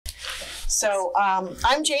So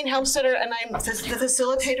I'm Jane Helmstetter, and I'm the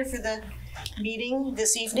facilitator for the meeting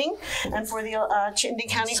this evening and for the Chittenden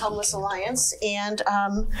County Homeless Alliance. And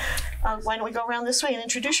why don't we go around this way and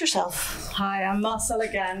introduce yourself? Hi, I'm Marcella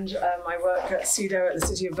Gange. I work at CCHA at the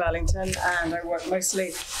City of Burlington, and I work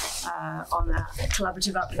mostly on a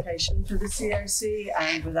collaborative application for the COC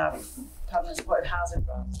and with our permanent supported housing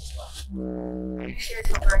grants as well. Here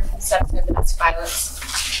covering sex and domestic violence.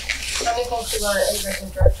 I'm Nicole Taylor,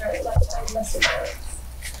 Executive Director at Domestic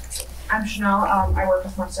Violence. I'm Chanel. I work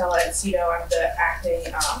with Marcella at CEDO. I'm the acting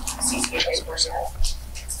CCHA coordinator.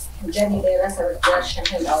 I'm Jenny Davis. I work at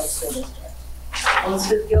Chittenden County School District.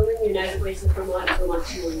 Elizabeth Gilman, United Voices of Vermont, Vermont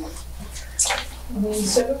 211.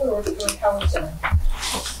 So we work with Howard Center.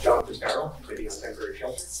 John Fiscaro, Committee on Temporary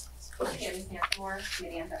Shelters. Tammy Santamore,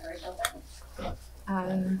 Committee on Temporary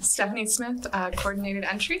Shelter. Stephanie Smith, Coordinated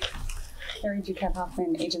Entry. Carrie Duquette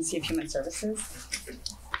Hoffman, Agency of Human Services.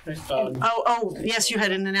 Yes, you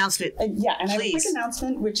had an announcement. Yeah, and Please. I have a quick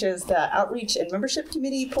announcement, which is the Outreach and Membership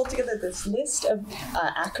Committee pulled together this list of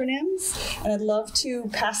acronyms, and I'd love to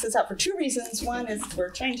pass this out for two reasons. One is we're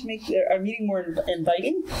trying to make our meeting more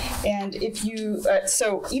inviting, and if you,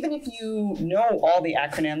 so even if you know all the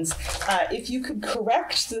acronyms, if you could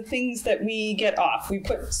correct the things that we get off. We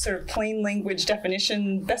put sort of plain language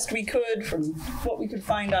definition best we could from what we could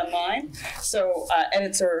find online, so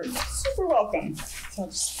edits are super welcome. So I'll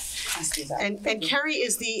just pass these out. And Carrie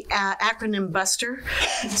is the acronym buster.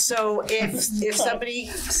 So if somebody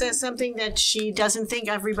says something that she doesn't think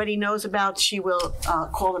everybody knows about, she will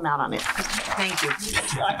call them out on it. Thank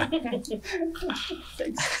you.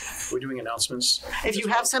 We're doing announcements. If you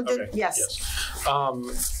have something, okay. Yes.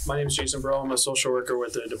 My name is Jason Burrell. I'm a social worker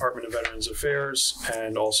with the Department of Veterans Affairs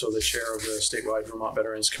and also the chair of the statewide Vermont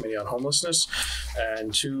Veterans Committee on Homelessness.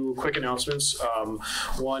 And two quick announcements.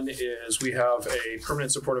 One is we have a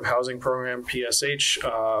permanent supportive housing program,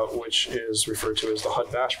 PSH, which is referred to as the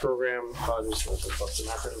HUD-VASH program. There's some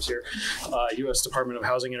acronyms here. U.S. Department of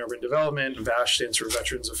Housing and Urban Development. VASH stands for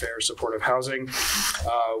Veterans Affairs Supportive Housing.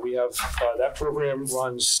 We have that program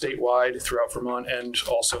runs statewide throughout Vermont and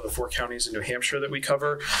also the 4 counties in New Hampshire that we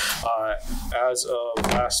cover. As of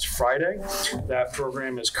last Friday, that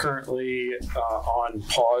program is currently on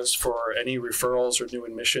pause for any referrals or new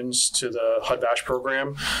admissions to the HUD-VASH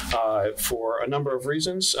program for a number of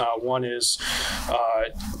reasons. One is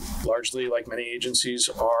largely, like many agencies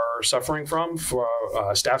are suffering from, for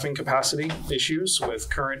staffing capacity issues with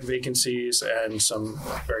current vacancies and some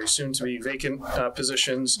very soon to be vacant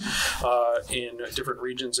positions in different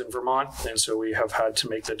regions in Vermont. And so we have had to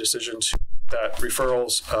make the decision to that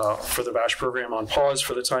referrals for the VASH program on pause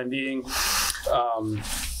for the time being.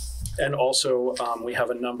 And also, we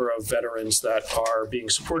have a number of veterans that are being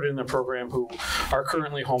supported in the program who are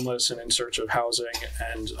currently homeless and in search of housing,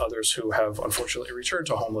 and others who have unfortunately returned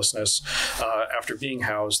to homelessness after being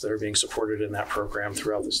housed that are being supported in that program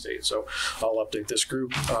throughout the state. So I'll update this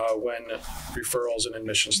group when referrals and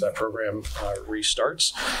admissions to that program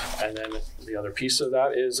restarts. And then the other piece of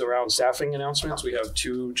that is around staffing announcements. We have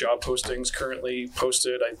 2 job postings currently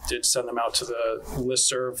posted. I did send them out to the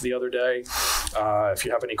listserv the other day. If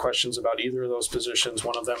you have any questions about either of those positions,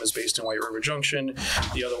 one of them is based in White River Junction.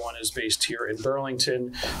 The other one is based here in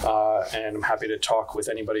Burlington. And I'm happy to talk with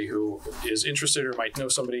anybody who is interested or might know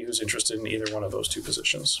somebody who's interested in either one of those 2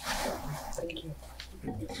 positions. Thank you.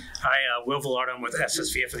 Hi, Will Velardo. I'm with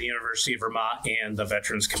SSVF of the University of Vermont and the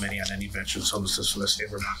Veterans Committee on Any Veterans Homelessness for the state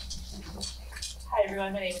of Vermont. Hi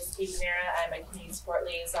everyone, my name is Kate Manera. I'm a Community Support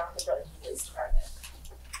Liaison with the Burlington Police Department.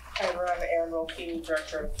 Hi everyone, I'm Aaron Rolke,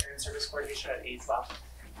 Director of Care and Service Coordination at AIDSLA.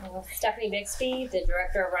 Stephanie Bixby, the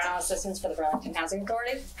Director of Rental Assistance for the Burlington Housing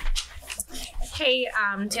Authority. Hey,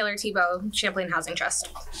 Taylor Tebow, Champlain Housing Trust.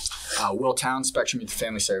 Will Town, Spectrum Youth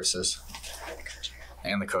Family Services.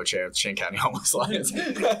 And the co-chair of the Chittenden County Homeless Alliance.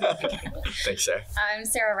 Thanks, Sarah. I'm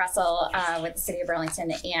Sarah Russell with the City of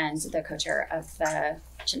Burlington and the co-chair of the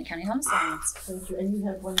Chittenden County Homeless Alliance. Thank you. And you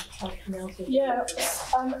have one announcement. Yeah,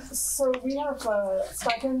 so we have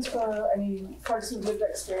stipends for any folks with lived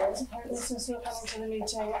experience of homelessness who are coming to the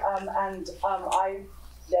meeting,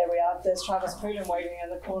 there we are, there's Travis Poolin waiting in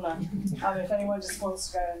the corner. If anyone just wants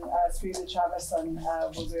to go and speak with Travis, then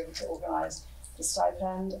we'll be able to organise the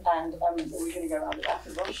stipend, and are we going to go around the back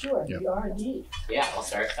as well? Sure, yep. You are indeed. Yeah, I'll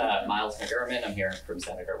start. Miles McGurman, I'm here from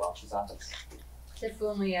Senator Welch's office. Tiff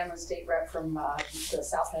Boonley, I'm a state rep from the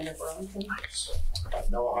south end of Burlington.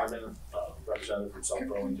 Noah Harmon, representative from South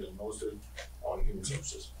Burlington, mostly on human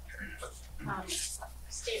services.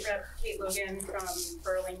 State Rep Kate Logan from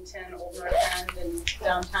Burlington, Old North End, and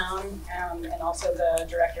downtown, and also the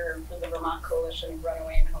director for the Vermont Coalition of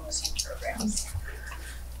Runaway and Homeless Youth Programs.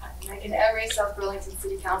 Megan Emery, South Burlington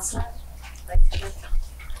City Councilor.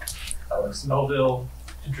 Alex Melville,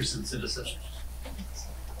 interested citizen.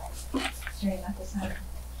 Jane Epperson,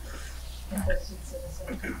 interested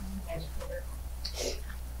citizen, educator.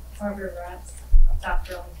 Barbara Ratz, South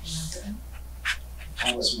Burlington resident.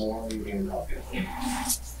 Thomas Moore, Union Copy.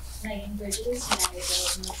 Megan Bridges, United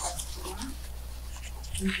Building Trust.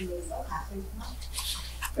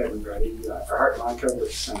 Edward Grady, Art Montrose with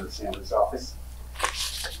the Senator Sanders' office.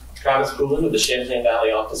 Travis Poulin with the Chittenden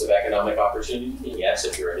Valley Office of Economic Opportunity. And yes,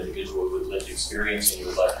 if you're an individual with lived experience and you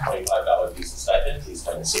would like a $25 visa stipend, please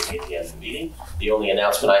come and see me at the end of the meeting. The only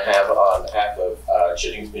announcement I have on behalf of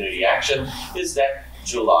Chittenden Community Action is that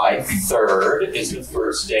July 3rd is the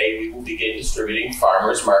first day we will begin distributing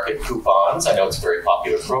farmers market coupons. I know it's a very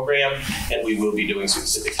popular program, and we will be doing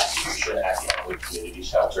specific distribution at the Elmwood Community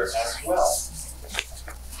Shelter as well.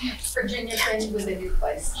 Virginia Finn with a new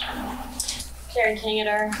place. Karen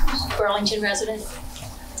Kingeter, Burlington resident.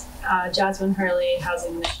 Jasmine Hurley,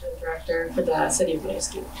 Housing Initiative Director for the City of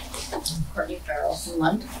Winooski. Courtney Farrell from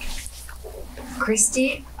Lund.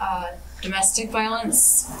 Christy, domestic violence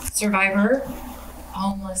survivor,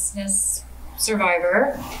 homelessness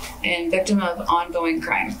survivor, and victim of ongoing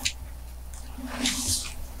crime.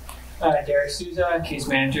 Derek Souza, case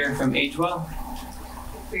manager from Agewell.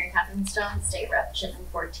 Mary Catherine Stone, state rep, Chittenden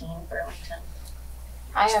 14, Burlington.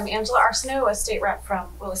 I am Angela Arsenault, a state rep from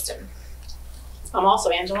Williston. I'm also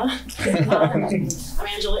Angela. I'm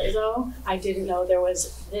Angela Izzo. I didn't know there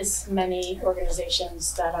was this many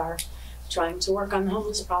organizations that are trying to work on the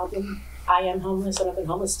homeless problem. I am homeless and I've been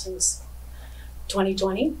homeless since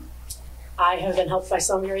 2020. I have been helped by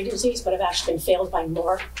some of your agencies, but I've actually been failed by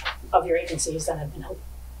more of your agencies than I've been helped.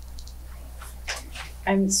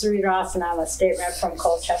 I'm Suri Ross and I'm a state rep from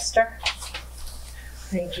Colchester.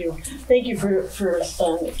 Thank you. Thank you for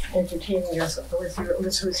entertaining us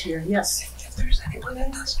with who's here. Yes. If there's anyone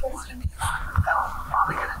that doesn't want to be on film, all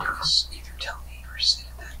we gotta do is either tell me or sit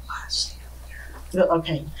at that last seat up there.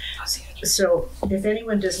 Okay. So if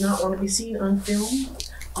anyone does not want to be seen on film,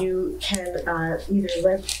 you can either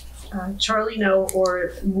let Charlie know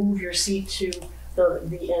or move your seat to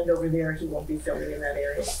the end over there. He won't be filming in that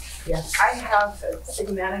area. Yes. I have a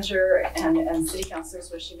city manager and city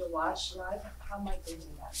councilors wishing to watch live. How might they do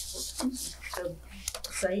that? The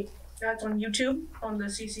site. That's on YouTube, on the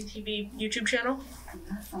CCTV YouTube channel. I'm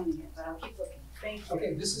not finding it, but I'll keep looking. Thank you.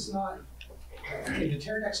 Okay, this is not, okay, the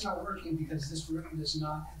tear deck's not working because this room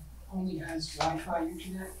only has Wi-Fi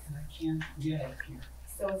internet and I can't get it here.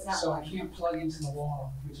 So it's not. So I can't plug into the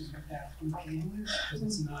wall, which is what that came with, because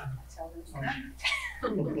it's not.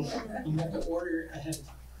 You have to order it ahead of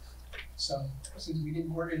time. So since we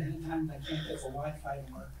didn't order it ahead of time, I can't get the Wi-Fi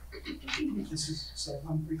to work. So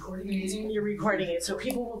I'm recording the meeting. You're recording it, so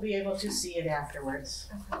people will be able to see it afterwards.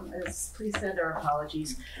 Please send our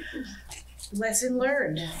apologies. Lesson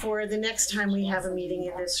learned for the next time we have a meeting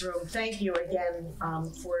in this room. Thank you again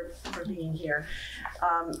for being here.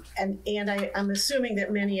 And I'm assuming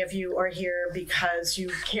that many of you are here because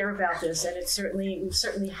you care about this, and we've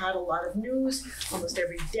certainly had a lot of news. Almost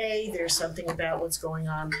every day there's something about what's going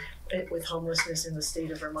on with homelessness in the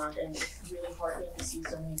state of Vermont, and it's really heartening to see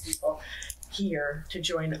so many people here to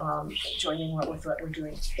join in with what we're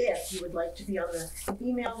doing. If you would like to be on the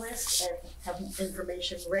email list and have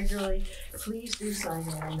information regularly, please do sign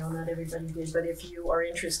in. I know not everybody did, but if you are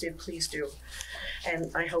interested, please do. And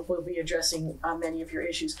I hope we'll be addressing many of your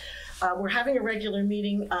issues. We're having a regular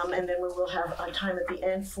meeting, and then we will have a time at the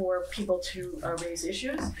end for people to raise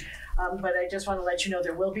issues. But I just want to let you know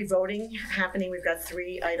there will be voting happening. We've got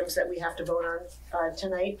 3 items that we have to vote on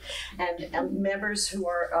tonight. And members who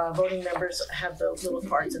are voting members have the little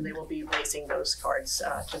cards, and they will be raising those cards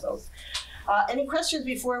to vote. Any questions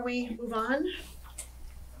before we move on?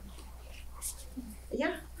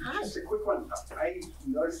 Yeah, hi. Just a quick one. I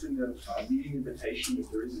noticed in the meeting invitation that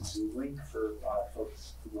there is a Zoom link for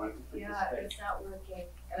folks who want to participate. Yeah, it's not working,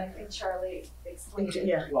 and I think Charlie explained it.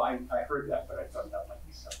 Yeah. Well, I heard that, but I thought that might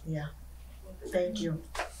be something. Yeah. Thank you.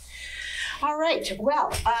 All right,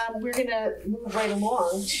 well, we're gonna move right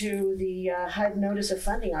along to the HUD Notice of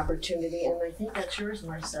Funding Opportunity, and I think that's yours,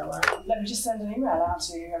 Marcella. Let me just send an email out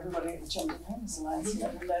to everybody at the Chittenden Homeless Alliance and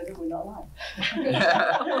let them know that we're not live.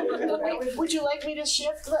 Would you like me to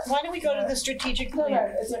shift? Why don't we go to the strategic plan?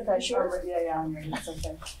 No, it's okay. Sure. Yeah, I'm ready. It's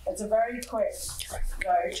okay. It's a very quick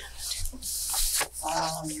vote.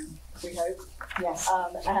 We hope. Yes.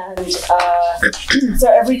 So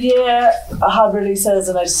every year, HUD releases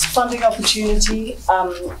a notice of funding opportunity,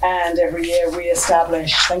 and every year we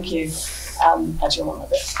establish. Thank you. Actually, one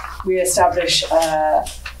of it. We establish a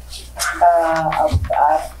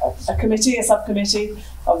committee, a subcommittee,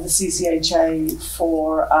 of the CCHA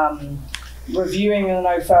for reviewing the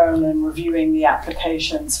NOFO and then reviewing the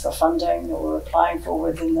applications for funding that we're applying for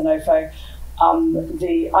within the NOFO.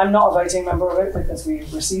 I'm not a voting member of it because we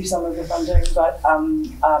received some of the funding, but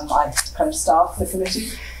I kind of staff the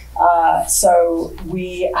committee. So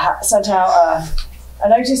we sent out a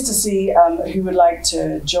notice to see who would like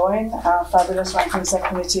to join our fabulous ranking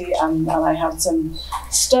subcommittee, and I have some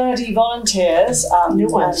sturdy volunteers. New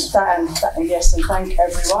ones. And thank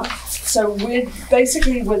everyone. So we're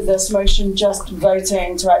basically with this motion just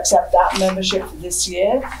voting to accept that membership for this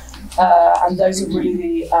year. And those are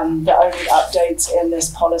really the only updates in this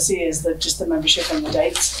policy is just the membership and the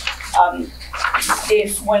dates.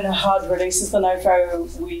 If when HUD releases the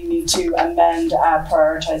NOFO, we need to amend our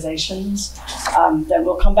prioritizations, then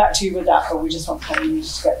we'll come back to you with that, but we just want to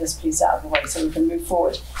to get this piece out of the way so we can move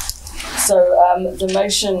forward. So the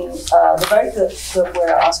motion, the vote that we're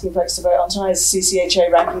asking folks to vote on tonight is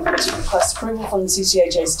CCHA Ranking Committee requests approval from the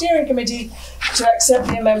CCHA Steering Committee to accept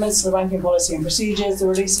the amendments to the ranking policy and procedures. The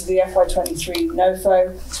release of the FY23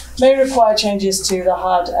 NOFO may require changes to the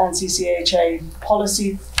HUD and CCHA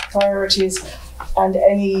policy priorities, and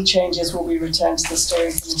any changes will be returned to the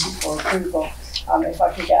Steering Committee for approval. If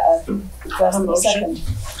I could get a first and a second.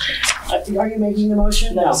 Are you making the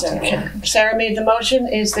motion? No. Okay. Sarah made the motion.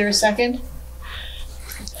 Is there a second?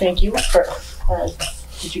 Thank you.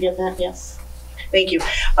 Did you get that? Yes. Thank you.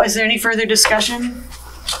 Is there any further discussion?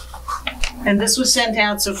 And this was sent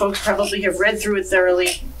out, so folks probably have read through it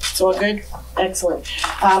thoroughly. It's all good? Excellent.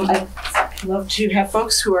 I'd love to have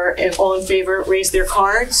folks who are all in favor raise their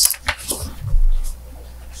cards.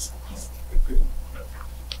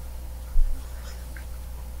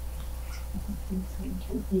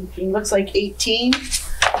 It looks like 18.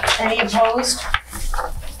 Any opposed?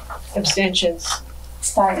 Abstentions?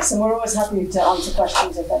 Thanks, and we're always happy to answer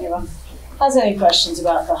questions if anyone has any questions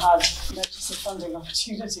about the HUD notice of funding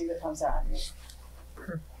opportunity that comes out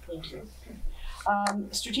here. Thank you.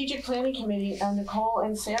 Strategic Planning Committee, Nicole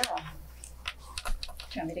and Sarah.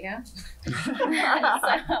 Do you want me to go?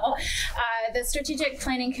 The Strategic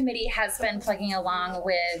Planning Committee has been plugging along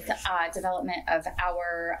with development of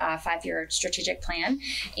our 5-year strategic plan.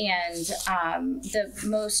 And the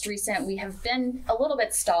most recent, we have been a little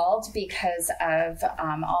bit stalled because of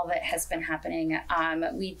all that has been happening.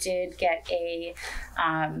 We did get a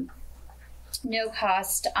no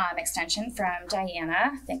cost extension from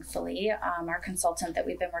Diana, thankfully, our consultant that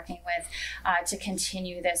we've been working with to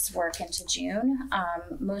continue this work into June.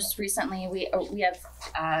 Most recently, we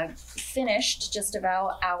have finished just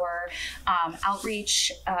about our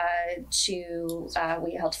outreach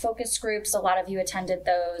we held focus groups. A lot of you attended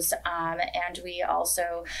those, and we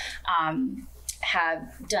also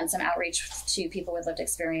have done some outreach to people with lived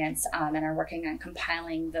experience and are working on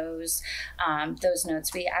compiling those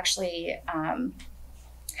notes. We actually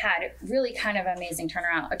had really kind of amazing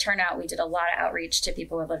turnout. We did a lot of outreach to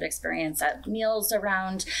people with lived experience at meals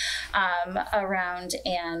around,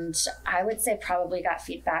 and I would say probably got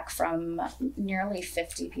feedback from nearly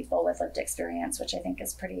 50 people with lived experience, which I think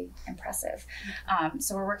is pretty impressive.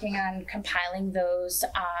 So we're working on compiling those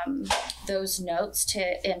notes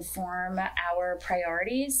to inform our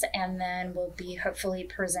priorities, and then we'll be hopefully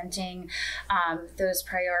presenting those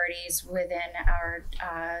priorities within our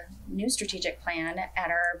new strategic plan at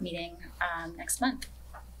our meeting next month.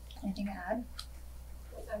 Anything to add?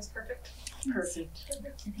 That was perfect. Perfect.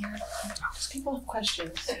 Does people have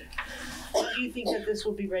questions? Do you think that this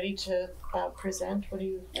will be ready to present? What are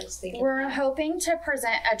you guys thinking? We're hoping to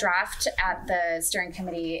present a draft at the steering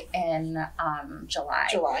committee in July.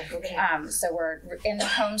 July, okay. So we're in the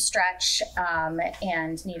home stretch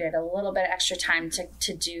and needed a little bit of extra time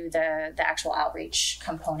to do the actual outreach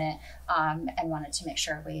component, and wanted to make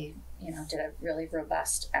sure we did a really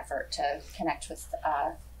robust effort to connect with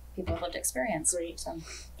people with lived experience. Great. So.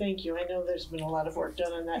 Thank you. I know there's been a lot of work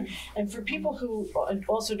done on that. And for people who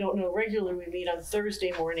also don't know, regularly we meet on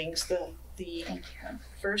Thursday mornings, the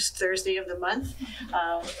first Thursday of the month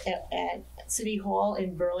at City Hall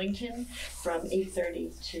in Burlington from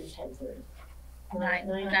 8:30 to 10:30.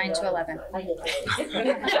 9 to 11. I get that.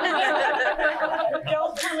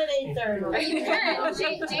 Don't come at 8:30. You can.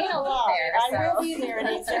 Jane will be there. So. I will be there at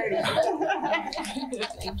 8:30.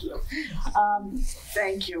 Thank you.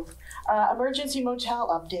 Thank you. Emergency motel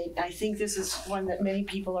update. I think this is one that many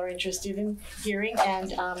people are interested in hearing,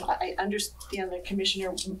 and I understand the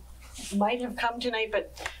commissioner might have come tonight,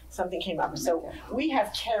 but something came up. So we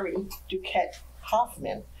have Carrie Duquette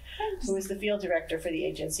Hoffman, who is the field director for the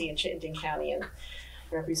agency in Chittenden County and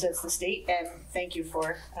represents the state. And thank you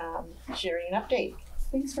for sharing an update.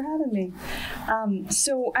 Thanks for having me.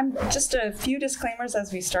 So I'm just a few disclaimers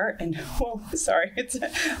as we start, and sorry, it's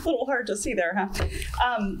a little hard to see there, huh?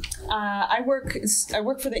 I work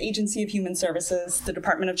for the Agency of Human Services. The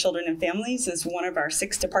Department of Children and Families is one of our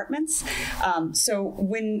 6 departments. So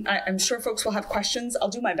when I'm sure folks will have questions, I'll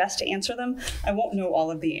do my best to answer them. I won't know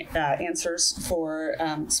all of the answers for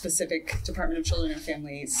specific Department of Children and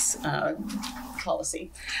Families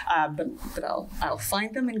policy, but I'll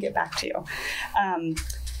find them and get back to you.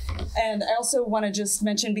 And I also want to just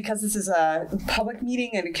mention, because this is a public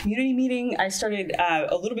meeting and a community meeting, I started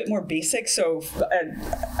a little bit more basic. So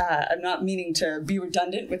I'm not meaning to be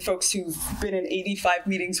redundant with folks who've been in 85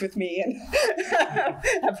 meetings with me and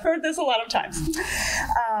have heard this a lot of times.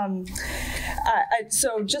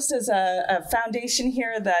 So just as a foundation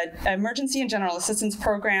here, the Emergency and General Assistance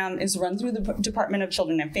Program is run through the Department of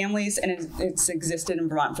Children and Families, and it's existed in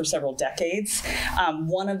Vermont for several decades.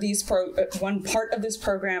 One part of this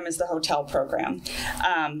program is the hotel program.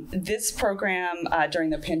 This program during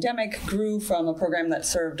the pandemic grew from a program that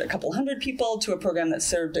served a couple hundred people to a program that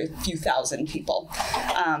served a few thousand people.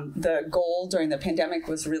 The goal during the pandemic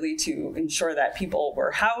was really to ensure that people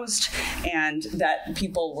were housed and that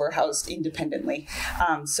people were housed independently.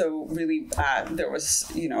 So really there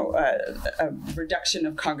was, a reduction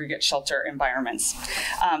of congregate shelter environments.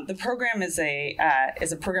 The program is a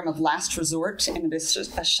program of last resort, and it is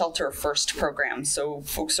just a shelter first program. So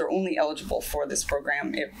folks are only eligible for this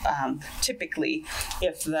program if typically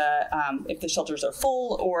if the shelters are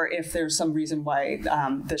full, or if there's some reason why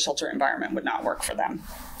the shelter environment would not work for them.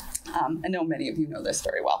 I know many of you know this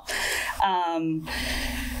very well.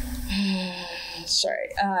 Sorry.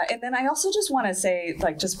 And then I also just want to say,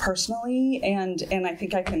 just personally, and I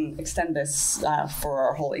think I can extend this for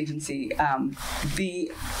our whole agency,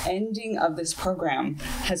 the ending of this program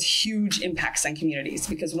has huge impacts on communities,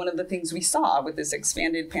 because one of the things we saw with this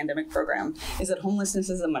expanded pandemic program is that homelessness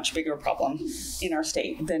is a much bigger problem in our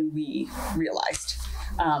state than we realized.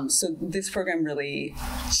 So this program really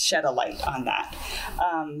shed a light on that.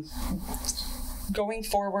 Going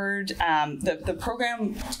forward, the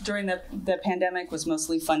program during the pandemic was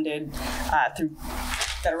mostly funded through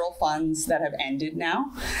federal funds that have ended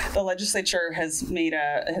now. The legislature has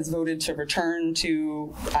voted to return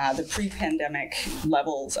to the pre-pandemic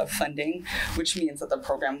levels of funding, which means that the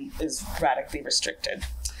program is radically restricted.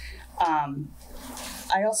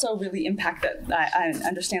 I also really I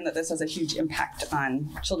understand that this has a huge impact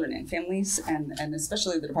on children and families, and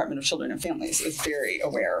especially the Department of Children and Families is very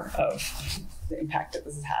aware of the impact that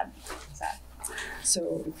this has had.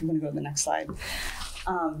 So if you want to go to the next slide.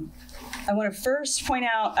 I want to first point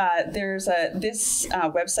out there's this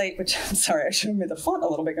website, which I'm sorry, I should have made the font a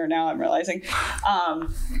little bigger now, I'm realizing.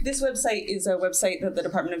 This website is a website that the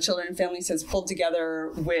Department of Children and Families has pulled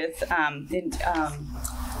together with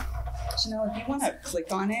Chanel, if you want to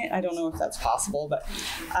click on it, I don't know if that's possible, but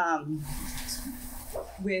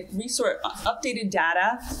with updated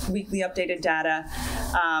data, weekly updated data,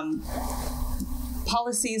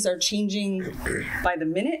 policies are changing by the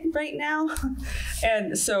minute right now,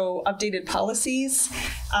 and so updated policies,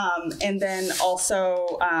 and then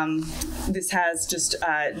also this has just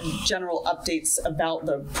general updates about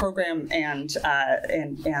the program and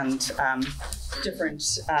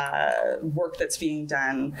different work that's being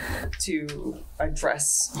done to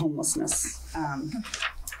address homelessness by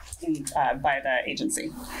the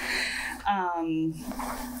agency.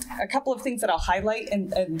 A couple of things that I'll highlight,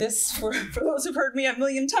 and this, for those who've heard me a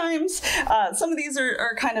million times, some of these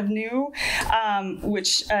are kind of new,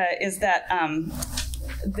 which is that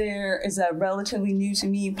there is a relatively new to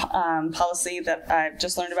me policy that I've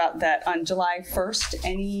just learned about, that on July 1st,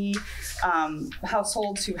 any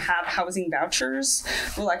households who have housing vouchers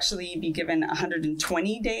will actually be given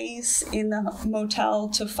 120 days in the motel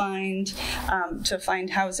to find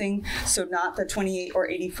housing. So not the 28 or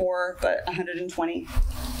 84, but 120.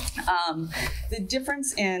 The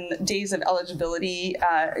difference in days of eligibility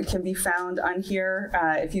can be found on here.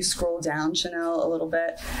 If you scroll down, Chanel, a little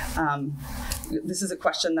bit. This is a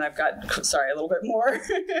question that I've got, sorry, a little bit more.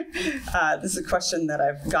 This is a question that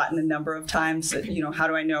I've gotten a number of times. How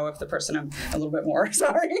do I know if the person, I'm a little bit more,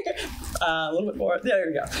 sorry. A little bit more, there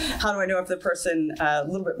we go. How do I know if the person, a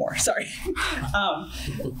little bit more, sorry. How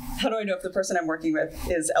do I know if the person I'm working with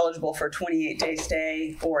is eligible for a 28-day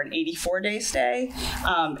stay or an 84-day stay?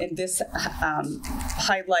 And this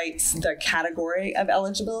highlights the category of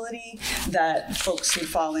eligibility that folks who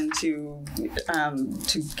fall into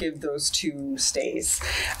to give those two stays.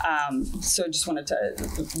 So just wanted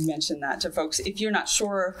to mention that to folks. If you're not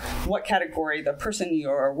sure what category the person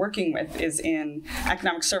you're working with is in,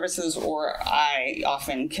 economic services or I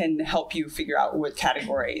often can help you figure out what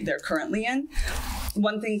category they're currently in.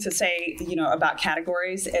 One thing to say, about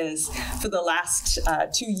categories is for the last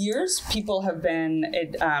 2 years, people have been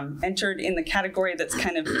entered in the category that's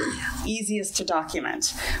kind of easiest to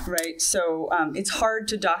document, right? So it's hard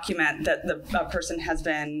to document that the person has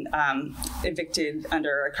been evicted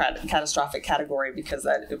under a catastrophic category because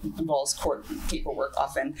that involves court paperwork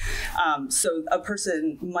often. So a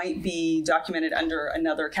person might be documented under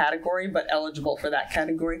another category but eligible for that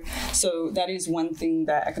category. So that is one thing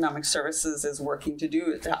that Economic Services is working to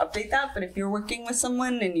do, to update that. But if you're working with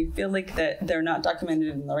someone and you feel like that they're not documented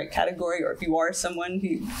in the right category, or if you are someone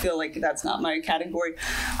who feel like that's not my category,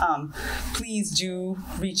 please do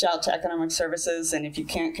reach out to Economic Services. And if you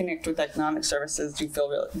can't connect with Economic Services, do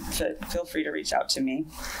feel free to reach out to me.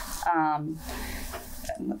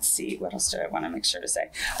 And let's see, what else do I want to make sure to say?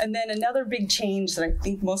 And then another big change that I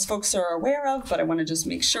think most folks are aware of, but I want to just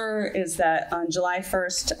make sure, is that on July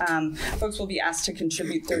 1st, folks will be asked to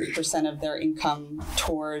contribute 30% of their income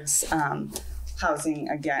towards housing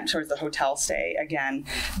again, towards the hotel stay again.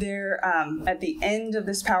 They're at the end of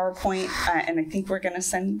this PowerPoint, and I think we're going to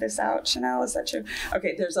send this out, Chanel, is that true?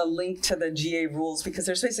 Okay, there's a link to the GA rules, because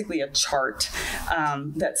there's basically a chart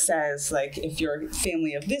that says, like, if you're a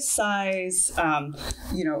family of this size,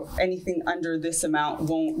 anything under this amount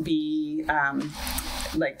won't be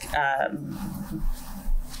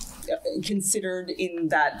considered in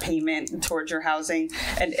that payment towards your housing,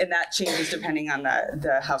 and that changes depending on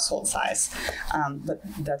the household size. But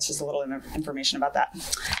that's just a little information about that.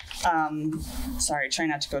 Sorry, try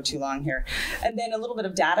not to go too long here. And then a little bit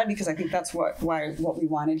of data, because I think that's what we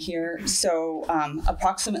wanted here. So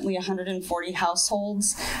approximately 140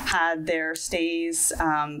 households had their stays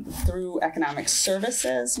through Economic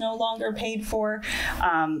Services no longer paid for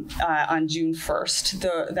on June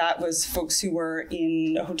 1st. That was folks who were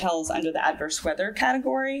in hotels under the adverse weather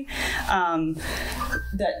category.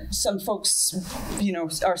 That some folks,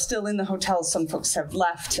 are still in the hotels. Some folks have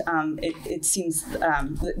left. It seems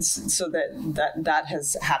so that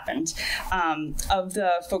has happened. Of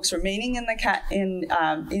the folks remaining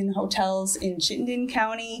in hotels in Chittenden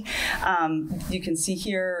County, you can see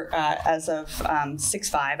here as of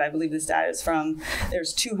 6/5, I believe this data is from,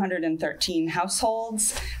 there's 213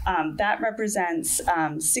 households. That represents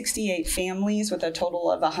 68 families with a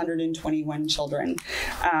total of 121 children.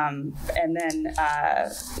 And then,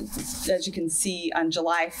 as you can see, on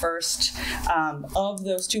July 1st, of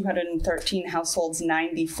those 213 households,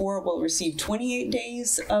 94 will receive 28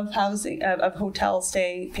 days of housing, of hotel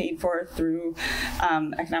stay paid for through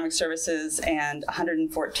Economic Services, and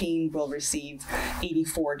 114 will receive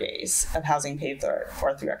 84 days of housing paid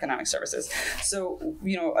for through Economic Services. So,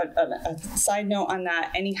 a side note on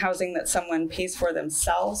that, any housing that someone pays for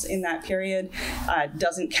themselves in that period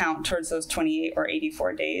doesn't count towards those 28 or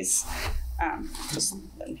 84 days. Just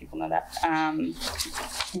letting people know that. And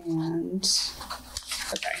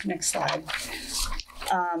okay, next slide.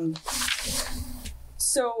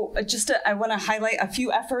 So I want to highlight a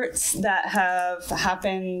few efforts that have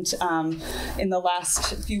happened in the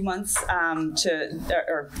last few months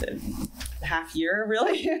or half year,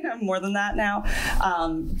 really, more than that now,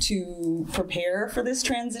 to prepare for this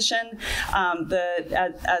transition.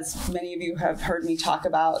 As many of you have heard me talk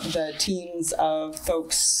about, the teams of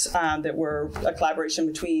folks that were a collaboration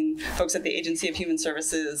between folks at the Agency of Human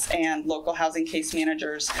Services and local housing case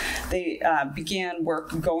managers. They began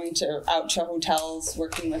work going out to hotels,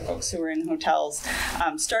 working with folks who were in hotels.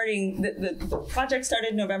 The project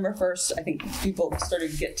started November 1st. I think people started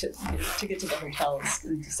to get to the hotels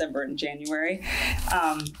in December and January.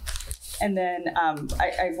 And then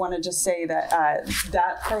I want to just say that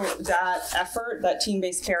that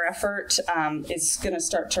team-based care effort is going to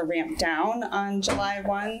start to ramp down on July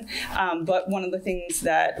 1. But one of the things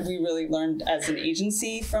that we really learned as an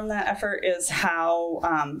agency from that effort is how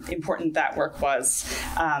important that work was,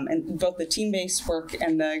 and both the team-based work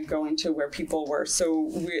and the going to where people were.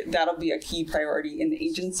 So that'll be a key priority in the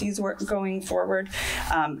agency's work going forward.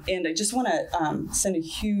 And I just want to send a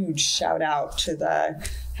huge shout out to the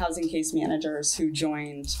housing case managers who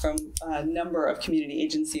joined from a number of community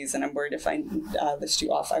agencies, and I'm worried if I list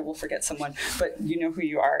you off, I will forget someone, but you know who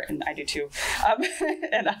you are, and I do too.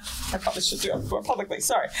 And I probably should do it more publicly,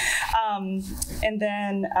 sorry. And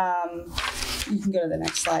then you can go to the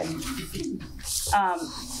next slide.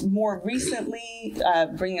 More recently,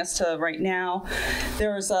 bringing us to right now,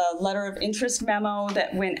 there was a letter of interest memo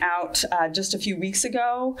that went out just a few weeks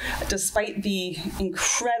ago. Despite the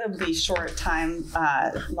incredibly short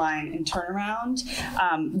timeline and turnaround,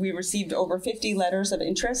 we received over 50 letters of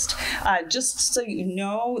interest. Just so you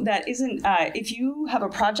know, that isn't, if you have a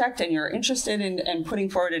project and you're interested in putting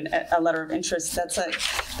forward a letter of interest,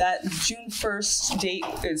 that June 1st date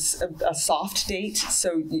is a soft date,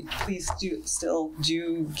 so please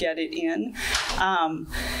do get it in.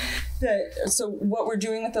 So what we're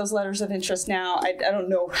doing with those letters of interest now, I don't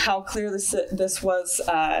know how clear this was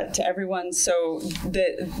to everyone. So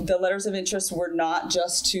the letters of interest were not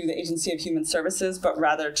just to the Agency of Human Services, but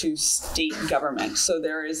rather to state government. So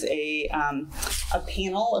there is a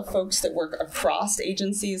panel of folks that work across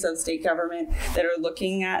agencies of state government that are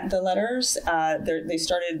looking at the letters. They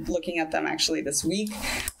started looking at them actually this week.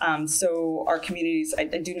 So our communities, I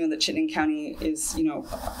do know that Chittenden County is,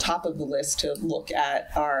 top of the list to look at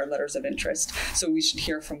our letters of interest. So we should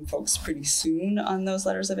hear from folks pretty soon on those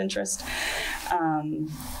letters of interest.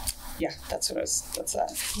 Yeah, that's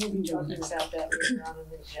that. We'll be talking about that later on in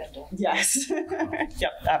the agenda. Yes.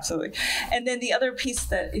 Yep, absolutely. And then the other piece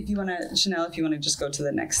that, Chanel, if you want to just go to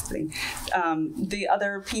the next thing. The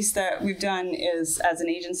other piece that we've done is, as an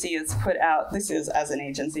agency, we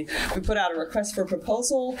put out a request for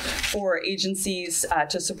proposal for agencies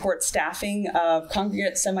to support staffing of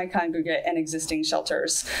congregate, semi-congregate, and existing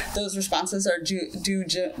shelters. Those responses are due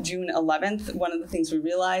June 11th. One of the things we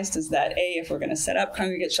realized is that, if we're going to set up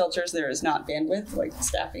congregate shelters, there is not bandwidth, like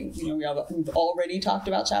staffing. We've already talked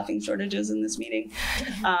about staffing shortages in this meeting.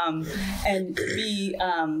 And B,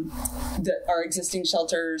 our existing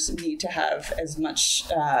shelters need to have as much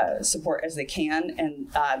support as they can, and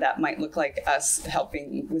that might look like us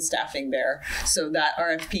helping with staffing there. So that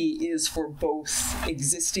RFP is for both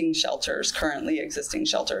currently existing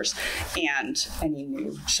shelters, and any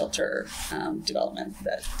new shelter development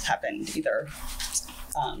that happened, either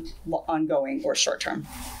ongoing or short-term.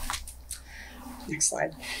 Next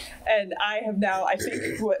slide. And I have now, I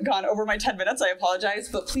think, gone over my 10 minutes. I apologize,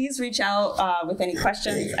 but please reach out with any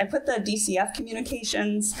questions. I put the DCF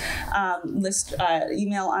communications list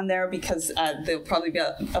email on there because they'll probably be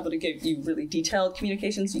able to give you really detailed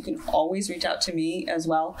communications. You can always reach out to me as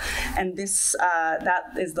well. And this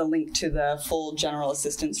that is the link to the full general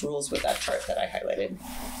assistance rules with that chart that I highlighted.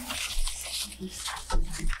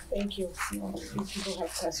 Thank you. If people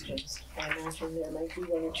have questions, I imagine there might be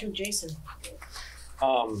one or two. Jason.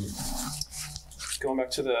 Going back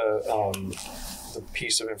to the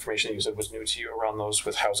piece of information you said was new to you around those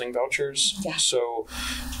with housing vouchers. Yeah. So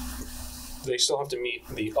they still have to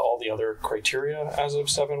meet all the other criteria as of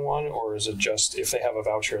 7/1, or is it just if they have a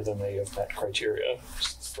voucher, then they have met criteria?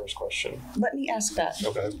 That's the first question. Let me ask that.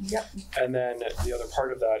 Okay. Yep. And then the other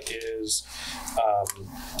part of that is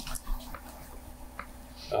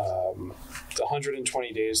the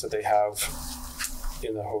 120 days that they have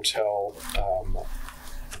in the hotel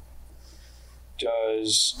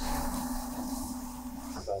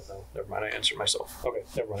never mind, I answered myself. Okay,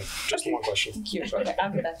 never mind. Just the one question. Thank you. Okay,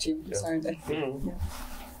 I'll get back to you. Yeah. Sorry. Mm-hmm. Yeah.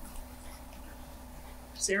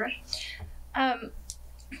 Sarah?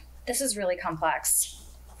 This is really complex.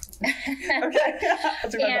 Okay.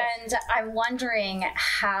 And I'm wondering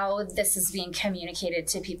how this is being communicated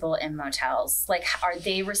to people in motels. Like, are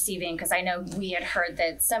they receiving, because I know we had heard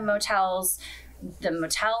that some motels, the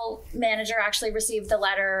motel manager actually received the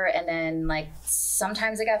letter, and then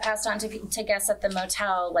sometimes it got passed on to guests at the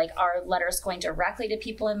motel. Are letters going directly to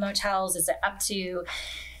people in motels? Is it up to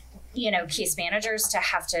case managers to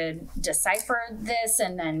have to decipher this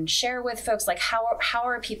and then share with folks? How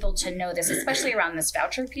are people to know this, especially around this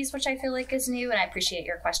voucher piece, which I feel like is new? And I appreciate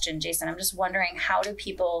your question, Jason. I'm just wondering, how do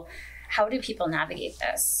people navigate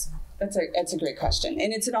this? That's a great question,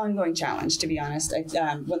 and it's an ongoing challenge, to be honest.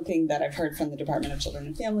 One thing that I've heard from the Department of Children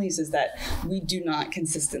and Families is that we do not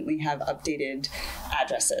consistently have updated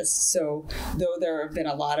addresses. So though there have been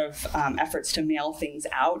a lot of efforts to mail things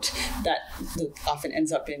out, that often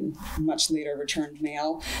ends up in much later returned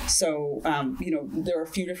mail. So there are a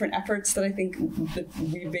few different efforts that I think that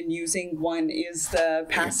we've been using. One is the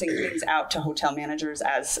passing things out to hotel managers,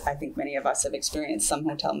 as I think many of us have experienced. Some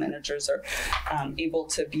hotel managers are able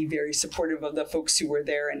to be very supportive of the folks who were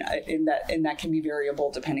there, and that can be variable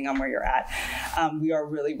depending on where you're at. We are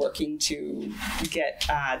really working to get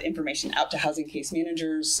information out to housing case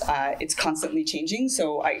managers. It's constantly changing,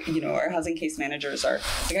 so our housing case managers are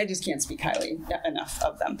I just can't speak highly enough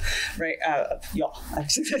of them, right? Y'all, I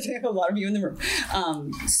have a lot of you in the room.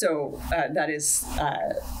 So that is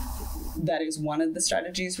that is one of the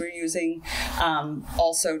strategies we're using.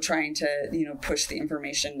 Also trying to, push the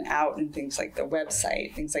information out in things like the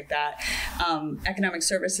website, things like that. Economic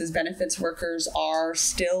services benefits workers are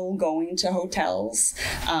still going to hotels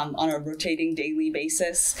on a rotating daily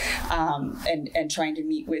basis, and trying to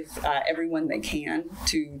meet with everyone they can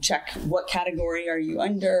to check what category are you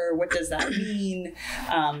under, what does that mean.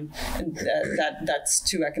 That's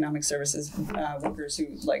to economic services workers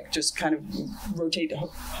who just kind of rotate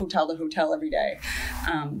hotel to hotel every day.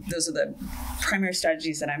 Those are the primary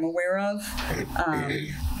strategies that I'm aware of.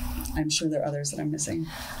 I'm sure there are others that I'm missing.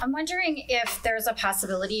 I'm wondering if there's a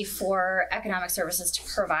possibility for economic services to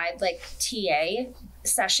provide TA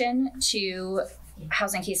session to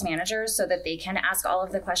housing case managers so that they can ask all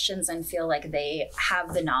of the questions and feel like they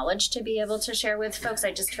have the knowledge to be able to share with folks.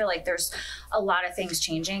 I just feel like there's a lot of things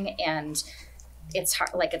changing and it's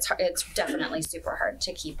hard, it's definitely super hard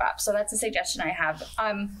to keep up. So that's a suggestion I have.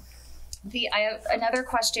 I have another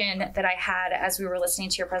question that I had as we were listening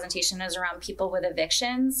to your presentation is around people with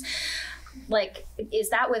evictions.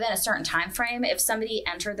 Is that within a certain time frame? If somebody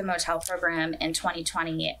entered the motel program in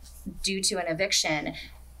 2020 due to an eviction,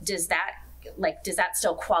 does that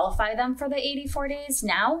still qualify them for the 84 days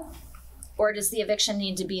now? Or does the eviction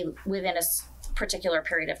need to be within a particular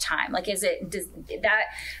period of time? Does that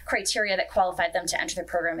criteria that qualified them to enter the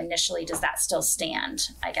program initially, does that still stand,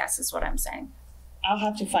 I guess is what I'm saying? I'll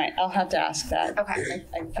have to ask that. Okay.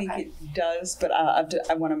 I think it does, but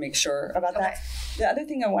I want to make sure about that. The other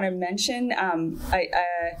thing I want to mention,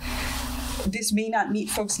 this may not meet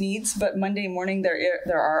folks' needs, but Monday morning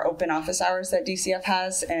there are open office hours that DCF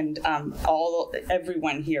has, and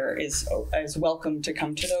everyone here is welcome to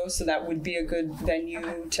come to those. So that would be a good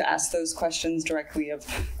venue to ask those questions directly of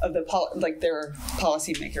their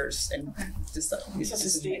policymakers and Is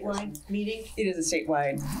this a statewide meeting? It is a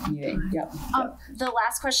statewide meeting. Yep. The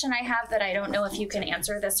last question I have that I don't know if you can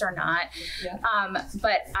answer this or not,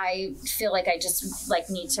 but I feel like I just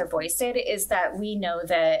need to voice it, is that we know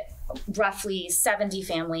that roughly 70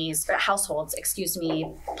 households,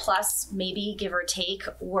 plus maybe give or take,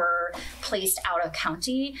 were placed out of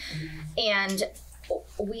county. And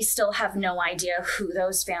we still have no idea who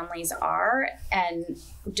those families are and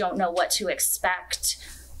don't know what to expect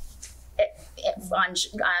on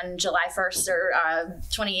July 1st or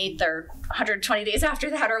 28th or 120 days after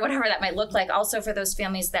that, or whatever that might look like. Also for those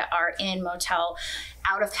families that are in motel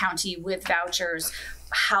out of county with vouchers,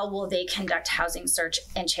 how will they conduct housing search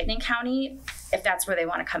in Chittenden County if that's where they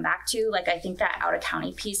want to come back to? I think that out of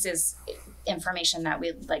county piece is information that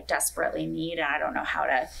we desperately need, and I don't know how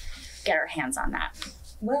to get our hands on that.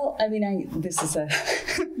 Well, this is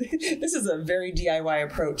a very DIY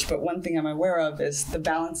approach, but one thing I'm aware of is the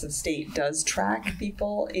balance of state does track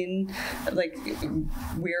people in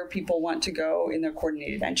where people want to go in their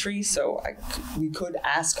coordinated entry. So we could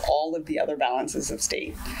ask all of the other balances of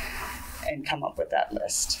state and come up with that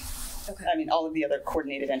list. Okay. All of the other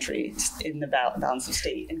coordinated entries in the balance of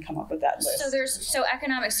state and come up with that list. So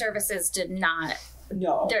economic services did not.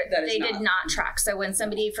 No, they did not track. So when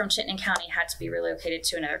somebody from Chittenden County had to be relocated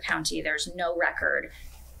to another county, there's no record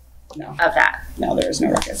of that. No, there is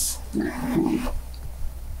no record. No.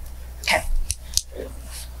 Okay.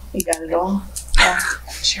 You got it all? Yeah,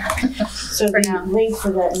 sure. So the link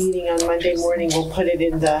for that meeting on Monday morning, we'll put it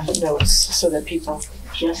in the notes so that people.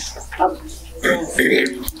 Yes. Mary,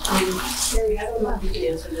 I don't know if you can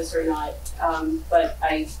answer this or not, but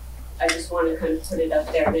I just want to kind of put it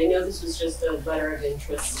up there. And I know this was just a letter of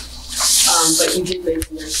interest, but you did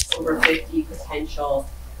mention there's over 50 potential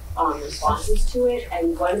responses to it.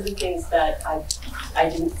 And one of the things that I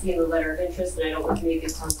didn't see in the letter of interest, and I don't know if maybe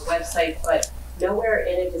it's on the website, but nowhere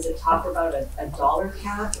in it does it talk about a dollar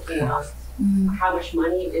cap or how much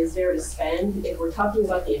money is there to spend. If we're talking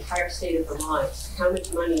about the entire state of Vermont, how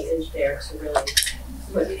much money is there to really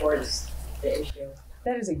put towards the issue?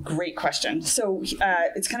 That is a great question. So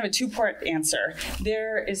it's kind of a two-part answer.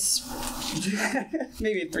 There is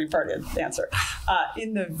maybe a three-part answer.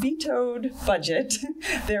 In the vetoed budget,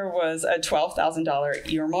 there was a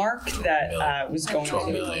 $12,000 earmark that was going to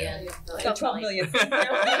 $12 million.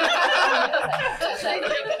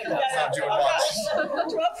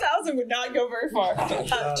 12,000 would not go very far.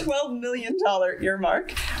 $12 million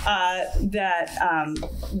earmark that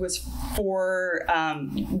was for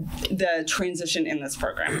the transition in this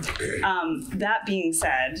program. That being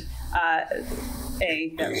said, that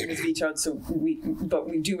was vetoed, but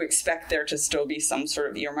we do expect there to still be some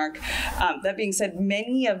sort of earmark. That being said,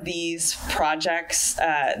 many of these projects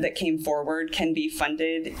that came forward can be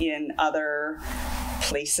funded in other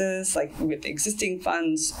places, like with existing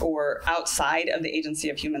funds or outside of the Agency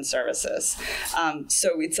of Human Services.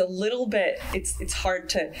 So it's a little bit, it's hard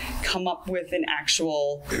to come up with an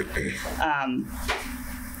actual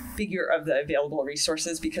figure of the available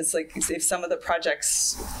resources, because like if some of the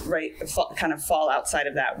projects kind of fall outside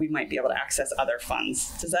of that, we might be able to access other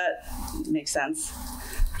funds. Does that make sense?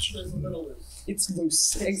 It's a little loose. It's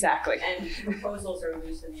loose, exactly. And proposals are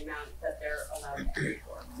loose in the amount that they're allowed to pay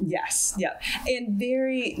for. Yes, yeah. And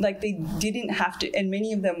very, like, they didn't have to, and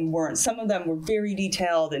many of them weren't. Some of them were very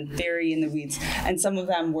detailed and very in the weeds, and some of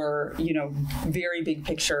them were, you know, very big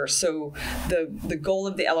picture. So the goal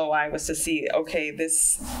of the LOI was to see, okay,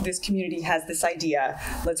 this community has this idea.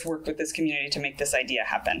 Let's work with this community to make this idea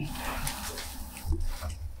happen.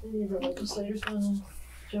 Any of the legislators want to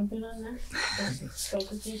jump in on that?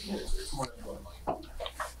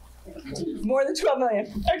 More than 12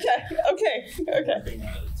 million.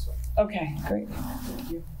 Okay, great.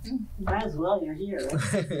 Might as well, you're here.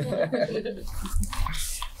 Right?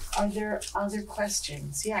 Are there other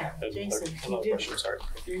questions? Yeah, Jason, you did.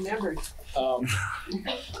 Remembered.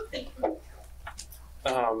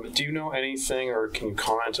 Do you know anything, or can you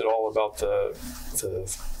comment at all about the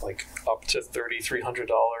like up to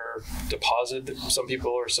 $3,300 deposit that some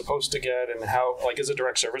people are supposed to get, and how, like, as a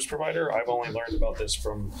direct service provider, I've only learned about this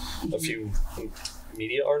from a few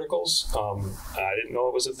media articles. I didn't know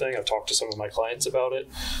it was a thing. I've talked to some of my clients about it,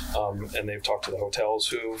 and they've talked to the hotels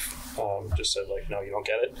who've just said, like, no, you don't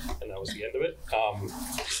get it, and that was the end of it.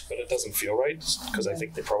 But it doesn't feel right, because I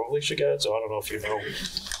think they probably should get it. So I don't know if you know,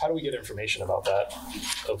 how do we get information about that,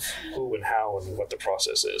 of who and how and what the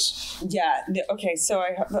process is? Yeah. Okay. So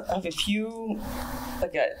I have a few,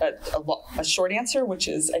 like a short answer, which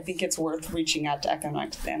is I think it's worth reaching out to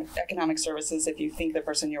economic services if you think the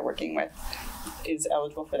person you're working with is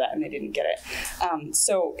eligible for that and they didn't get it.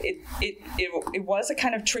 So it was a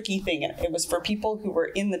kind of tricky thing. It was for people who were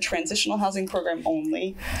in the transitional housing program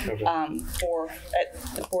only, for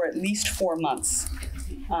at least 4 months.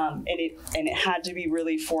 And it had to be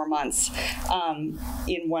really 4 months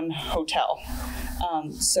in one hotel.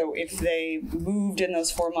 So if they moved in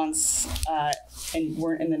those 4 months and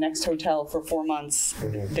weren't in the next hotel for 4 months,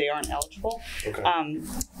 they aren't eligible. Okay.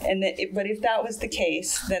 But if that was the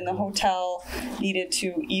case, then the hotel needed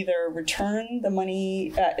to either return the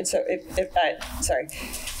money. If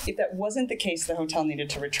that wasn't the case, the hotel needed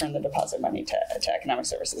to return the deposit money to economic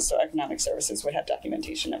services. So economic services would have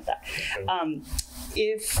documentation of that.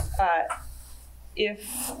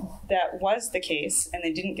 If that was the case and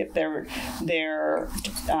they didn't get their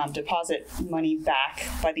deposit money back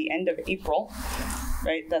by the end of April,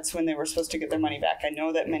 right? That's when they were supposed to get their money back. I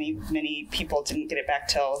know that many people didn't get it back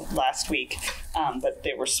till last week, but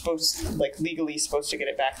they were legally supposed to get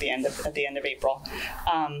it back at the end of April.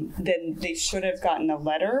 Then they should have gotten a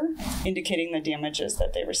letter indicating the damages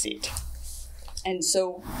that they received. And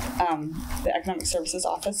so the Economic Services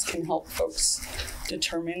Office can help folks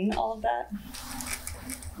determine all of that.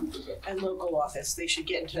 And local office, they should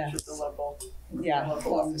get in touch with the local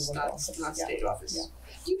office, not state office. Yeah.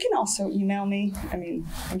 You can also email me. I mean,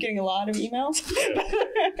 I'm getting a lot of emails.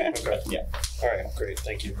 Okay. Yeah. All right, great,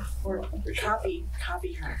 thank you. Or copy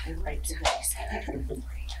her and write to her.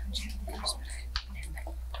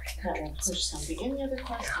 Push something. Any other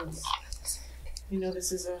questions? You know,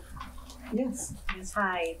 this is a... Yes.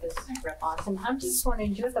 Hi, this is Rep. Awesome. I'm just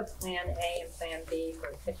wondering, do you have a plan A and plan B for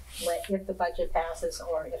if the budget passes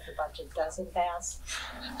or if the budget doesn't pass?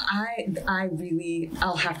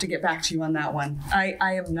 I'll have to get back to you on that one. I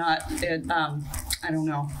am not, I don't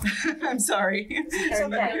know. I'm sorry.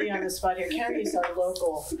 Carrie really on the spot here. Carrie's our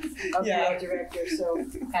local upgrade director, so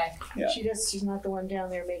she's not the one down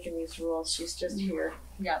there making these rules. She's just here.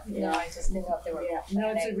 Yeah. No, I just didn't know if they were. Yeah.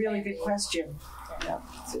 No, it's a really good question.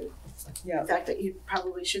 Yeah. In fact, that you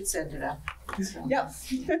probably should send it up. So. Yeah.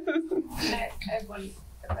 I have one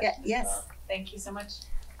question. Yeah. Yes. Thank you so much.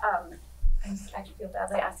 I feel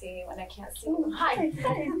badly asking you when I can't see you. Hi.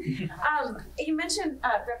 You mentioned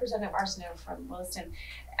Representative Arsenault from Williston.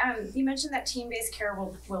 You mentioned that team-based care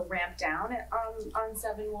will ramp down on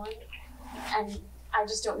 7-1, and I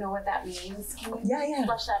just don't know what that means. Can you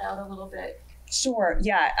flesh that out a little bit? Sure,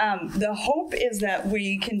 yeah. The hope is that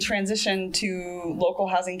we can transition to local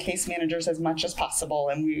housing case managers as much as possible,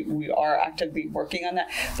 and we are actively working on that.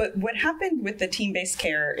 But what happened with the team-based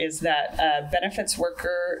care is that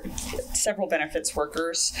several benefits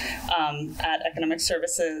workers at Economic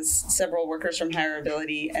Services, several workers from Higher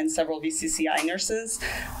Ability, and several VCCI nurses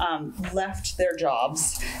left their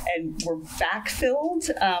jobs and were backfilled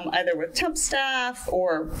either with temp staff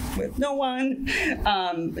or with no one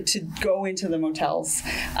to go into the motels,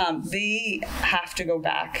 they have to go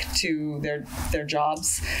back to their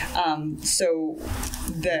jobs. So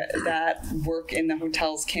that work in the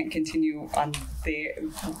hotels can't continue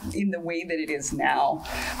in the way that it is now.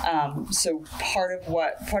 So part of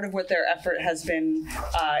what their effort has been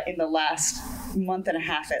in the last month and a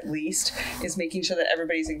half at least is making sure that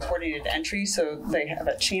everybody's in coordinated entry, so they have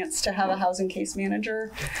a chance to have a housing case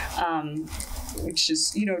manager, which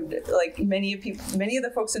is, like many of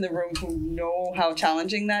the folks in the room who know how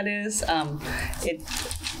challenging that is.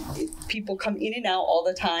 People come in and out all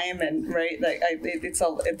the time, and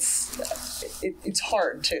it's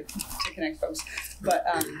hard to connect folks. But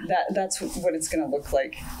that's what it's going to look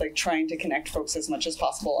like trying to connect folks as much as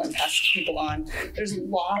possible and pass people on. There's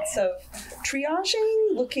lots of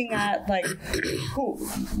triaging, looking at who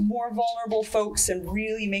more vulnerable folks and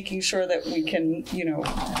really making sure that we can,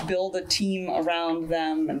 build a team around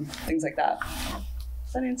them and things like that.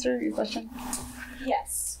 Does that answer your question?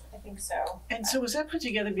 Yes, I think so. And so was that put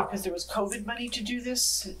together because there was COVID money to do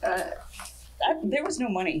this? There was no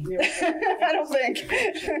money. I don't think.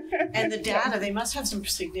 And the data, they must have some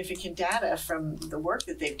significant data from the work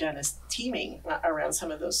that they've done as teaming around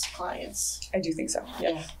some of those clients. I do think so.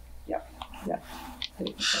 Yeah.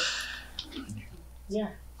 Yeah.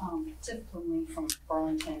 Typically from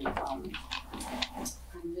Burlington,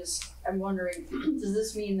 I'm wondering, does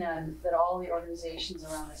this mean that all the organizations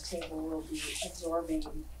around this table will be absorbing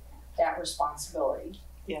that responsibility?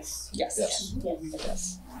 Yes.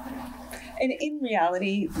 And in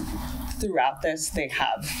reality, throughout this, they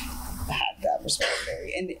have had that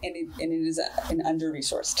responsibility, and it is an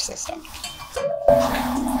under-resourced system.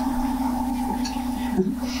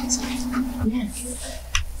 Yes.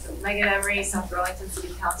 Megan Emery, South Burlington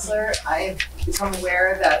City Councilor. I've become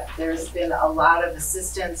aware that there's been a lot of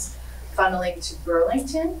assistance funneling to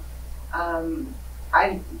Burlington.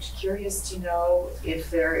 I'm curious to know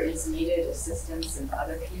if there is needed assistance in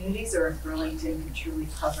other communities, or if Burlington can truly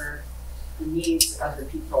cover the needs of the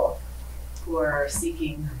people who are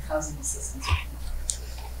seeking housing assistance.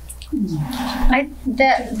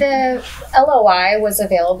 The LOI was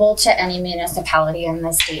available to any municipality in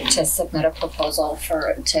the state to submit a proposal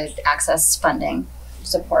to access funding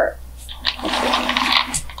support.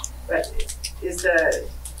 But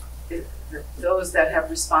those that have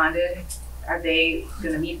responded, are they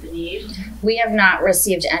going to meet the need? We have not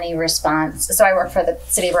received any response. So I work for the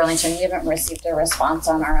City of Burlington. We haven't received a response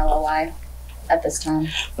on our LOI at this time.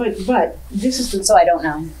 But this is so I don't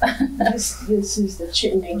know. this is the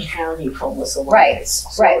Chittenden County Homeless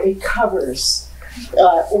Alliance. Right. So it covers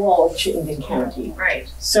all of Chittenden County. Right.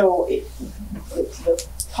 So the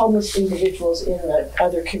homeless individuals in the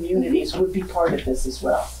other communities would be part of this as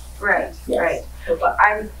well. Right. Yes. Right. But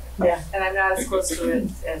and I'm not as close to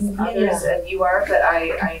it as others and you are, but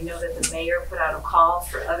I know that the mayor put out a call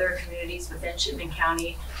for other communities within Chittenden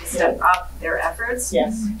County to step up their efforts.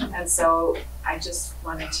 Yes. And so I just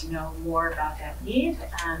wanted to know more about that need,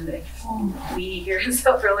 and if we here in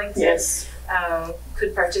South Burlington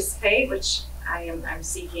could participate, which I'm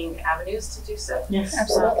seeking avenues to do so. Yes,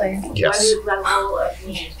 absolutely. What level of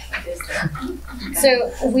need is there? So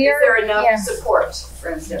is there enough support,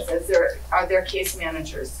 for instance? Are there case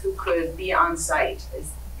managers who could be on site?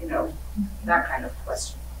 That kind of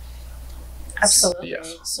question. Absolutely.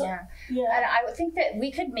 Yes. Yeah. And I would think that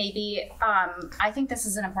we could maybe, I think this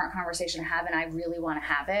is an important conversation to have, and I really want to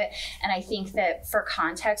have it. And I think that for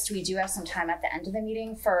context, we do have some time at the end of the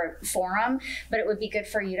meeting for forum, but it would be good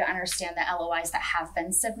for you to understand the LOIs that have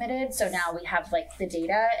been submitted. So now we have the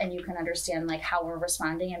data, and you can understand how we're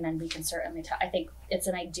responding, and then we can certainly talk. I think it's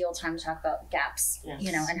an ideal time to talk about gaps,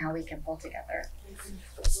 and how we can pull together.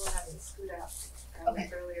 We'll have it scoot out.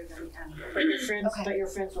 Earlier than but your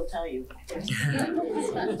friends will tell you. And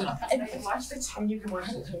I can watch the tape. And you can watch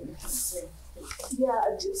the tape. Yeah,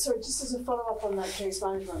 so just as a follow-up on that case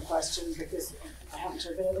management question, because I happen to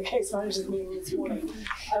have been at the case managers meeting this morning,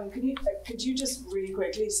 could you just really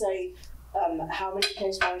quickly say how many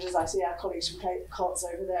case managers? I see our colleagues from COTS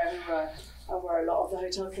over there where a lot of the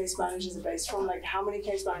hotel case managers are based from. How many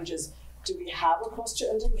case managers do we have across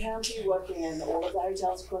Chittenden County working in all of the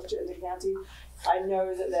hotels across Chittenden County? I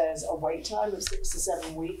know that there's a wait time of 6 to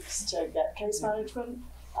 7 weeks to get case management.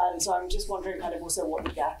 And so I'm just wondering also what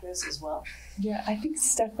the gap is as well. Yeah, I think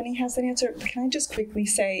Stephanie has that answer. Can I just quickly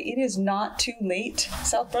say, it is not too late,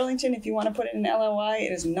 South Burlington, if you want to put it in LOI,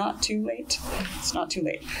 it is not too late. It's not too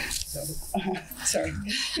late. So, sorry.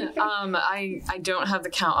 I don't have the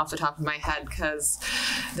count off the top of my head because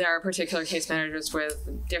there are particular case managers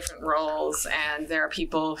with different roles, and there are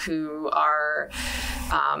people who are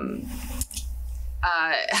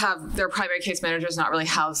have their primary case managers, not really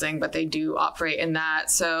housing, but they do operate in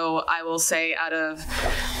that. So I will say out of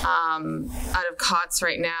COTS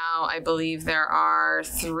right now, I believe there are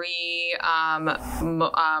 3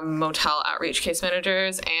 motel outreach case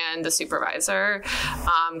managers and the supervisor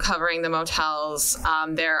covering the motels.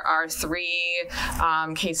 There are 3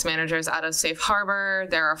 case managers out of Safe Harbor.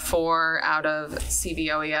 There are 4 out of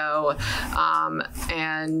CVOEO,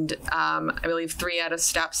 and I believe 3 out of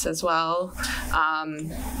STEPS as well.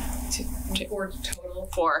 4 total.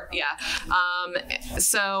 4, yeah.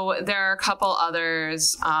 So there are a couple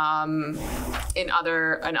others in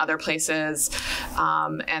other places,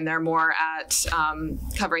 and they're more at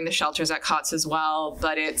covering the shelters at COTS as well.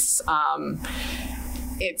 But it's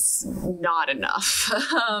not enough,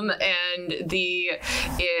 and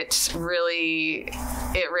it really.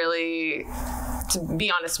 To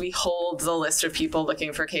be honest, we hold the list of people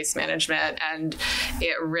looking for case management, and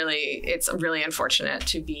it's really unfortunate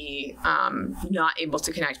to be not able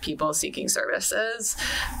to connect people seeking services.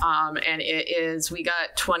 And we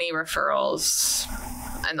got 20 referrals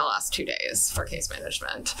in the last 2 days for case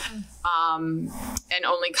management, and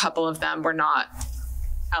only a couple of them were not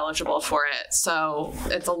eligible for it. So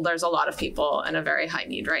there's a lot of people in a very high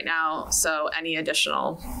need right now. So any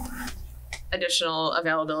additional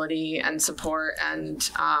availability and support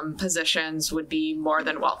and positions would be more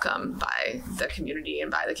than welcome by the community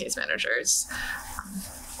and by the case managers.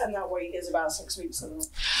 And that wait is about 6 weeks.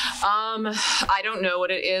 I don't know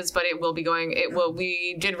what it is, but it will be going.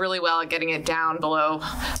 We did really well at getting it down below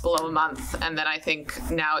a month, and then I think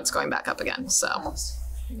now it's going back up again. So,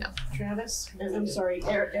 yeah. Travis, I'm sorry,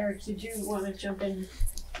 Eric, did you want to jump in,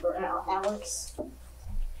 or Alex?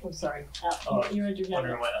 I'm sorry. You had your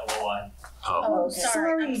hand up. LOI. Oh,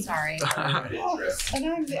 sorry. I'm sorry. And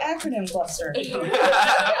I'm the acronym buster.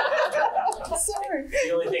 Sorry.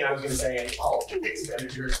 The only thing I was going to say, and all case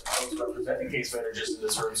managers, folks representing case managers in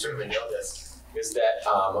this room certainly know this, is that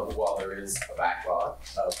while there is a backlog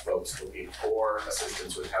of folks looking for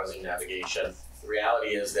assistance with housing navigation, the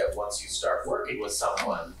reality is that once you start working with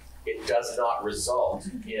someone, it does not result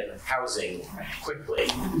in housing quickly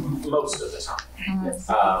most of the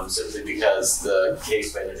time. Simply because the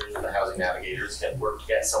case managers and the housing navigators can work to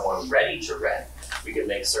get someone ready to rent. We can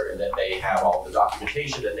make certain that they have all the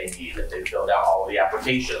documentation that they need, that they've filled out all of the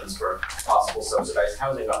applications for possible subsidized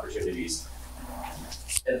housing opportunities.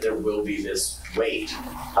 And there will be this wait,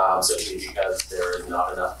 simply because there is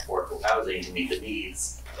not enough affordable housing to meet the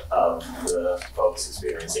needs of the folks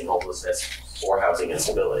experiencing homelessness or housing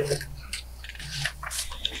instability.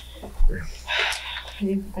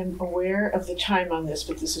 I'm aware of the time on this,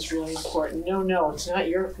 but this is really important. No, it's not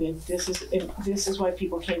your. This is why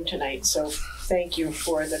people came tonight. So thank you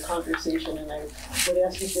for the conversation, and I would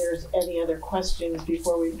ask if there's any other questions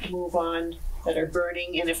before we move on that are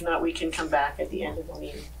burning, and if not, we can come back at the end of the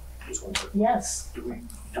meeting. Yes. Do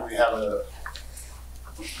we have an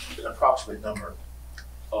approximate number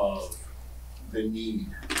of the need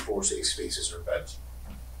for safe spaces or beds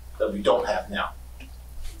that we don't have now?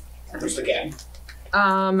 Where's the gap?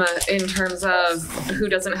 In terms of who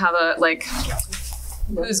doesn't have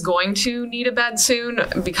who's going to need a bed soon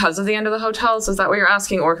because of the end of the hotels, is that what you're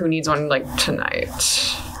asking, or who needs one tonight?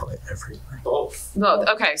 Probably everyone. Both.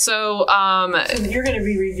 Okay, so you're going to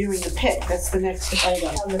be reviewing the PIC. That's the next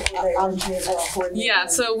item. Yeah,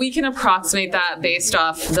 so we can approximate that based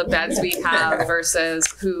off the beds we have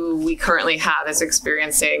versus who we currently have is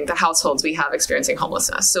experiencing, the households we have experiencing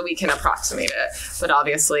homelessness. So we can approximate it, but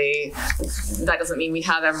obviously that doesn't mean we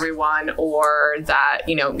have everyone or that,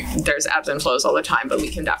 there's ebbs and flows all the time, but we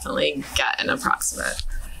can definitely get an approximate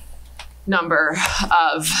number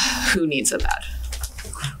of who needs a bed.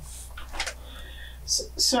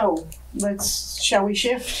 So shall we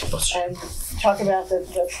shift and talk about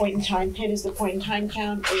the point in time? PIN is the point in time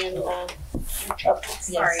count, and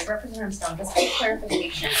Sorry, Representative Stone, just for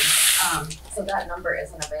clarification, so that number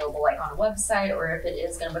isn't available on a website, or if it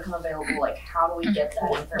is going to become available, how do we get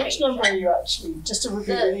that information? Which number are you actually? Just to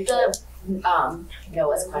repeat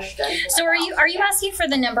Noah's question. So are you asking for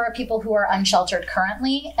the number of people who are unsheltered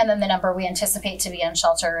currently, and then the number we anticipate to be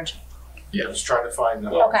unsheltered? Yeah, just trying to find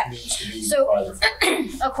out Okay. what needs to be So,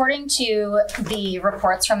 provided. according to the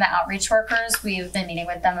reports from the outreach workers, we've been meeting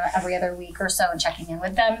with them every other week or so and checking in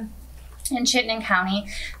with them. In Chittenden County,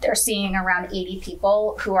 they're seeing around 80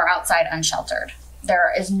 people who are outside unsheltered.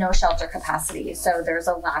 There is no shelter capacity, so there's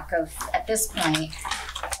a lack of, at this point,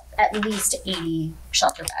 at least 80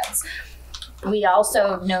 shelter beds. we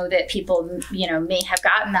also know that people, may have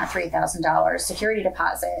gotten that $3,000 security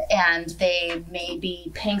deposit, and they may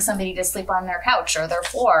be paying somebody to sleep on their couch or their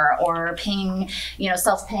floor, or paying,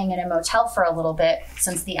 self-paying in a motel for a little bit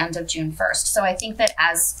since the end of June 1st. So I think that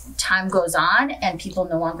as time goes on and people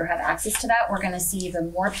no longer have access to that, we're going to see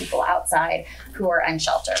even more people outside who are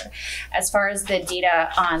unsheltered. As far as the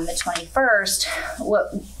data on the 21st,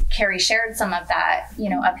 what Carrie shared some of that,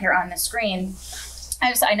 up here on the screen.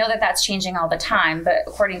 I know that that's changing all the time, but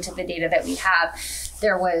according to the data that we have,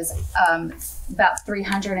 there was about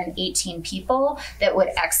 318 people that would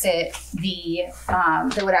exit the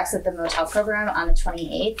motel program on the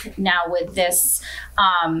 28th. Now with this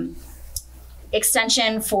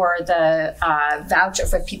extension for the voucher,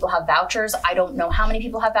 for people who have vouchers, I don't know how many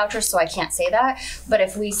people have vouchers, so I can't say that. But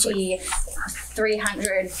if we see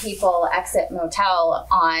 300 people exit motel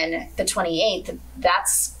on the 28th,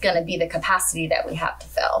 that's going to be the capacity that we have to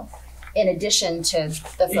fill, in addition to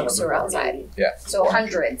the folks who are outside. Yeah. So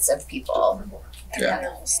hundreds of people.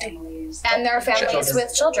 Yeah. And their families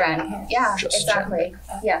with children. Yeah, exactly.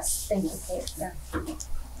 Yes, thank you, Kate.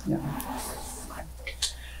 Yeah.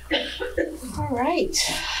 All right.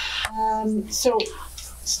 So,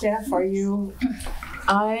 staff, are you?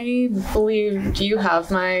 I believe, do you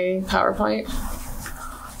have my PowerPoint?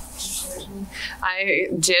 I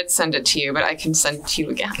did send it to you, but I can send it to you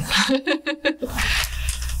again.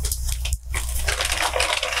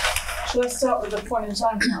 Shall I start with the point in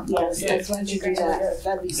time count? Yes, why don't you do that?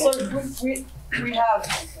 That'd be So good.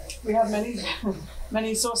 we have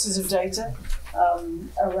many sources of data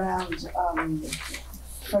around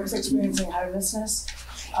folks experiencing homelessness.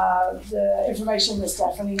 The information that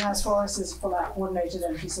Stephanie has for us is from our coordinated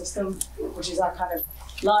entry system, which is our kind of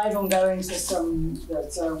live, ongoing system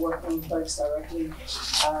that's working with folks directly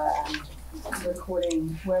and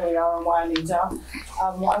recording where we are and why our needs are.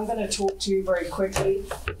 What I'm going to talk to you very quickly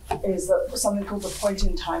is that something called the point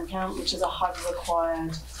in time count, which is a HUD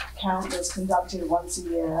required count that's conducted once a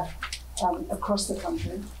year across the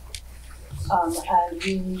country. And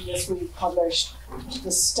we this week published the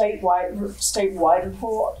statewide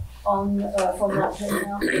report on from that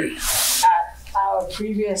count. At our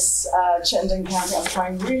previous Chittenden County, I'm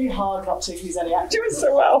trying really hard not to use any actors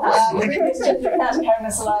so well. Previous Chittenden County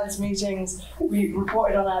Homeless Alliance meetings, we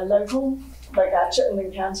reported on our local, like our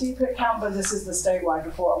Chittenden County count, but this is the statewide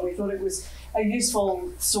report, and we thought it was a useful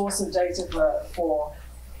source of data for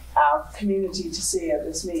our community to see at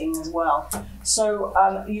this meeting as well. So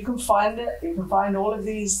you can find it. You can find all of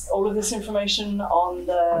this information on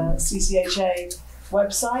the CCHA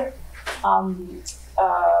website.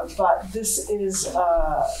 But this is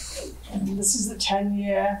the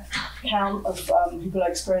 10-year count of people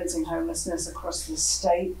experiencing homelessness across the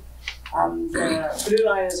state. The blue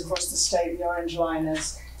line is across the state. The orange line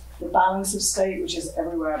is the balance of state, which is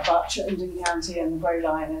everywhere but Chittenden County, and the gray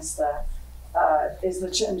line is the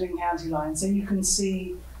Chittenden County line. So you can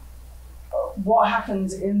see what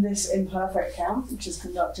happens in this imperfect count, which is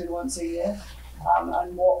conducted once a year,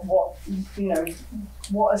 and what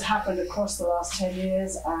has happened across the last 10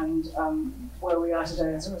 years and where we are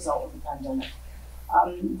today as a result of the pandemic.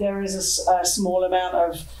 There is a small amount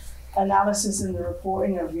of analysis in the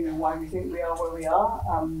reporting of why we think we are where we are,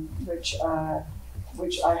 which I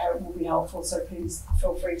hope will be helpful. So please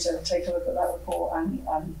feel free to take a look at that report and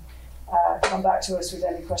come back to us with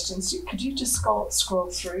any questions. Could you just scroll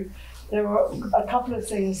through? There were a couple of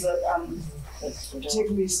things that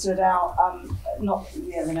particularly stood out.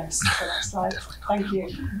 The next slide. Thank you.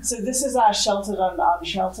 So this is our sheltered and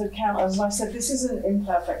unsheltered count. As I said, this is an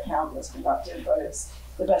imperfect count that's conducted, but it's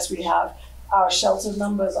the best we have. Our sheltered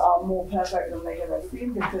numbers are more perfect than they have ever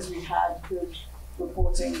been because we had good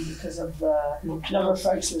reporting because of the number of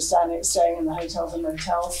folks who were staying in the hotels and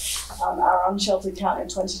motels. Our unsheltered count in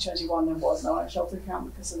 2021, there was no unsheltered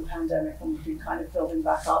count because of the pandemic, and we've been kind of building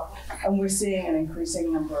back up. And we're seeing an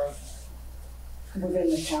increasing number of within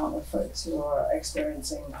the count of folks who are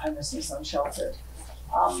experiencing homelessness unsheltered.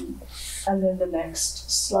 And then the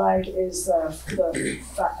next slide is the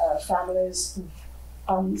families.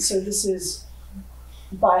 So this is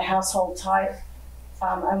by household type.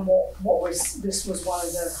 And this was one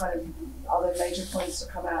of the kind of other major points to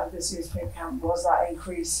come out of this year's PIP count was that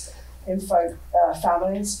increase in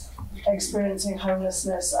families experiencing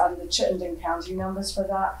homelessness, and the Chittenden County numbers for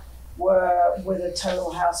that were with a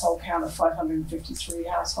total household count of 553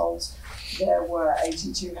 households. There were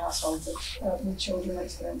 82 households with children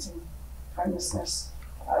experiencing homelessness,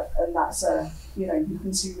 and that's you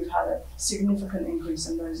can see we've had a significant increase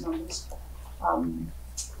in those numbers.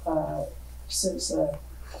 Since the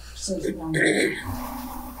pandemic.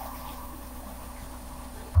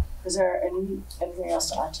 Is there anything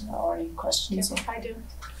else to add to that or any questions? I do.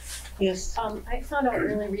 Yes. I found out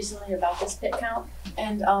really recently about this pit count,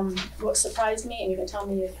 and what surprised me, and you can tell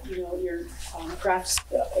me if your graphs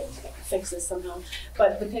fix this somehow,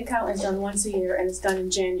 but the pit count is done once a year and it's done in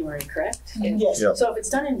January, correct? Yes. Yep. So if it's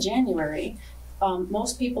done in January,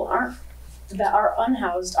 most people that are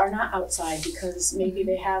unhoused are not outside because maybe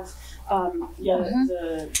they have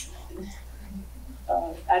the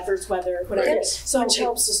adverse weather, whatever. Yes. So which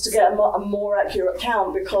helps us to get a more accurate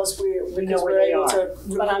count because we're able to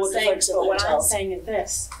record the folks in the what I'm hotels. saying is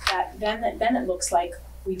this: that then it looks like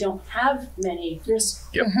we don't have many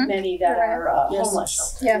many that are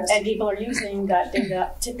homeless. Yes. And people are using that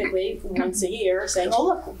data typically once a year, saying, "Oh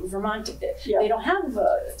look, Vermont, they don't have."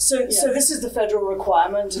 So this is the federal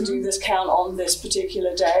requirement to do this count on this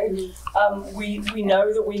particular day. We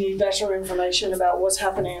know that we need better information about what's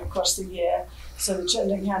happening across the year. So the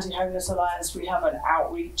Chittenden County Homeless Alliance, we have an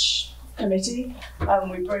outreach committee.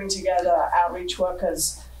 We bring together outreach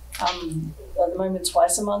workers at the moment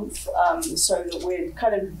twice a month, so that we're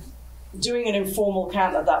kind of doing an informal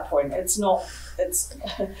count at that point. It's not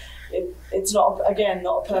again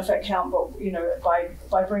not a perfect count, but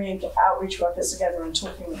by bringing outreach workers together and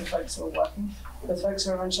talking with the folks who are working, with folks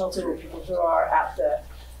who are unsheltered or people who are at the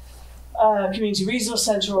community resource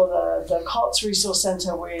center or the COTS resource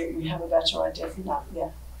center, we have a better idea from that. Yeah.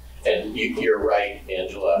 And you're right,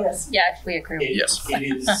 Angela. Yes. Yeah, we agree. Yes.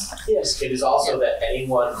 It is also that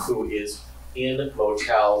anyone who is in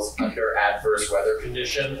motels under adverse weather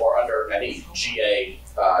condition or under any GA,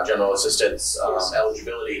 general assistance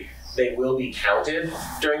eligibility, they will be counted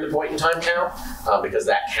during the point in time count because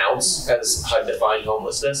that counts as HUD-defined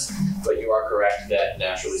homelessness. But you are correct that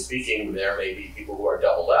naturally speaking, there may be people who are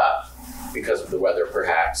doubled up because of the weather,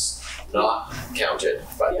 perhaps not counted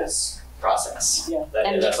by this process. Yeah.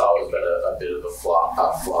 And that's always been a bit of a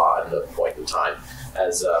flaw in the point in time.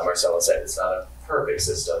 As Marcella said, it's not a perfect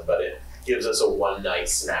system, but it gives us a one-night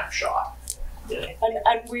snapshot. Yeah.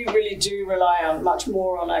 And we really do rely on much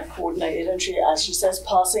more on our coordinated entry, as she says,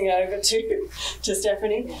 passing over to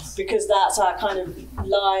Stephanie, because that's our kind of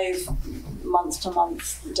live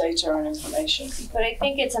month-to-month data and information. But I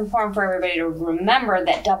think it's important for everybody to remember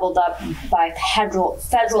that doubled up by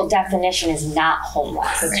federal definition is not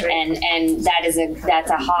homeless. That's right. And that's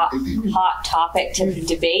a hot topic to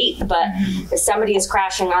debate, but if somebody is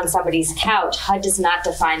crashing on somebody's couch, HUD does not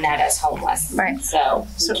define that as homeless. Right. So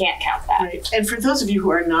you can't count that. Right. And for those of you who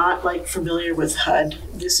are not familiar with HUD,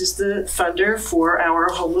 this is the funder for our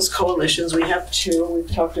homeless coalitions. We have two.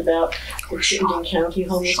 We've talked about the Chittenden County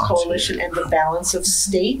Homeless Coalition and the Balance of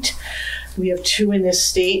State. We have two in this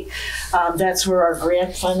state. That's where our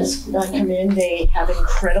grant funds come in. They have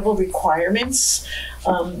incredible requirements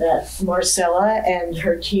that Marcella and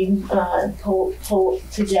her team pull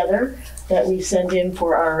together that we send in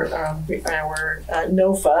for our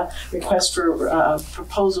NOFA, request for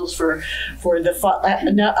proposals for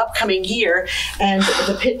the upcoming year. And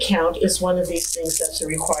the pit count is one of these things that's a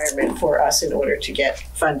requirement for us in order to get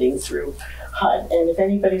funding through HUD. And if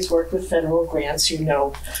anybody's worked with federal grants, you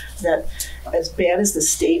know that as bad as the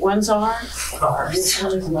state ones are, this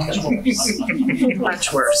one is much worse.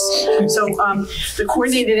 Much worse. So the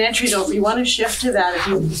coordinated entry, though, if you want to shift to that,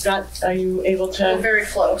 are you able to? We're very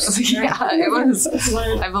close. Yeah, it was.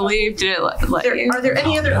 I believe did it let you. Are there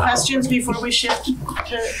any other questions before we shift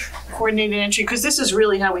to coordinated entry? Because this is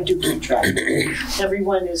really how we do keep track.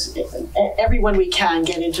 Everyone we can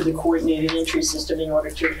get into the coordinated entry system in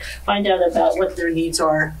order to find out about what their needs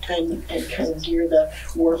are and kind of gear the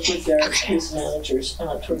work with their case managers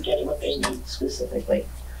toward getting what they need specifically.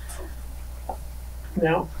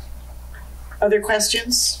 No? Other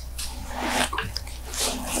questions?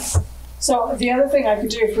 So the other thing I could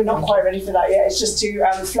do, if we're not quite ready for that yet, is just to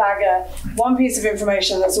flag one piece of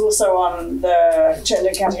information that's also on the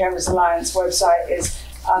Chittenden County Homeless Alliance website is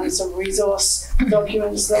some resource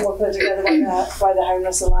documents that were put together by the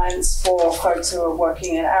Homeless Alliance for folks who are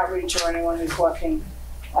working in outreach or anyone who's working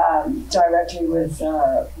directly with,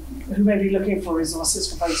 who may be looking for resources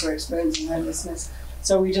for folks who are experiencing homelessness.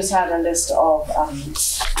 So we just had a list of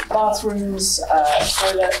bathrooms,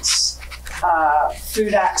 toilets,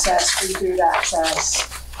 food access, free food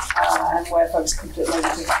access, and where folks can put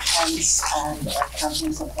maybe tents and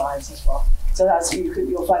camping supplies as well. So that's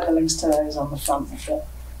you'll find the links to those on the front of the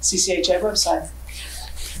CCHA website.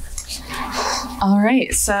 All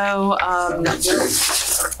right, so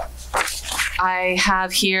I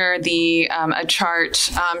have here a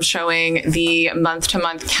chart showing the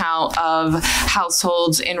month-to-month count of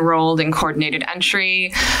households enrolled in coordinated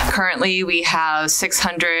entry. Currently, we have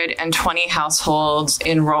 620 households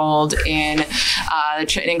enrolled in the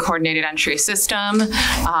Chittenden coordinated entry system.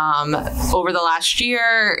 Over the last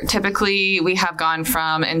year, typically we have gone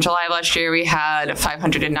from, in July of last year, we had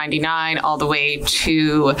 599 all the way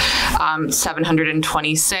to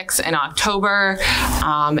 726 in October.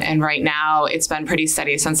 And right now it's been pretty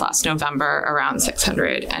steady since last November, around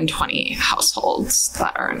 620 households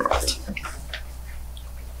that are enrolled.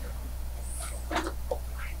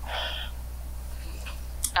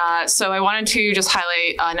 So I wanted to just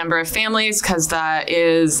highlight a number of families because that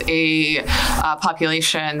is a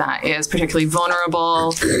population that is particularly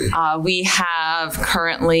vulnerable. We have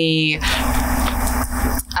currently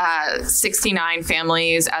 69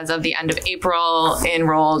 families as of the end of April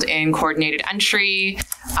enrolled in coordinated entry.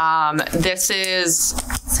 This is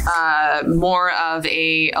more of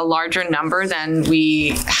a larger number than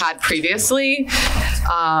we had previously.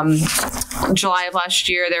 July of last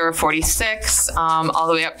year, there were 46, all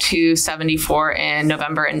the way up to 74 in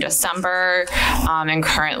November and December. And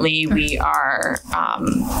currently we are,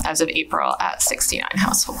 as of April, at 69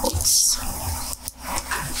 households.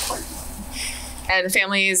 And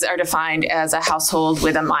families are defined as a household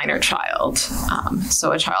with a minor child,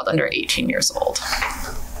 so a child under 18 years old.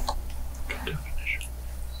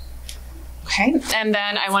 Okay, and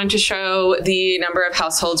then I wanted to show the number of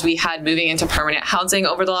households we had moving into permanent housing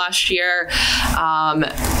over the last year.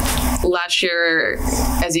 Last year,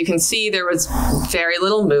 as you can see, there was very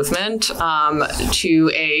little movement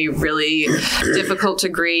to a really difficult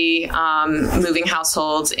degree, moving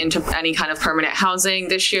households into any kind of permanent housing.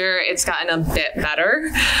 This year, it's gotten a bit better,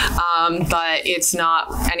 but it's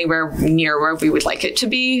not anywhere near where we would like it to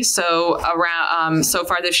be. So around so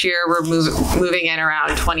far this year, we're moving in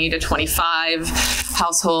around 20 to 25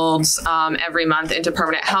 households every month into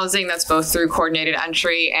permanent housing. That's both through coordinated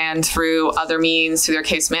entry and through other means, through their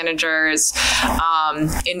case managers.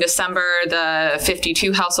 In December, the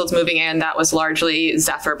 52 households moving in, that was largely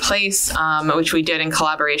Zephyr Place, which we did in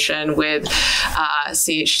collaboration with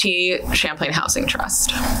CHT, Champlain Housing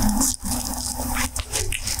Trust.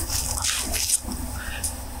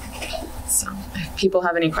 So if people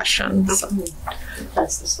have any questions.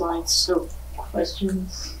 That's the slides, so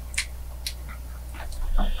questions?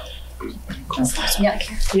 Yeah.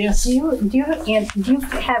 Yes. Do you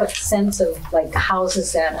have a sense of like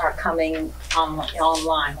houses that are coming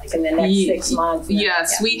online, like in the next 6 months?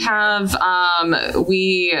 Yes, we have.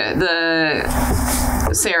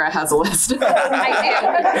 Sarah has a list. I do.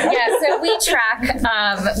 Yeah, so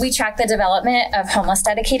we track the development of homeless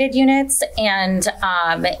dedicated units, and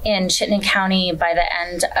in Chittenden County, by the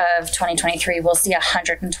end of 2023, we'll see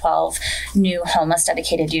 112 new homeless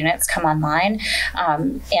dedicated units come online,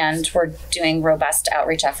 and we're doing robust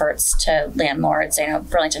outreach efforts to landlords. I know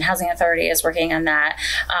Burlington Housing Authority is working on that,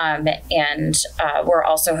 and we're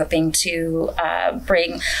also hoping to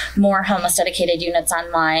bring more homeless dedicated units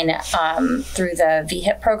online through the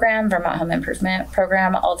VHIP program, Vermont Home Improvement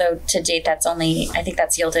Program, although to date that's only, I think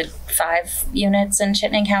that's yielded 5 units in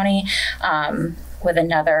Chittenden County, with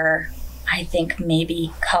another, I think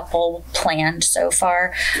maybe couple planned so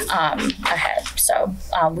far ahead. So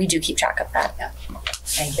we do keep track of that. Yeah.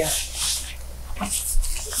 Thank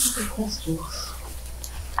you.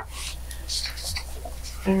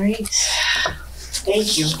 All right.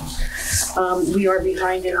 Thank you. We are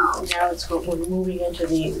behind in now. We're moving into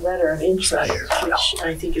the letter of interest, which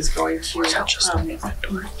I think is going to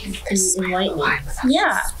enlighten you.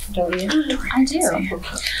 Yeah. Don't you? I do.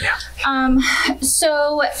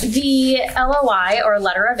 So the LOI, or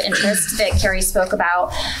letter of interest, that Carrie spoke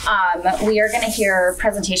about, we are going to hear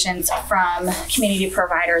presentations from community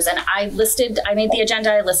providers, and I made the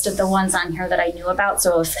agenda, I listed the ones on here that I knew about.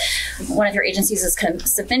 So if one of your agencies is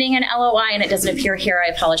submitting an LOI and it doesn't appear here, I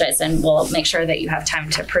apologize, and we'll make sure that you have time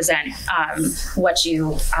to present what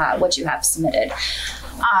you have submitted.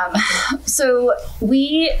 So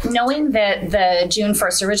knowing that the June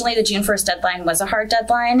 1st, originally the June 1st deadline was a hard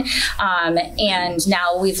deadline, and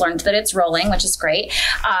now we've learned that it's rolling, which is great,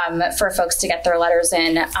 for folks to get their letters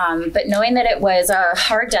in. But knowing that it was a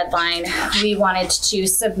hard deadline, we wanted to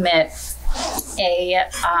submit a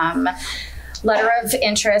letter of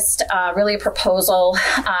interest, really a proposal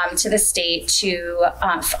to the state to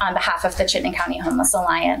on behalf of the Chittenden County Homeless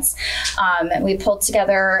Alliance. We pulled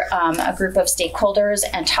together a group of stakeholders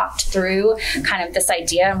and talked through kind of this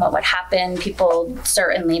idea and what would happen. People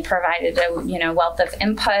certainly provided a wealth of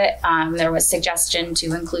input. There was suggestion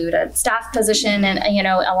to include a staff position and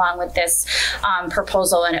along with this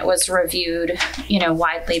proposal, and it was reviewed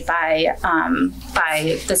widely by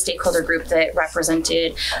the stakeholder group that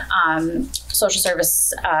represented social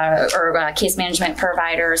service or case management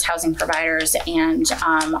providers, housing providers, and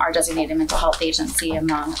our designated mental health agency,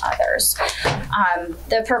 among others.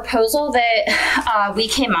 The proposal that we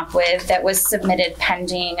came up with that was submitted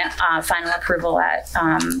pending final approval at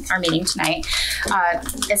our meeting tonight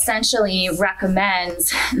essentially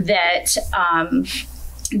recommends that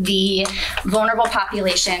the vulnerable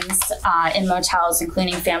populations in motels,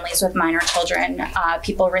 including families with minor children,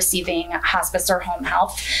 people receiving hospice or home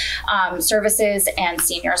health services, and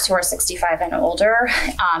seniors who are 65 and older,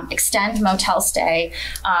 extend motel stay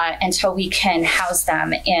until we can house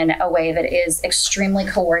them in a way that is extremely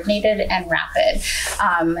coordinated and rapid.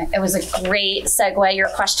 It was a great segue, your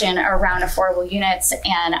question around affordable units,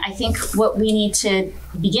 and I think what we need to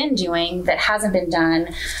begin doing that hasn't been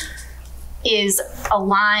done is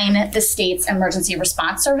align the state's emergency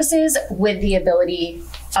response services with the ability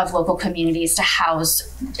of local communities to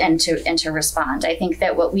house and to respond. I think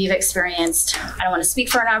that what we've experienced, I don't want to speak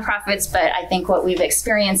for nonprofits, but I think what we've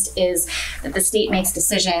experienced is that the state makes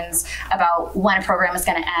decisions about when a program is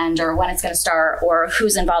going to end or when it's going to start or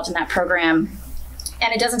who's involved in that program,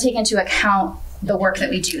 and it doesn't take into account the work that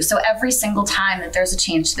we do. So every single time that there's a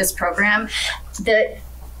change to this program,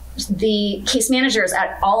 the case managers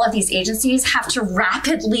at all of these agencies have to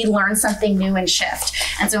rapidly learn something new and shift.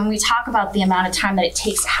 And so when we talk about the amount of time that it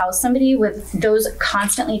takes to house somebody with those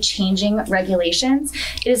constantly changing regulations,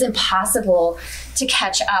 it is impossible to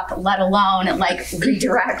catch up, let alone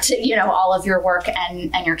redirect, all of your work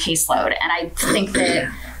and your caseload. And I think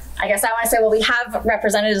that I guess I want to say, well, we have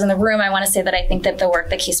representatives in the room. I want to say that I think that the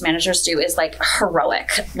work that case managers do is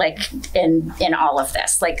heroic, in all of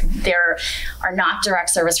this. There are not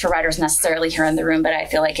direct service providers necessarily here in the room, but I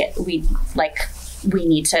feel like we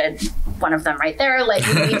need to, one of them right there, we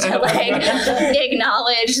need to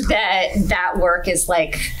acknowledge that work is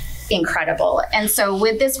incredible. And so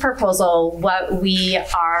with this proposal, what we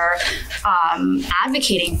are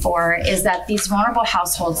advocating for is that these vulnerable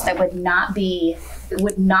households that would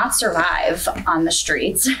not survive on the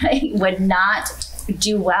streets, would not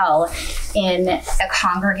do well in a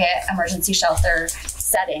congregate emergency shelter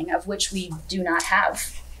setting, of which we do not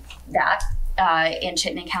have that in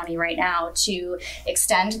Chittenden County right now, to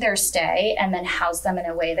extend their stay and then house them in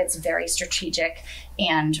a way that's very strategic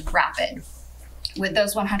and rapid. With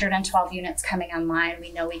those 112 units coming online,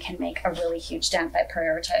 we know we can make a really huge dent by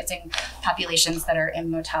prioritizing populations that are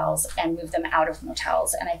in motels and move them out of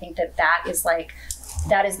motels. And I think that is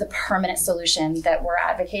the permanent solution that we're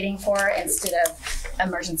advocating for, instead of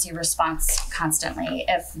emergency response constantly.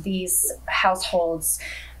 If these households,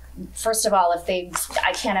 first of all,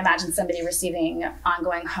 I can't imagine somebody receiving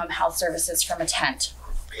ongoing home health services from a tent.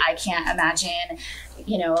 I can't imagine,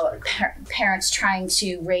 parents trying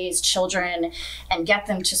to raise children and get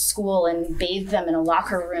them to school and bathe them in a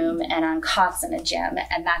locker room and on cots in a gym.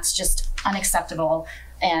 And that's just unacceptable.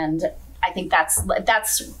 And I think that's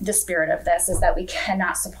the spirit of this, is that we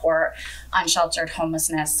cannot support unsheltered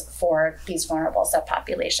homelessness for these vulnerable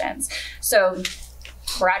subpopulations. So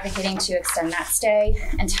we're advocating to extend that stay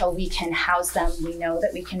until we can house them. We know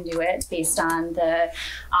that we can do it based on the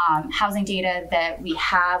housing data that we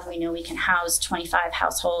have. We know we can house 20 to 25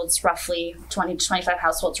 households roughly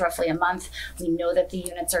a month. We know that the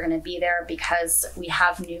units are going to be there because we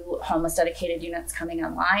have new homeless dedicated units coming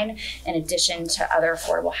online, in addition to other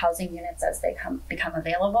affordable housing units as they become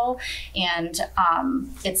available. And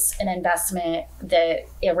it's an investment that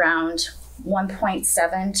around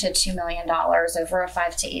 $1.7 to $2 million over a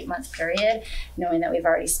 5 to 8 month period, knowing that we've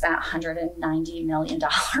already spent $190 million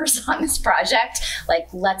on this project.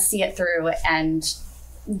 Let's see it through and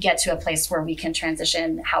get to a place where we can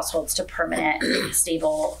transition households to permanent,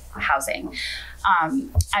 stable housing.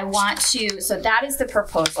 So that is the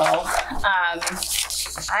proposal.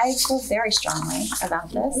 I feel very strongly about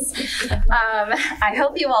this. I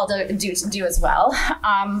hope you all do as well.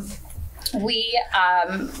 We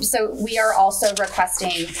are also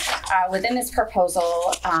requesting within this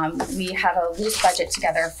proposal, we have a loose budget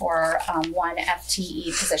together for one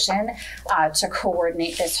FTE position to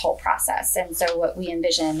coordinate this whole process. And so what we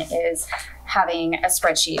envision is having a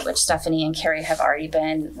spreadsheet, which Stephanie and Carrie have already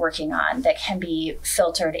been working on, that can be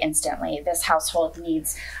filtered instantly. This household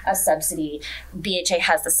needs a subsidy. BHA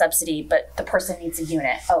has the subsidy, but the person needs a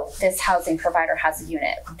unit. Oh, this housing provider has a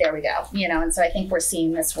unit. There we go. And so I think we're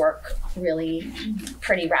seeing this work really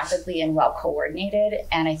pretty rapidly and well coordinated.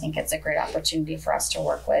 And I think it's a great opportunity for us to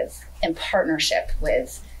work with in partnership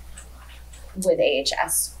with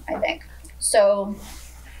AHS, I think. So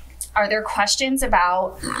are there questions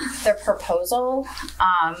about the proposal?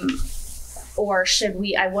 Or should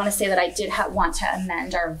we, I want to say that I did want to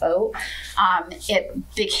amend our vote. I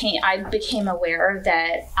became aware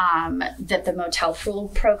that that the motel pool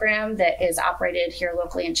program that is operated here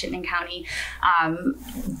locally in Chittenden County,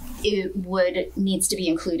 needs to be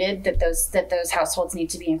included, that those households need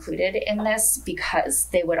to be included in this because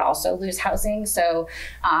they would also lose housing. So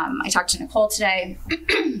I talked to Nicole today.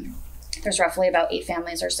 There's roughly about 8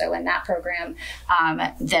 families or so in that program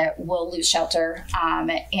that will lose shelter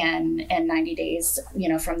in 90 days,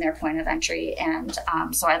 from their point of entry. And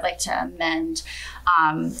so I'd like to amend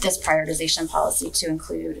this prioritization policy to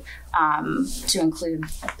include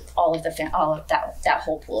all of that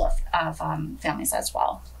whole pool of families as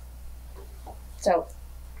well. So,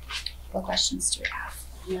 what questions do we have?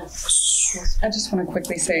 Yes. I just want to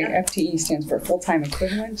quickly say FTE stands for full-time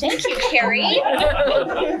equivalent. Thank you, Carrie.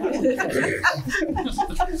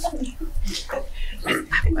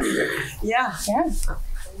 Yeah.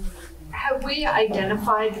 Have we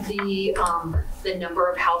identified the number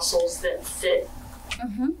of households that fit?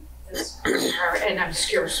 This, and I'm just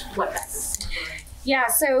curious what that's. Yeah,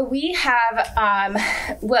 so we have,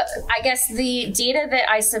 I guess the data that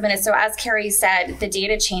I submitted, so as Carrie said, the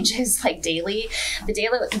data changes like daily. The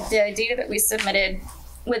data that we submitted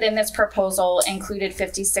within this proposal included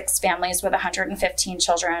 56 families with 115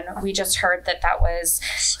 children. We just heard that was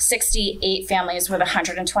 68 families with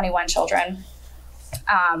 121 children.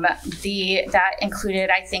 That included,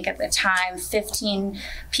 I think at the time, 15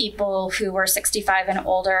 people who were 65 and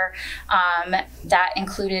older. That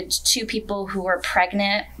included 2 people who were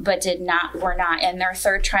pregnant but were not in their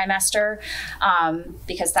 3rd trimester,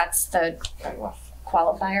 because that's the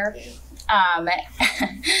qualifier.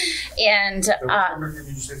 And did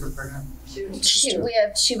you say for pregnant? 2. We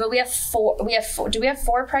have 2, but we have 4. Do we have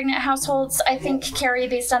 4 pregnant households? I think, Carrie,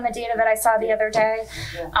 based on the data that I saw the other day.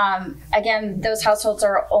 Again, those households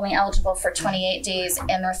are only eligible for 28 days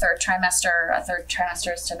in their 3rd trimester. A 3rd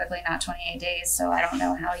trimester is typically not 28 days, so I don't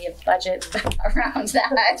know how you budget around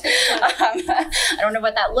that. I don't know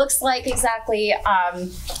what that looks like exactly.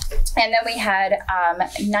 And then we had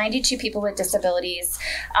 92 people with disabilities,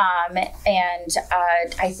 and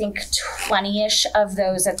I think 20-ish of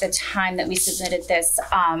those at the time that we submitted this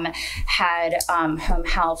had home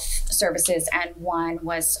health services, and 1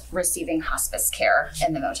 was receiving hospice care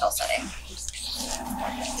in the motel setting.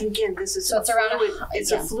 And again, this is a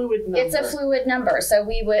fluid number. It's a fluid number. So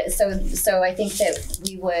we would so I think that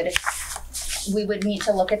we would need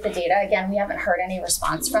to look at the data. Again, we haven't heard any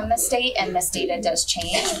response from the state, and this data does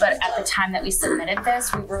change. But at the time that we submitted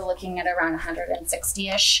this, we were looking at around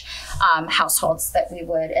 160-ish households that we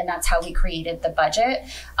would, and that's how we created the budget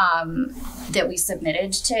that we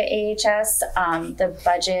submitted to AHS. The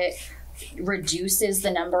budget reduces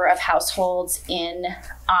the number of households in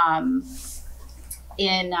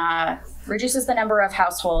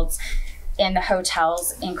the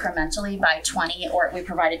hotels incrementally by 20, or we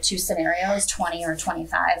provided 2 scenarios, 20 or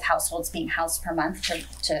 25 households being housed per month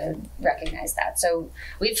to recognize that. So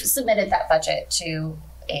we've submitted that budget to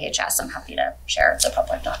AHS. I'm happy to share the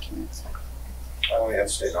public documents. I only have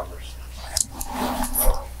state numbers.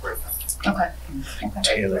 Okay.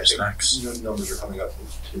 Taylor's next. New numbers are coming up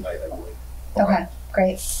tonight, I believe. Okay,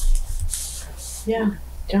 great. Yeah,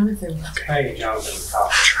 Jonathan. Hi, Jonathan.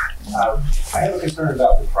 I have a concern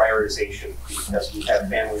about the prioritization because we have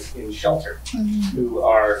families in shelter who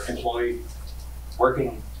are employed,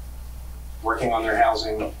 working on their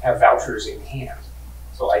housing, have vouchers in hand.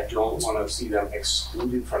 So I don't want to see them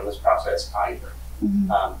excluded from this process either.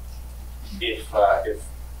 If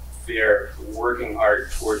they're working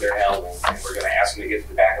hard toward their housing and we're going to ask them to get to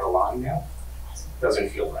the back of the line now, doesn't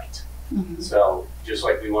feel right. So just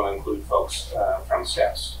like we want to include folks from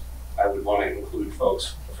steps, I would want to include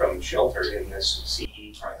folks from shelter in this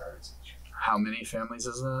CE prioritization. How many families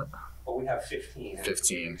is that? Well, we have 15.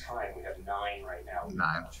 15. Time we have 9 right now.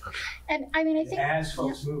 9. Okay. And I mean, I think as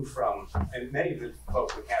folks move from, and many of the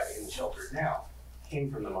folks we have in the shelters now came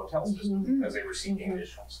from the motel system because they were seeking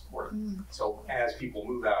additional support. So as people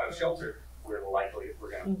move out of shelter, we're likely, if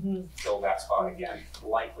we're gonna fill that spot again,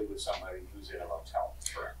 likely with somebody who's in a motel.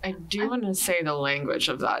 Correct. I do want to say the language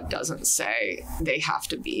of that doesn't say they have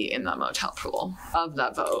to be in the motel pool of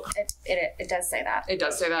that vote. It does say that. It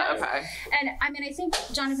does say that? Okay. And I mean, I think,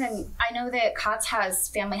 Jonathan, I know that COTS has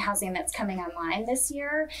family housing that's coming online this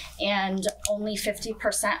year, and only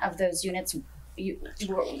 50% of those units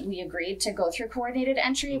we agreed to go through coordinated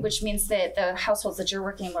entry, which means that the households that you're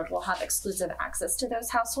working with will have exclusive access to those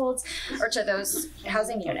households or to those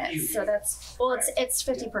housing units. So that's, well, it's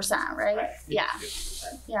 50%, right? Yeah. 50%.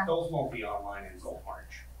 Yeah. Those won't be online until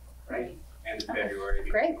March, right? End of February,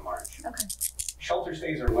 beginning of March. Okay. Shelter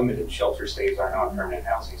stays are limited. Shelter stays are not permanent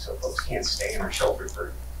housing, so folks can't stay in our shelter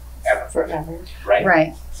forever. Right?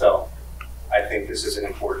 Right. So I think this is an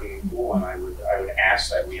important tool, and I would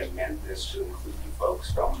ask that we amend this to include you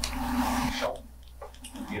folks from shelter.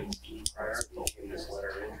 Give key priority in this letter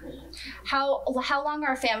of interest. How long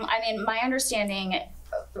are I mean, my understanding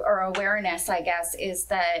or awareness, I guess, is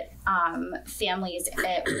that families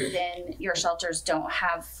within your shelters don't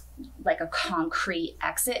have like a concrete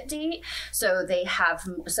exit date, so they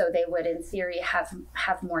would in theory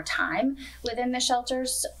have more time within the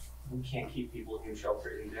shelters. We can't keep people in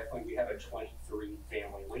shelter indefinitely. We have a 23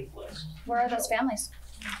 family wait list. Where are those families?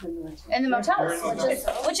 In the motels,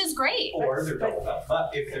 which is great. Or they're doubled up.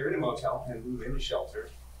 But if they're in a motel and move into shelter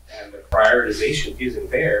and the prioritization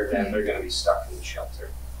isn't there, then they're going to be stuck in the shelter.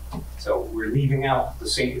 So we're leaving out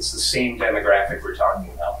it's the same demographic we're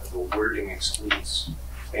talking about, that the wording excludes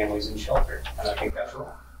families in shelter. And I think that's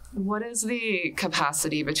wrong. What is the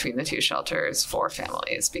capacity between the two shelters for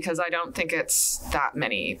families? Because I don't think it's that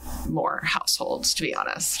many more households, to be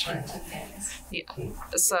honest. Yeah.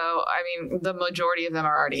 So, I mean, the majority of them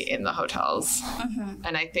are already in the hotels.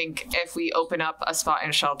 And I think if we open up a spot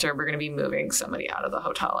in shelter, we're going to be moving somebody out of the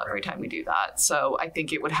hotel every time we do that. So I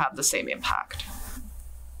think it would have the same impact.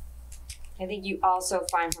 I think you also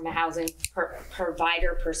find from a housing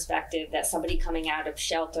provider perspective that somebody coming out of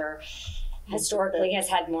shelter historically has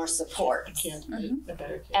had more support,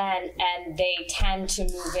 and they tend to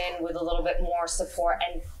move in with a little bit more support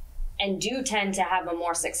and do tend to have a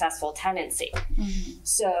more successful tenancy.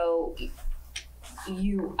 So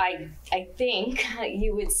I think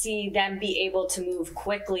you would see them be able to move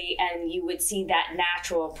quickly, and you would see that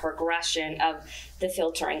natural progression of the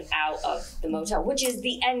filtering out of the motel, which is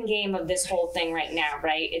the end game of this whole thing right now,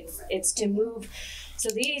 right? It's to move. So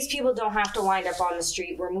these people don't have to wind up on the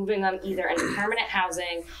street. We're moving them either into permanent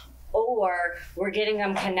housing, or we're getting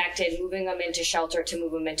them connected, moving them into shelter to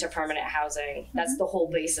move them into permanent housing. That's the whole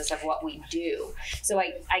basis of what we do. So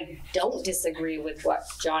I don't disagree with what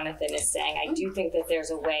Jonathan is saying. I do think that there's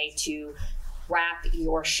a way to wrap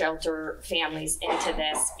your shelter families into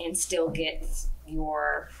this and still get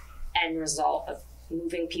your end result of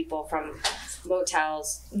moving people from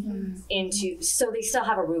motels into, so they still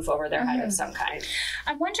have a roof over their head of some kind.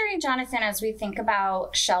 I'm wondering, Jonathan, as we think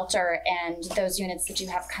about shelter and those units that you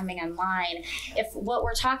have coming online, if what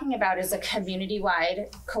we're talking about is a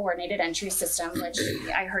community-wide coordinated entry system, which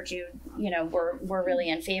I heard we're really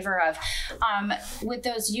in favor of. With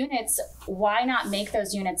those units, why not make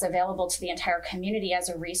those units available to the entire community as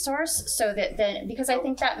a resource, so that then, because I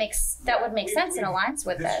think that would make sense and aligns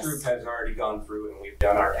with this. This group has already gone through, and we've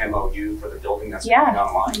done our MOU for the building that's coming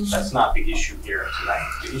online. That's not the issue here tonight.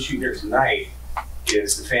 The issue here tonight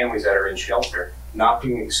is the families that are in shelter not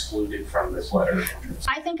being excluded from this letter of interest.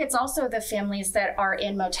 I think it's also the families that are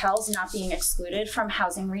in motels not being excluded from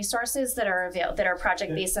housing resources that are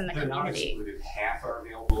project based in the community. They're not excluded. Half are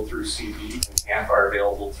available through CV and half are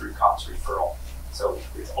available through COTS referral. So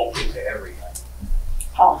it's open to everybody.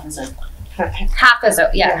 Half is open. Half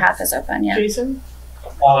is open. Yeah. Jason?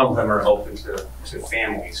 All of them are open to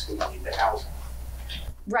families who need the housing.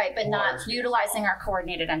 Right, but not utilizing our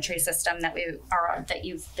coordinated entry system that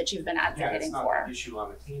you've been advocating that's not for. The issue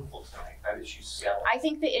on the table tonight. That issue settled. I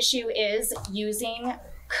think the issue is using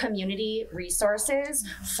community resources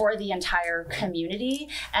for the entire community,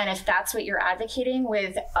 and if that's what you're advocating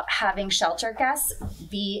with having shelter guests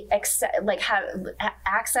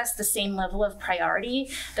access the same level of priority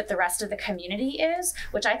that the rest of the community is,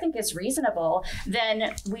 which I think is reasonable,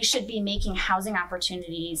 then we should be making housing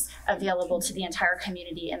opportunities available to the entire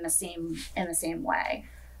community in the same way.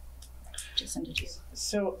 Jason, did you?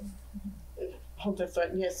 So, hold the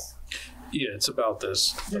thought. Yes. Yeah, it's about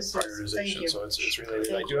this prioritization, so it's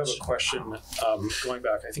related. I do have a question going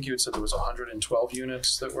back. I think you had said there was 112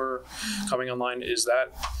 units that were coming online.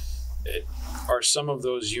 Are some of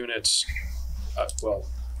those units, are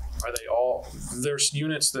they all, there's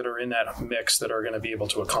units that are in that mix that are going to be able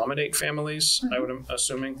to accommodate families, I would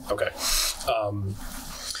assuming? Okay.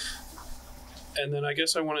 And then I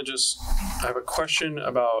guess I have a question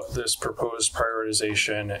about this proposed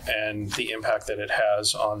prioritization and the impact that it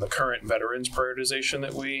has on the current veterans prioritization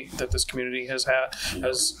that this community has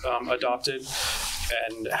adopted,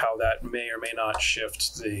 and how that may or may not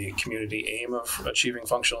shift the community aim of achieving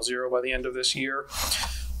functional zero by the end of this year.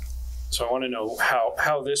 So I want to know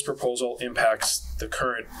how this proposal impacts the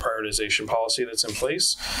current prioritization policy that's in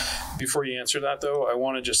place. Before you answer that, though, I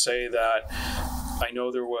want to just say that I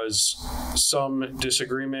know there was some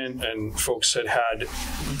disagreement and folks had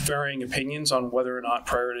varying opinions on whether or not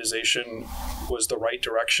prioritization was the right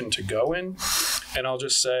direction to go in. And I'll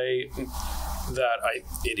just say that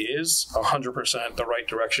it is 100% the right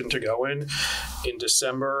direction to go in. In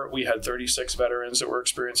December, we had 36 veterans that were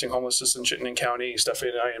experiencing homelessness in Chittenden County.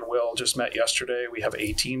 Stephanie and I and Will just met yesterday. We have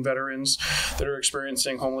 18 veterans that are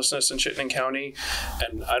experiencing homelessness in Chittenden County.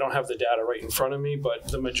 And I don't have the data right in front of me, but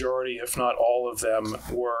the majority, if not all of them,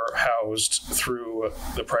 were housed through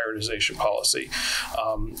the prioritization policy.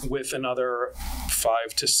 With another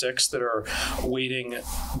 5 to 6 that are waiting,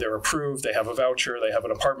 they're approved, they have a voucher, they have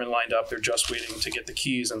an apartment lined up, they're just waiting to get the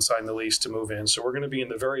keys and sign the lease to move in. So we're going to be in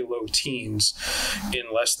the very low teens in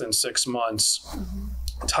less than 6 months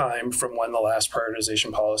time from when the last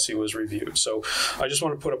prioritization policy was reviewed. So I just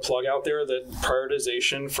want to put a plug out there that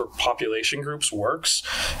prioritization for population groups works,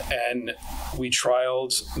 and we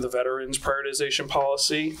trialed the veterans prioritization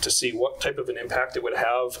policy to see what type of an impact it would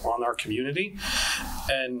have on our community,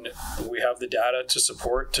 and we have the data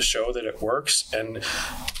to show that it works. And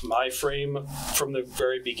my frame from the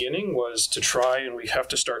very beginning was to try, and we have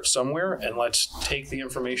to start somewhere, and let's take the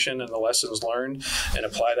information and the lessons learned and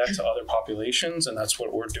apply that to other populations, and that's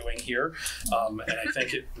what we're doing here. And I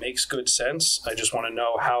think it makes good sense. I just want to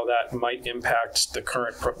know how that might impact the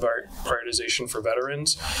current prioritization for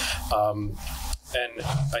veterans. And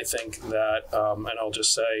I think that, and I'll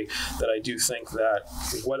just say that I do think that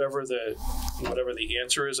whatever the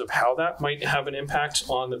answer is of how that might have an impact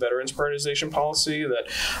on the veterans prioritization policy,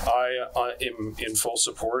 that I am in full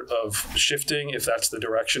support of shifting, if that's the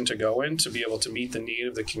direction to go in, to be able to meet the need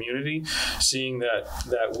of the community, seeing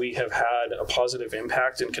that we have had a positive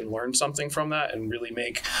impact and can learn something from that and really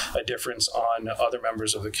make a difference on other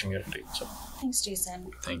members of the community. So. Thanks,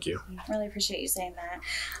 Jason. Thank you. Really appreciate you saying that.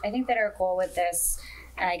 I think that our goal with this,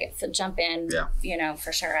 and I get to jump in,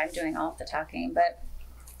 for sure, I'm doing all of the talking, but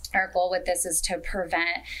our goal with this is to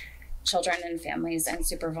prevent children and families and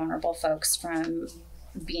super vulnerable folks from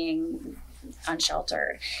being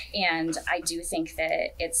unsheltered. And I do think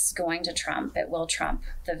that it will trump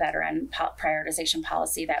the veteran prioritization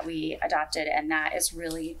policy that we adopted. And that is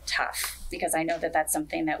really tough, because I know that that's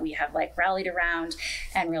something that we have rallied around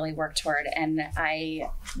and really worked toward. And I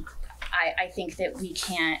think that we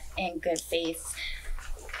can't, in good faith,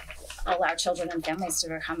 allow children and families to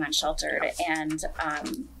become unsheltered. And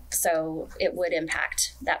so it would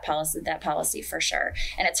impact that policy for sure.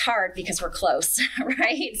 And it's hard because we're close,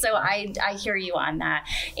 right? So I hear you on that.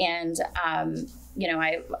 And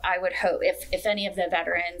I would hope if any of the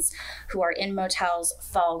veterans who are in motels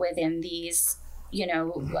fall within these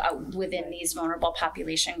within these vulnerable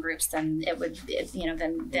population groups, then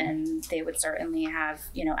then they would certainly have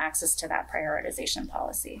access to that prioritization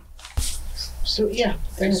policy. So I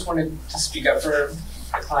just wanted to speak up for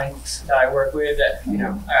the clients that I work with, that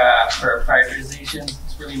for prioritization,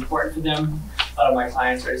 it's really important for them. A lot of my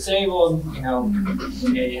clients are disabled,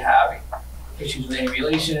 they have issues with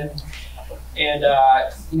ambulation, and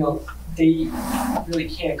they really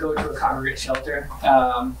can't go to a congregate shelter.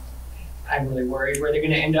 I'm really worried where they're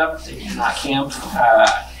going to end up. They cannot camp.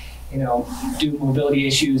 Due to mobility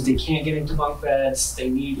issues, they can't get into bunk beds. They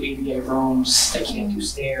need ADA rooms. They can't do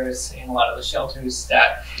stairs. And a lot of the shelters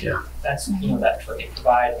that's what they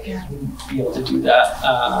provide. They wouldn't be able to do that.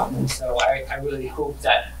 And so I really hope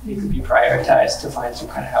that they could be prioritized to find some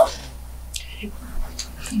kind of help.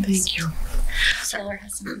 Thank you.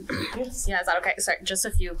 Yeah, is that okay? Sorry, just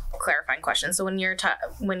a few clarifying questions. So when you're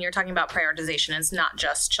talking about prioritization, it's not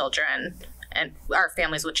just children and our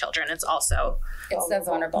families with children. It's also the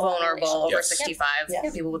vulnerable over 65,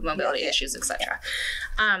 people with mobility issues, etc.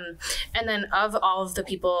 And then of all of the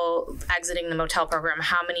people exiting the motel program,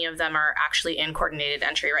 how many of them are actually in coordinated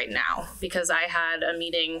entry right now? Because I had a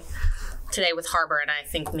meeting today with Harbor, and I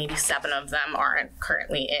think maybe 7 of them aren't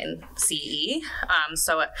currently in CE.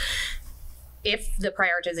 So if the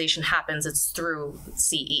prioritization happens, it's through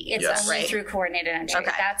CE. It's only through coordinated entry.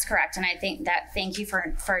 Okay. That's correct. And I think that, thank you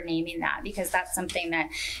for naming that, because that's something that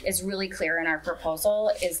is really clear in our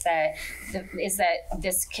proposal, is that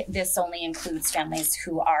this only includes families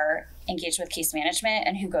who are engage with case management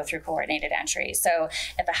and who go through coordinated entry. So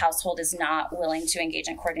if a household is not willing to engage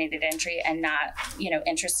in coordinated entry and not,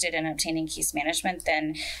 interested in obtaining case management,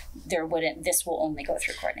 then this will only go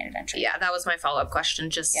through coordinated entry. Yeah, that was my follow-up question.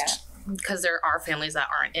 Because there are families that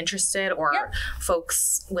aren't interested, or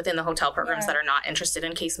folks within the hotel programs that are not interested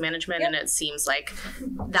in case management, and it seems like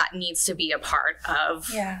that needs to be a part of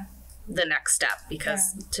the next step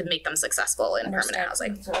to make them successful in permanent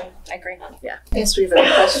housing. I agree. Yeah. Yes, we have a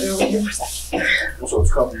question over here. Also,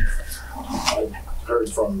 it's come, I've heard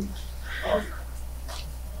from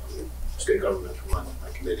state government from my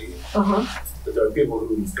committee that there are people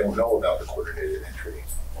who don't know about the coordinated entry,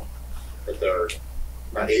 that they're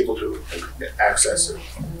not able to access it.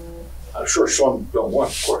 I'm sure some don't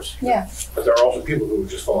want, of course. Yeah. But there are also people who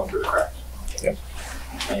just fall through the cracks. Yep.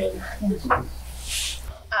 And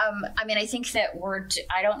I think that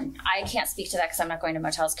I can't speak to that because I'm not going to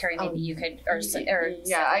motels. Carrie, maybe you could,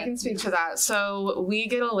 yeah, I can speak to that. So we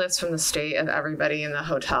get a list from the state of everybody in the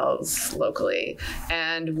hotels locally,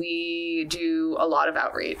 and we do a lot of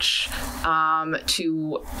outreach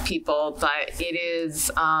to people, but it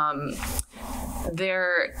is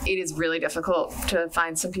really difficult to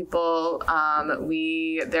find some people.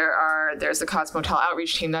 There's the Cosmo Motel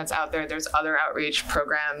outreach team that's out there. There's other outreach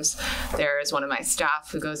programs. There's one of my staff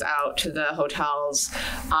who goes out to the hotels.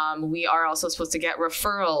 We are also supposed to get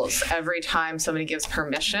referrals every time somebody gives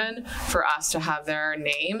permission for us to have their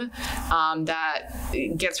name. That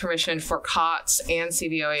gets permission for COTS and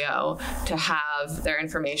CVOEO to have their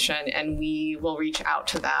information, and we will reach out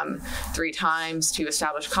to them 3 times to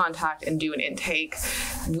establish contact and do an intake.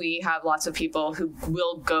 We have lots of people who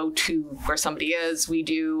will go to where somebody is. We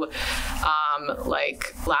do,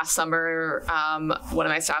 like last summer, one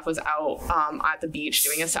of my staff was out at the beach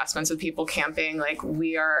doing assessments with people camping. Like,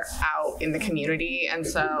 we are out in the community, and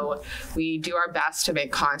so we do our best to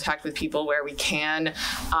make contact with people where we can.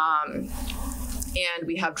 And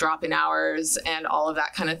we have drop-in hours and all of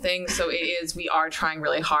that kind of thing. So we are trying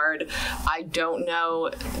really hard. I know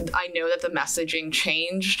that the messaging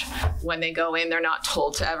changed. When they go in, they're not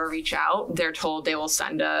told to ever reach out. They're told they will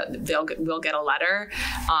we'll get a letter.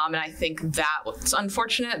 And I think that's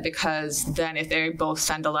unfortunate, because then if they both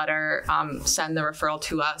send a letter, send the referral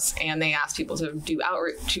to us, and they ask people to do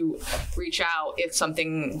outreach, to reach out, if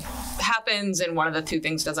something happens and one of the 2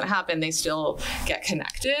 things doesn't happen, they still get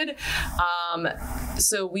connected.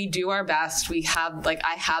 So we do our best. We have,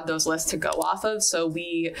 I have those lists to go off of. So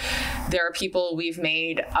there are people we've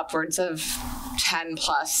made upwards of 10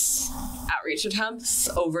 plus outreach attempts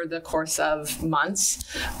over the course of months.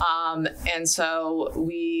 And so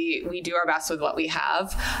we do our best with what we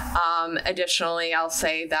have. Additionally, I'll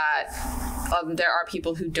say that there are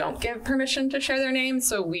people who don't give permission to share their names,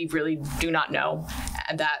 so we really do not know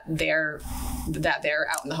that they're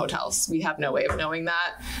out in the hotels. We have no way of knowing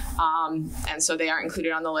that, and so they aren't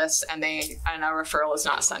included on the list, and a referral is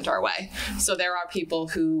not sent our way. So there are people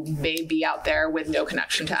who may be out there with no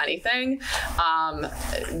connection to anything,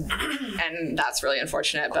 and that's really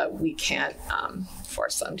unfortunate. But we can't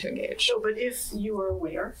force them to engage. So, but if you are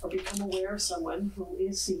aware or become aware of someone who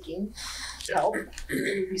is seeking help,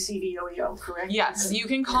 it would be CVOEO, correct? Yes, you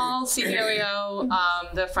can call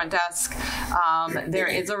CVOEO, the front desk. There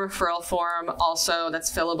is a referral form also that's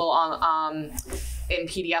fillable on in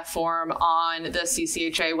PDF form on the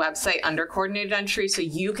CCHA website under coordinated entry, so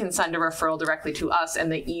you can send a referral directly to us, and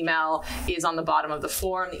the email is on the bottom of the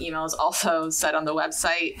form. The email is also set on the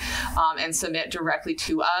website, and submit directly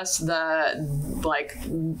to us the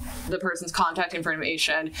person's contact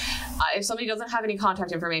information. If somebody doesn't have any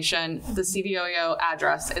contact information, the CVOEO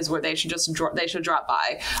address is where they should drop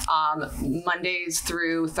by. Mondays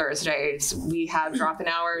through Thursdays we have drop-in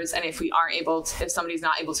hours, and if somebody's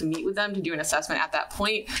not able to meet with them to do an assessment at that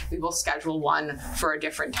point, we will schedule one for a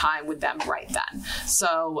different time with them right then.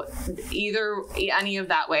 So either any of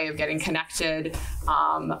that way of getting connected,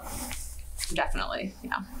 definitely,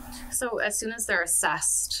 yeah. So as soon as they're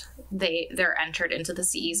assessed, they're entered into the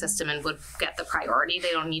CE system and would get the priority.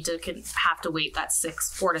 They don't need to have to wait that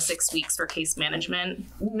 4 to 6 weeks for case management.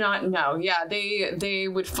 No. Yeah, they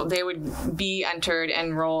would be entered,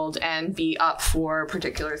 enrolled, and be up for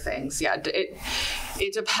particular things. Yeah,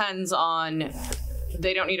 it depends on.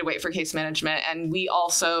 They don't need to wait for case management, and we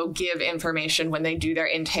also give information when they do their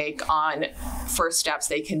intake on first steps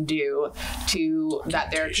they can do that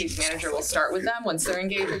their case manager will start with them once they're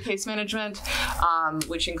engaged with case management,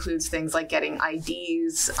 which includes things like getting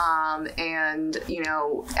IDs and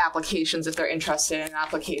applications. If they're interested in an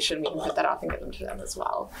application, we can put that off and get them to them as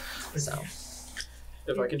well. So.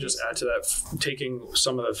 If I can just add to that, taking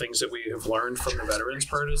some of the things that we have learned from the veterans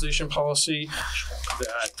prioritization policy,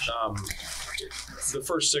 that the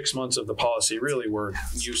first 6 months of the policy really were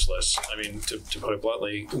useless. I mean, to put it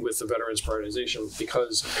bluntly, with the veterans prioritization,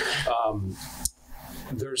 because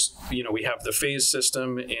there's, we have the phase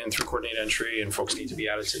system and through coordinated entry, and folks need to be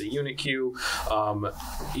added to the unit queue,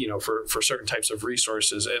 for certain types of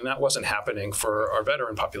resources, and that wasn't happening for our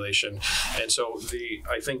veteran population. And so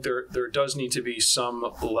I think there does need to be some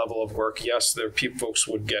level of work. Yes, folks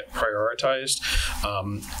would get prioritized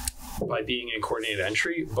by being in coordinated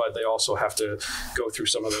entry, but they also have to go through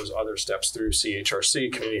some of those other steps through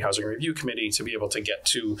CHRC, Community Housing Review Committee, to be able to get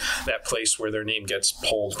to that place where their name gets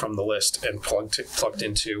pulled from the list and plugged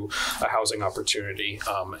into a housing opportunity.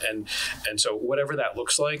 And so whatever that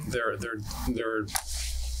looks like, they're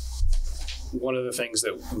one of the things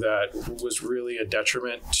that was really a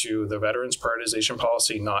detriment to the veterans prioritization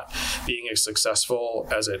policy not being as successful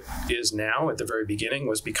as it is now at the very beginning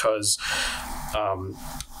was because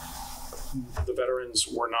the veterans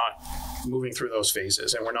were not moving through those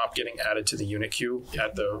phases and were not getting added to the unit queue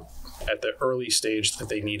at the early stage that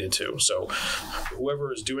they needed to. So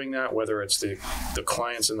whoever is doing that, whether it's the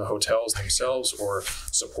clients in the hotels themselves or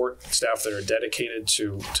support staff that are dedicated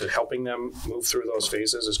to helping them move through those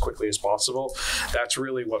phases as quickly as possible, that's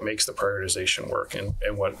really what makes the prioritization work and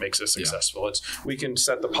what makes it successful. We can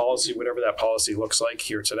set the policy, whatever that policy looks like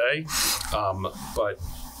here today, but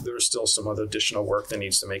there's still some other additional work that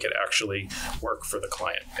needs to make it actually work for the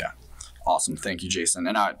client. Yeah. Awesome. Thank you, Jason.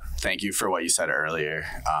 And thank you for what you said earlier.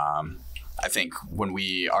 I think when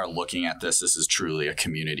we are looking at this is truly a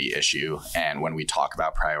community issue. And when we talk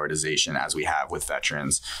about prioritization, as we have with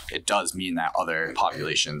veterans, it does mean that other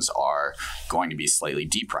populations are going to be slightly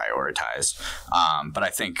deprioritized. But I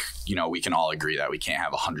think, we can all agree that we can't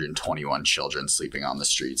have 121 children sleeping on the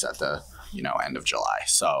streets at the end of July.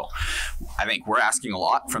 So I think we're asking a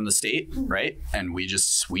lot from the state, right? And we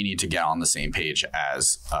need to get on the same page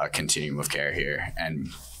as a continuum of care here and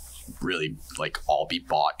really all be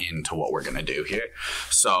bought into what we're going to do here.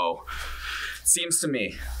 So it seems to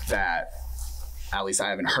me that at least I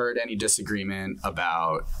haven't heard any disagreement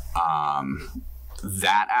about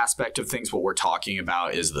that aspect of things. What we're talking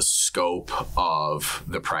about is the scope of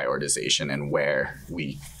the prioritization and where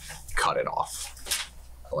we cut it off.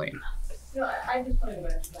 Elaine. No, I just wanted to go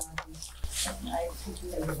back to that. I think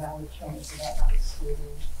you made a valid point about not excluding,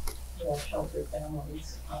 sheltered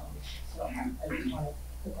families. So I just want to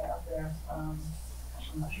put that out there. I'm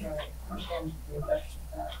not sure I understand the objection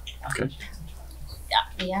to that. Okay.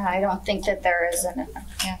 Yeah, I don't think that there is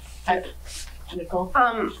Nicole?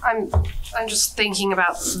 I'm just thinking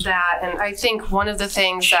about that, and I think one of the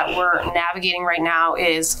things that we're navigating right now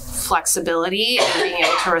is flexibility and being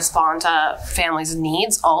able to respond to families'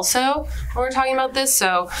 needs also when we're talking about this.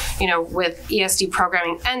 So, with ESD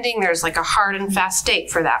programming ending, there's a hard and fast date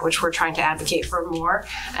for that, which we're trying to advocate for more,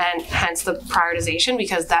 and hence the prioritization,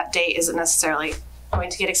 because that date isn't necessarily going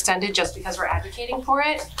to get extended just because we're advocating for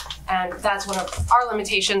it. And that's one of our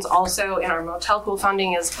limitations also in our motel pool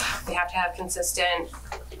funding is we have to have consistent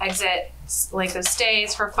exit length of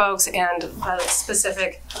stays for folks and a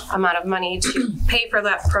specific amount of money to pay for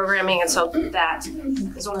that programming. And so that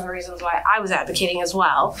is one of the reasons why I was advocating as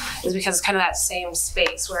well, is because it's kind of that same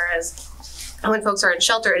space. Whereas when folks are in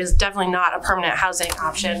shelter, it is definitely not a permanent housing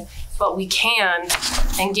option, but we can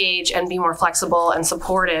engage and be more flexible and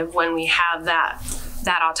supportive when we have that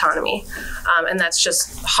autonomy. And that's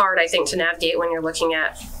just hard, I think, to navigate when you're looking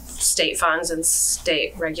at state funds and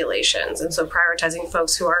state regulations. And so prioritizing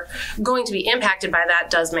folks who are going to be impacted by that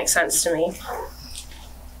does make sense to me.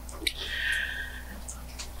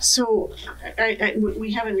 So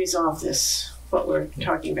we haven't resolved this, what we're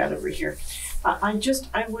talking about over here.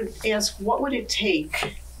 I would ask, what would it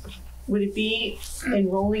take? Would it be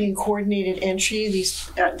enrolling in coordinated entry,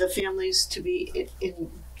 the families to be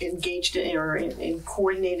engaged in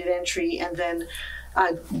coordinated entry, and then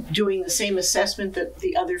doing the same assessment that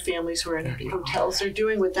the other families who are in hotels are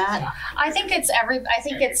doing with that? I think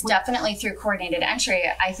it's definitely through coordinated entry.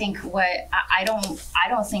 I think I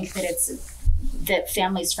don't think that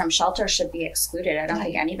families from shelter should be excluded. I don't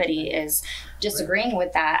think anybody is disagreeing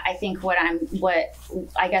with that. I think where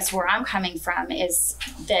I'm coming from is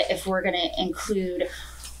that if we're going to include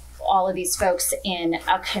all of these folks in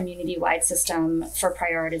a community-wide system for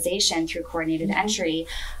prioritization through coordinated entry,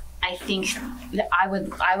 I think that I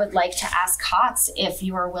would like to ask COTS if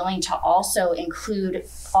you are willing to also include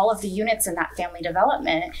all of the units in that family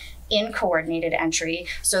development in coordinated entry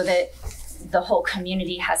so that the whole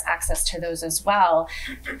community has access to those as well.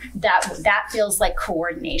 That feels like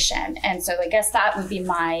coordination. And so I guess that would be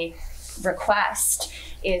my request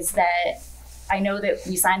is that I know that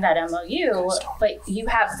we signed that MOU, but you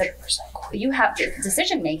have the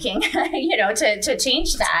decision making, to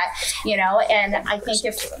change that, and I think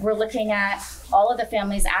if we're looking at all of the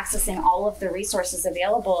families accessing all of the resources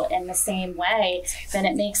available in the same way, then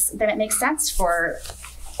it makes sense for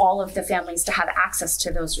all of the families to have access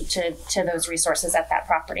to those resources at that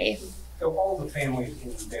propriety. So all the families in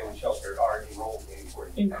the family shelter are enrolled in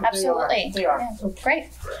coordinated. Absolutely. They are. Yeah. Great.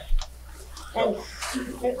 Correct. So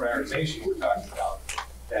the prioritization we're talking about,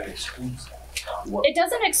 that excludes that. It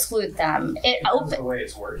doesn't exclude them. That's the way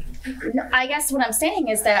it's worded. No, I guess what I'm saying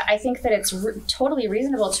is that I think that it's totally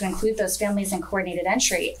reasonable to include those families in coordinated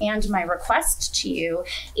entry. And my request to you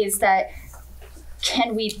is that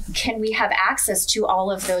can we have access to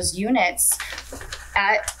all of those units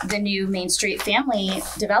at the new Main Street family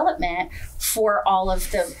development for all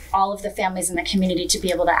of the families in the community to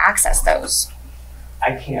be able to access those?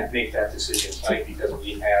 I can't make that decision tonight because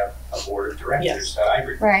we have a board of directors that I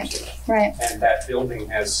report to. Right. And that building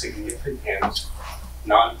has significant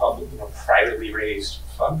non-public, privately raised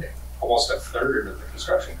funding. Almost a third of the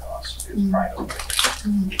construction cost is privately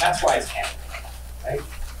raised. That's why it's happening, right?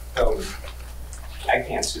 So I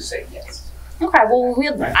can't just say yes. Okay, well,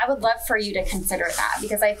 I would love for you to consider that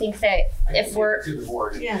because I think that if we're to the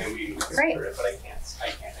board and we can Great. consider it, but I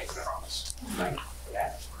can't make a promise. Right?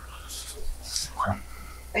 Yeah.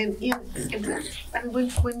 And when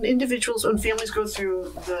families go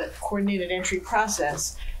through the coordinated entry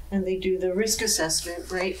process and they do the risk assessment,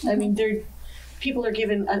 right? I mean, people are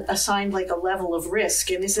given assigned like a level of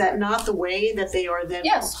risk, and is that not the way that they are then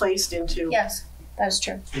placed into? Yes, that is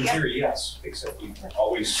true. In theory, yes, except we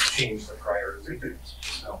always change the priorities.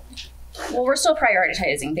 So. Well, we're still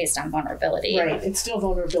prioritizing based on vulnerability. Right, it's still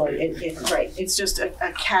vulnerability. Right, it's just a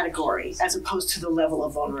category as opposed to the level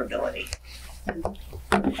of vulnerability.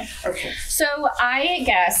 Okay. So I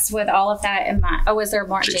guess with all of that in mind, was there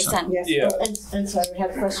more, Jason? Yes. Yeah. And so we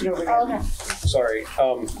had a question over here. Okay. Sorry.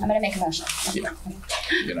 I'm going to make a motion.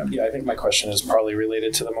 Yeah, I think my question is probably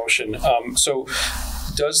related to the motion. So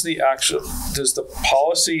does the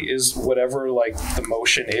policy is whatever like the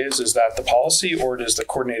motion is that the policy, or does the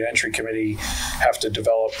coordinated entry committee have to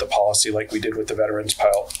develop the policy like we did with the veterans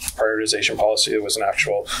prioritization policy? It was an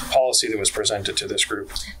actual policy that was presented to this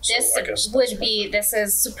group. This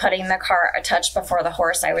is putting the cart a touch before the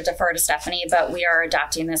horse. I would defer to Stephanie, but we are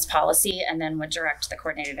adopting this policy and then would direct the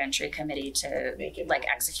coordinated entry committee to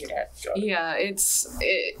execute it. Yeah,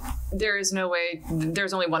 there's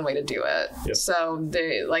only one way to do it. Yep. So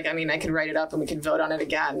I could write it up and we could vote on it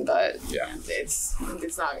again, but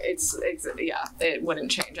it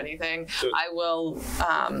wouldn't change anything. I will,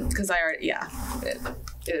 because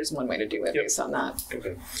there's one way to do it based on that.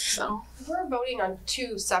 Okay. So we're voting on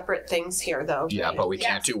two separate things here, though. Yeah, but we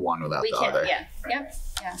can't do one without the other. Yeah.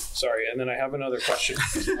 Sorry, and then I have another question.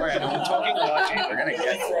 All right, I know I'm talking a lot. We're gonna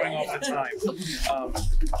get throwing off the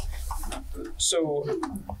time. So,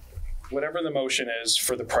 whatever the motion is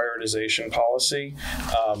for the prioritization policy,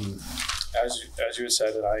 as you had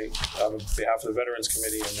said, and I, on behalf of the Veterans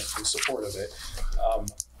Committee, and in support of it,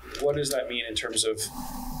 what does that mean in terms of?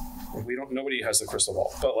 Nobody has the crystal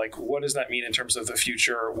ball, but what does that mean in terms of the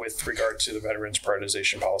future with regard to the veterans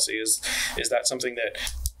prioritization policy? Is that something that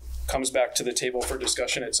comes back to the table for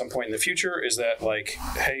discussion at some point in the future? Is that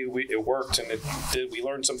hey, it worked and we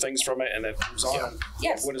learned some things from it and it moves on? Yeah.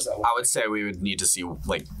 Yes. What does that look I would say we would need to see,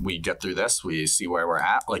 we get through this, we see where we're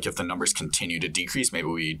at. If the numbers continue to decrease, maybe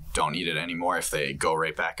we don't need it anymore. If they go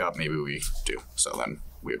right back up, maybe we do. So then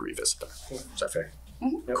we would revisit that. Is that fair?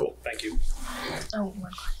 Mm-hmm. Yep. Cool. Thank you. Oh,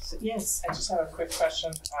 yes. I just have a quick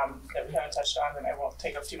question that we haven't touched on, and I won't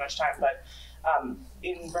take up too much time, but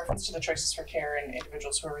in reference to the choices for care and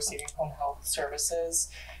individuals who are receiving home health services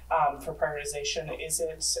for prioritization, is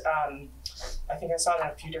it, I think I saw it in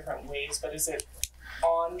a few different ways, but is it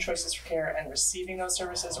on choices for care and receiving those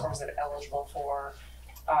services, or is it eligible for,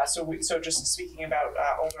 so just speaking about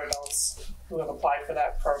older adults who have applied for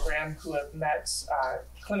that program, who have met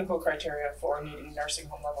clinical criteria for needing nursing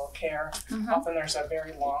home level of care, often there's a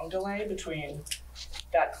very long delay between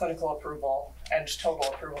that clinical approval and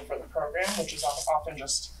total approval for the program, which is often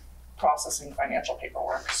just processing financial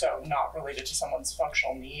paperwork, so not related to someone's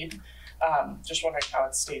functional need. Just wondering how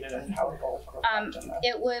it's stated and how it will reflect in that.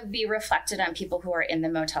 It would be reflected on people who are in the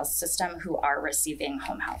motel system who are receiving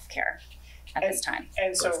home health care at this time.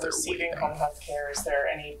 And so receiving home health care, is there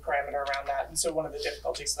any parameter around that? And so one of the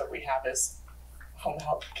difficulties that we have is home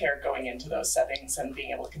health care going into those settings and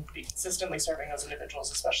being able to be consistently serving those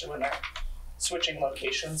individuals, especially when they're switching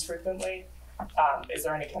locations frequently. Is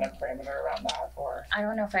there any kind of parameter around that, or? I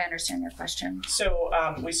don't know if I understand your question. So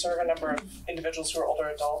we serve a number of individuals who are older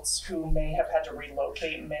adults who may have had to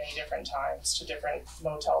relocate many different times to different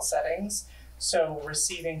motel settings. So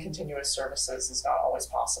receiving continuous services is not always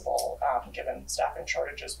possible given staffing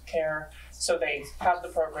shortages with care. So they have the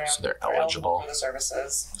program, so they're eligible for the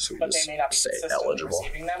services, so but they may not be consistent eligible. in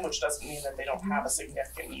receiving them, which doesn't mean that they don't have a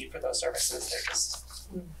significant need for those services. They're just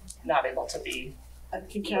not able to be.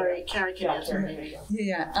 Carrie can answer.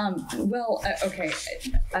 Okay.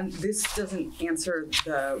 This doesn't answer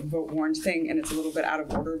the vote warned thing, and it's a little bit out of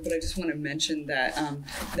order. But I just want to mention that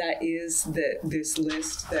that is this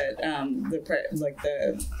list that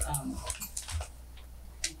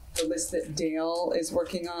the list that Dale is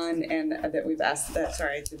working on, and that we've asked that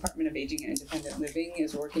Department of Aging and Independent Living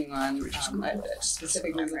is working on,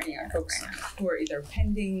 specifically looking at folks who are either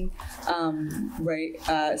pending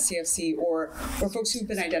CFC or folks who've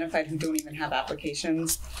been identified who don't even have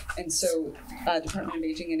applications. And so Department of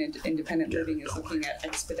Aging and Independent Living is looking at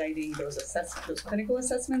expediting those clinical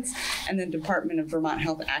assessments, and then Department of Vermont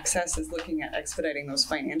Health Access is looking at expediting those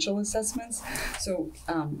financial assessments. So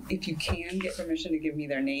if you can get permission to give me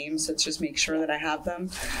their names, let's just make sure that I have them,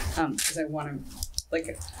 because I want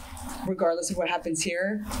to, regardless of what happens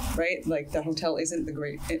here, right? Like the hotel isn't a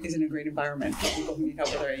great environment for people who need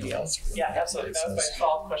help with their ADLs. Yeah, absolutely. That was my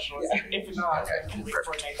follow-up question. If not, can we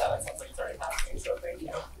coordinate that? It sounds like it's already happening. So thank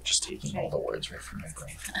you. Just taking all the words right from my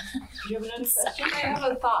brain. Do you have another question? I have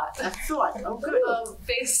a thought. Oh, good.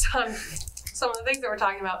 Based on some of the things that we're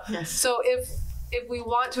talking about. Yes. So if we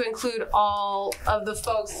want to include all of the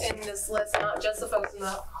folks in this list, not just the folks in the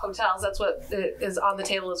hotels, that's what is on the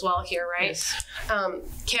table as well here, right? Yes.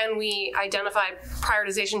 Can we identify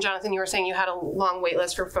prioritization? Jonathan, you were saying you had a long wait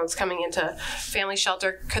list for folks coming into family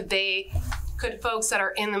shelter. Could folks that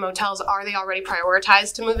are in the motels, are they already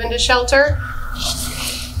prioritized to move into shelter?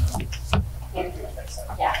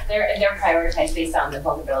 Yeah, they're prioritized based on the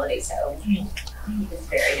vulnerability, so it's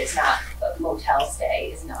varied. It's not, but motel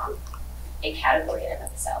stay is not a category in and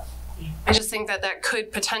of itself. I just think that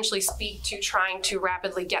could potentially speak to trying to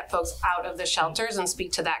rapidly get folks out of the shelters and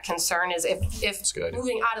speak to that concern is if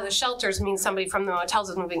moving out of the shelters means somebody from the motels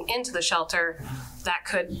is moving into the shelter, that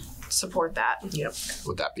could support that. Yep.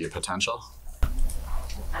 Would that be a potential?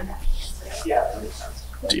 Yeah, that makes sense.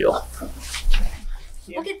 Deal.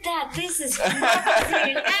 Look at that. This is in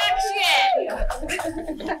action.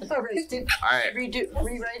 All right.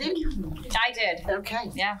 Rewrite it? I did. Okay.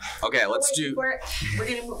 Yeah. Okay, let's do. We're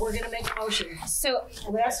gonna make a motion. So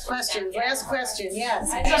last question. Yes. I just want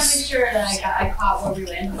to make sure that I caught where we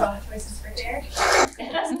went about choices for care.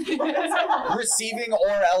 Receiving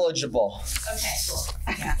or eligible. Okay, cool.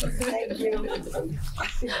 Thank you.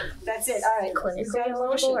 That's it. All right. We've got a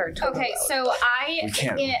motion. Okay, so I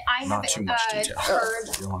have not too much detail. heard.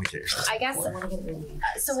 You don't want to get yourself. I guess.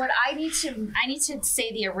 So what I need to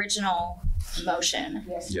say the original motion.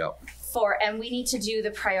 Yep. And we need to do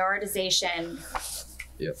the prioritization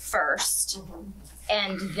first,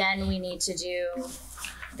 and then we need to do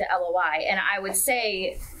the LOI. And I would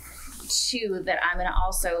say too that I'm going to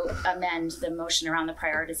also amend the motion around the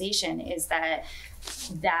prioritization is that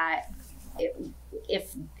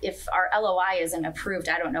if our LOI isn't approved,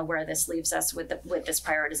 I don't know where this leaves us with this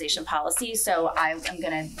prioritization policy. So I'm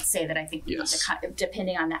going to say that I think we need to,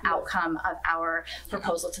 depending on the outcome of our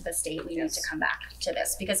proposal to the state, we need to come back to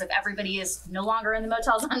this, because if everybody is no longer in the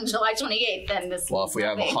motels on July 28th, then this. Well, if we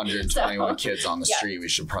have 121 kids on the street, we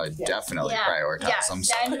should probably definitely prioritize them.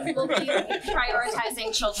 Then we'll be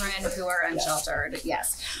prioritizing children who are unsheltered.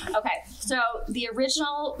 Yes. Okay. So the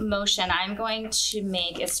original motion I'm going to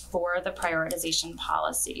make is for the prioritization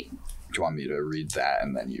policy. Do you want me to read that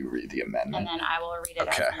and then you read the amendment? And then I will read it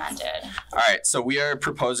as amended. All right, so we are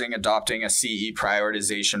proposing adopting a CE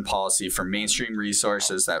prioritization policy for mainstream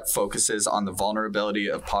resources that focuses on the vulnerability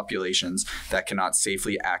of populations that cannot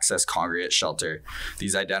safely access congregate shelter.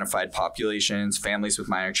 These identified populations, families with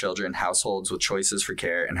minor children, households with choices for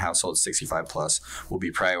care, and households 65 plus will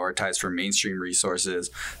be prioritized for mainstream resources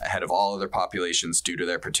ahead of all other populations due to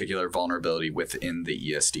their particular vulnerability within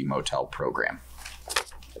the ESD motel program.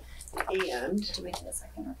 And do we need a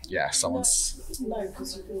second? Yeah, someone's. No,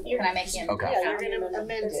 because can I make the amendment? Okay. Yeah, you're going to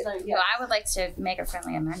amend it. Well, I would like to make a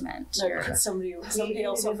friendly amendment. No, because somebody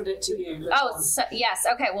else offered it to you. Yes.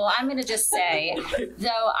 Okay. Well, I'm going to just say, though,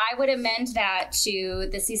 I would amend that to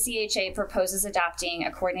the CCHA proposes adopting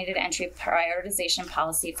a coordinated entry prioritization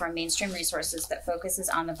policy for mainstream resources that focuses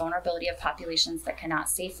on the vulnerability of populations that cannot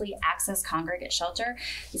safely access congregate shelter.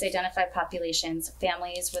 These identified populations,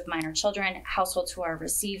 families with minor children, households who are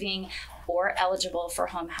receiving or eligible for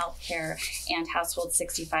home health care and household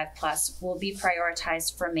 65 plus will be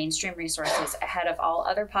prioritized for mainstream resources ahead of all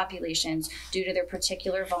other populations due to their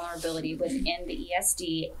particular vulnerability within the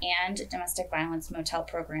ESD and domestic violence motel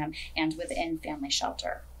program and within family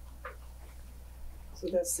shelter. So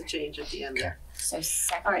that's the change at the end there. So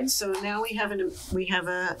second. All right, so now we have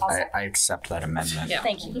a. I accept that amendment. Yeah.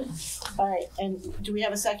 Thank you. All right, and do we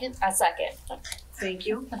have a second? A second. Thank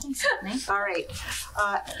you. All right,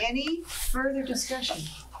 any further discussion?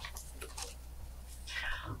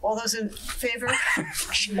 All those in favor?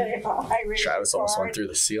 Travis almost went through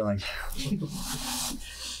the ceiling.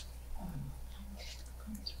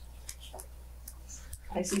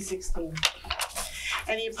 I see 16.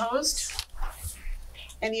 Any opposed?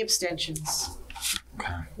 Any abstentions?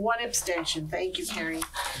 Okay. One abstention. Thank you, Carrie.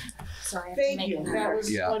 Sorry. Thank you. That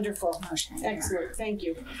was Yeah. wonderful. Excellent. Thank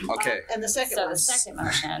you. Okay. And the second So one. the second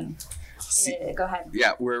motion. Go ahead.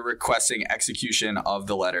 Yeah, we're requesting execution of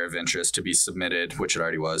the letter of interest to be submitted, which it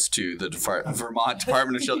already was, to the Vermont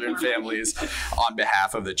Department of Children and Families on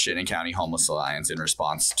behalf of the Chittenden County Homeless Alliance in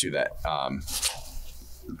response to that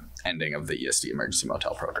ending of the ESD emergency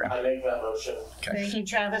motel program. I make that motion. Okay. Thank you,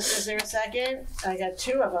 Travis. Is there a second? I got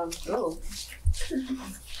two of them. Oh.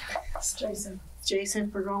 It's Jason.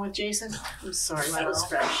 Jason, we're going with Jason? I'm sorry, that was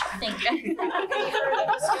fresh. Thank you. Any further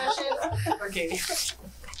discussion? Okay.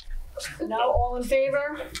 No, all in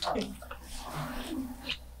favor?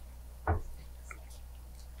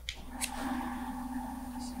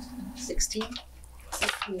 $16.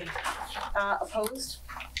 Opposed?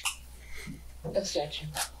 Abstention.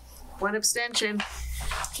 One abstention.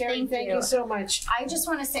 Carrie, thank you so much. I just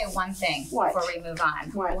want to say one thing What? before we move on.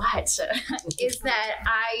 What? Is that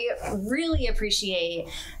I really appreciate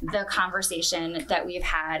the conversation that we've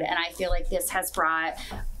had, and I feel like this has brought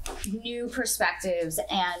new perspectives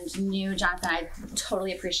and new, Jonathan, I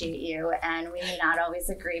totally appreciate you, and we may not always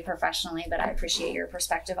agree professionally, but I appreciate your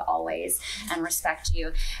perspective always and respect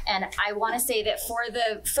you. And I want to say that for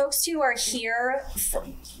the folks who are here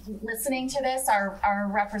listening to this, our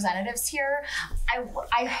representatives here,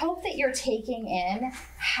 I hope that you're taking in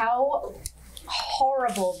how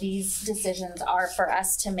horrible these decisions are for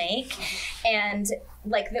us to make, and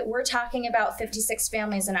like that we're talking about 56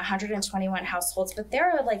 families and 121 households, but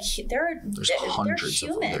they're hundreds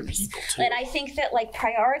of other people too. And I think that like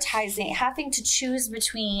prioritizing, having to choose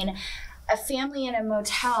between a family in a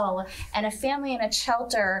motel and a family in a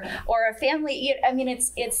shelter, or a family, I mean,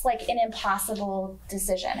 it's like an impossible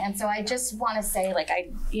decision. And so I just want to say, like,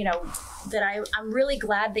 I'm really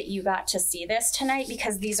glad that you got to see this tonight,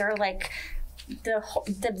 because these are like the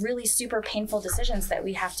really super painful decisions that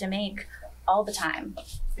we have to make all the time.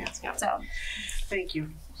 Yeah. So thank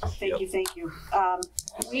you. Thank you.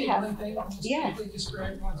 We have, yeah.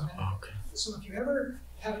 Describe one's minute. Okay. So if you ever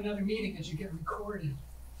have another meeting that you get recorded,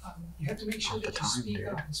 you have to make sure that you speak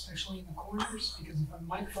up, especially in the corners, because if the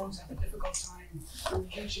microphones have a difficult time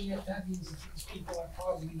catching it, that means that these people are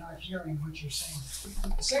probably not hearing what you're saying.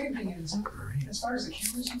 The second thing is, as far as the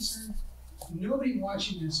camera is concerned, nobody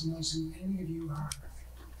watching this knows who any of you are.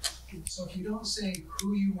 So if you don't say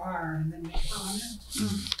who you are and then make a comment,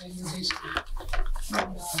 then you're basically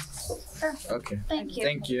Okay. Thank you.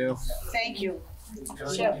 Thank you. Thank you.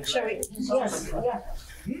 Shall we? Yes.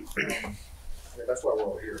 Yeah. That's why we're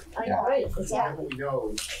all here. I know, right, exactly. We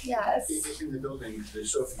know Yes. in the building,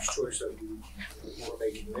 there's Sophie's Choice that we're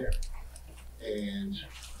making there. And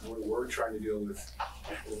we're trying to deal with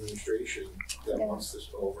an administration that wants this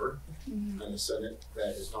over, and a Senate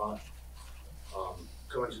that is not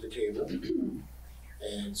coming to the table.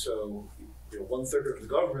 And so, 1/3 of the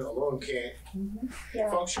government alone can't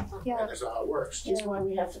function. And that's not how it works. Which is why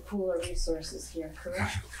we have to pool our resources here,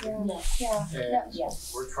 correct? And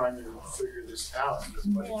we're trying to figure this out as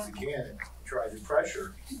much as we can and try to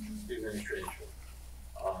pressure the administration.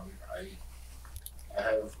 I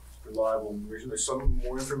have reliable information. There's some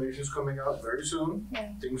more information is coming out very soon.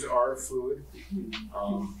 Things are fluid.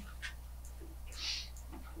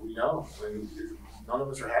 We know. None of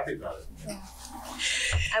us are happy about it.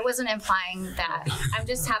 I wasn't implying that. I'm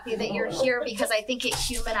just happy that you're here, because I think it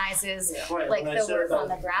humanizes like the work on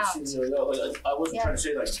the ground. I wasn't trying to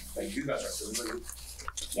say like you guys are doing,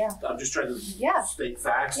 but I'm just trying to state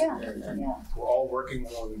facts, and we're all working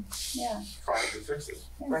on trying to fix it.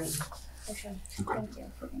 Right. Okay.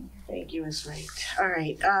 Thank you, Ms. Wright. All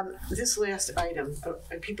right, this last item,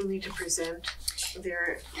 people need to present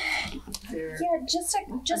their just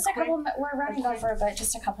a couple. We're running over, but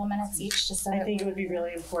just a couple minutes each. Just so I think it would be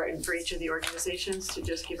really important for each of the organizations to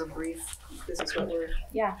just give a brief. This is what we're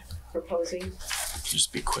proposing.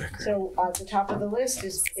 Just be quick. So at the top of the list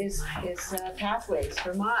is Pathways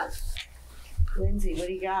Vermont. Lindsay, what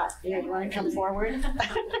do you got? Yeah, you want to come forward?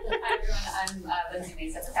 Hi everyone, I'm Lindsay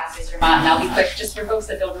Mays at Pathways Vermont, and I'll be quick just for folks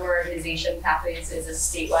that don't know our organization. Pathways is a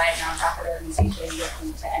statewide nonprofit organization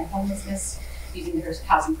working to end homelessness using the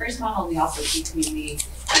Housing First model, and we also do community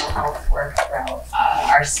mental health work throughout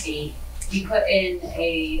our state. We put in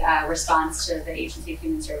a response to the Agency of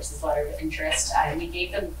Human Services letter of interest, and we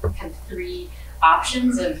gave them kind of 3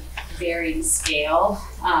 options of varying scale.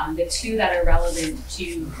 The 2 that are relevant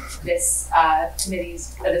to this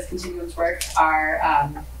this continuum's work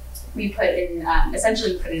are we put in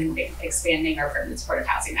expanding our permanent supportive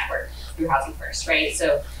housing network through Housing First, right?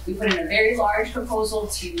 So we put in a very large proposal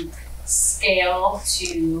to scale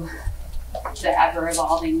to the ever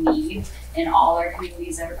evolving need in all our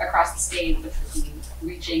communities across the state, which would be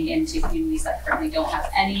reaching into communities that currently don't have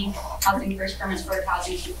any Housing First permanent supportive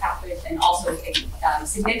housing through Pathways, and also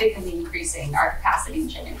significantly increasing our capacity in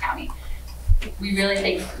Chittenden County. We really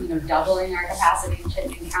think doubling our capacity in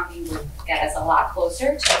Chittenden County would get us a lot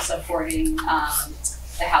closer to supporting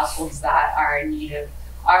the households that are in need of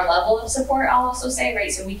our level of support, I'll also say,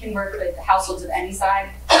 right? So we can work with households of any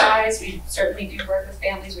size. We certainly do work with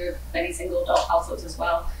families. We have many single adult households as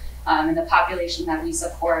well. And the population that we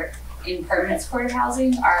support in permanent supportive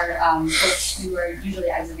housing are folks who are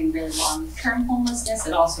usually exiting really long-term homelessness,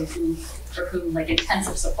 and also for whom like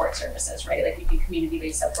intensive support services, right? Like we do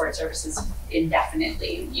community-based support services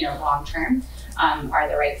indefinitely, long-term, are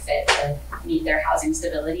the right fit to meet their housing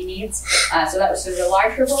stability needs. So that was sort of a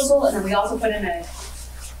large proposal, and then we also put in a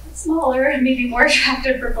smaller, maybe more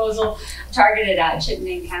attractive proposal targeted at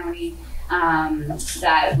Chittenden County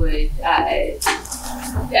that would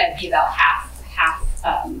be about half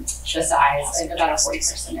the size, and about a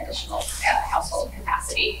 40% additional household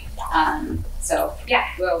capacity. So yeah,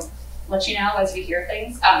 we'll let you know as we hear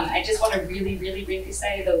things. I just want to really, really briefly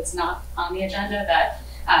say, though it's not on the agenda, that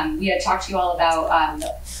we had talked to you all about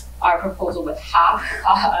our proposal with HOP,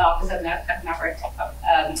 Office of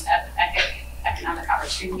Economic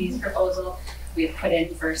Opportunities proposal. We had put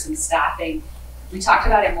in for some staffing. We talked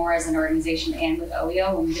about it more as an organization and with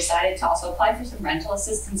OEO when we decided to also apply for some rental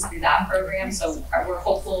assistance through that program. So we're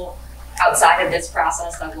hopeful outside of this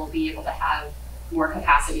process that we'll be able to have more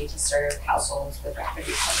capacity to serve households with rapid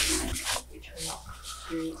recovery in the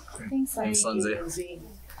future. Thanks, Lindsay. Lindsay.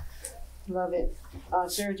 Love it.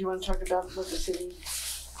 Sarah, do you want to talk about what the city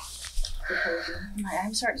proposing?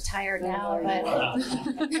 I'm sort of tired now, but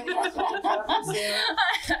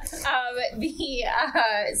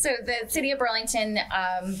so the City of Burlington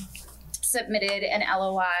submitted an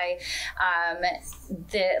LOI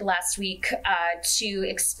last week to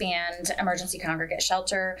expand emergency congregate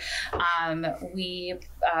shelter. We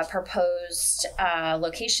proposed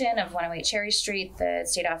location of 108 Cherry Street, the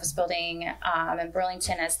state office building in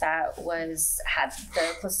Burlington, as that had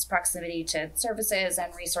the closest proximity to services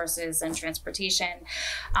and resources and transportation.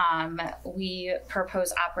 We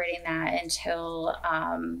propose operating that until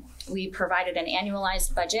we provided an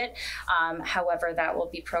annualized budget. However, that will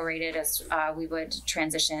be prorated as we would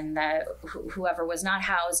transition whoever was not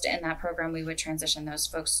housed in that program, we would transition those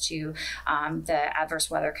folks to the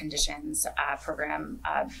adverse weather conditions program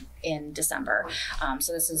in December.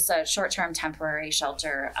 So this is a short-term temporary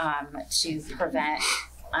shelter to prevent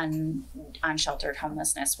unsheltered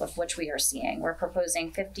homelessness, with which we are seeing. We're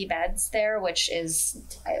proposing 50 beds there, which is,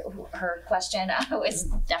 her question is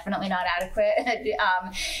definitely not adequate.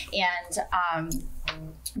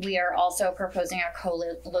 We are also proposing a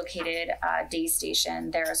co-located day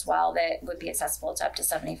station there as well that would be accessible to up to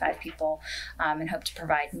 75 people, and hope to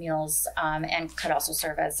provide meals and could also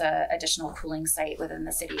serve as an additional cooling site within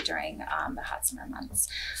the city during the hot summer months.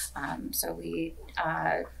 So we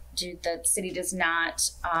the city does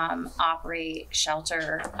not operate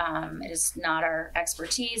shelter. It is not our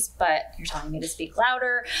expertise, but you're telling me to speak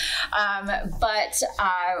louder. But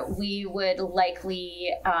we would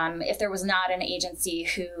likely, if there was not an agency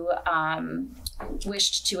who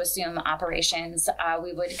wished to assume operations,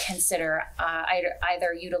 we would consider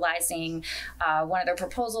either utilizing one of the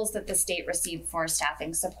proposals that the state received for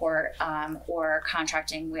staffing support, or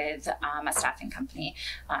contracting with a staffing company,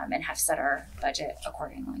 and have set our budget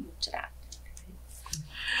accordingly to that.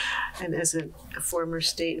 And as a former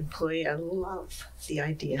state employee, I love the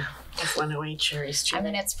idea of 108 Cherry Street. I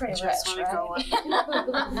mean, it's pretty just rich, right?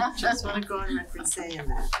 Just want to go on record saying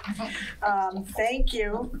that. Thank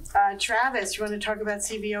you. Travis, you want to talk about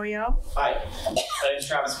CVOEO? Hi, my name is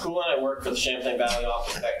Travis Poulin. I work for the Chittenden Valley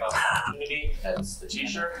Office of Economic Opportunity. That's the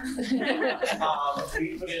t-shirt.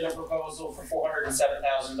 We put in a proposal for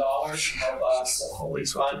 $407,000 of us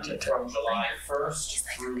fund from July 1st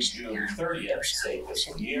through June 30th, state fiscal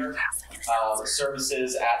fiscal year.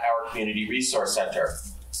 Services at our Community Resource Center.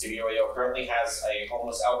 CBOAO currently has a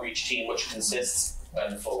homeless outreach team which consists,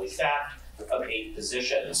 when fully staffed, of 8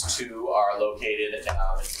 positions. 2 are located and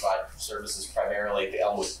provide services primarily at the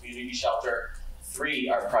Elmwood Community Shelter. 3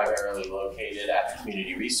 are primarily located at the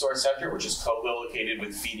Community Resource Center, which is co-located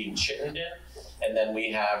with Feeding Chittenden. And then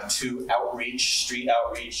we have 2 outreach, street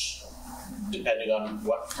outreach, depending on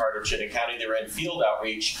what part of Chittenden County they're in, field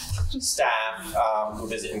outreach staff who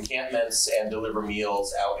visit encampments and deliver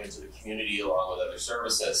meals out into the community along with other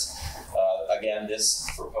services. Again, this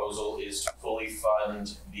proposal is to fully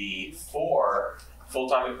fund the 4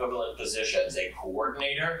 full-time equivalent positions, a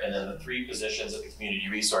coordinator, and then the 3 positions at the Community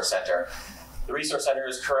Resource Center. The Resource Center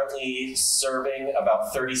is currently serving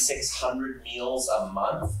about 3,600 meals a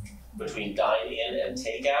month between dine-in and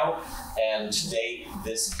takeout, and to date,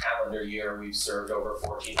 this calendar year, we've served over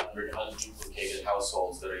 1,400 unduplicated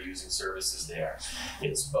households that are using services there.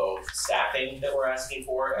 It's both staffing that we're asking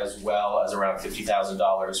for, as well as around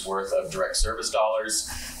 $50,000 worth of direct service dollars,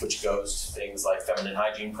 which goes to things like feminine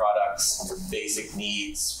hygiene products, basic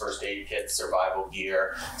needs, first aid kits, survival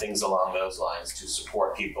gear, things along those lines to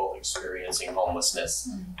support people experiencing homelessness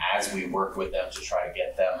as we work with them to try to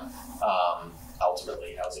get them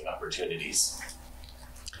ultimately housing opportunities.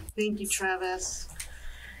 Thank you, Travis.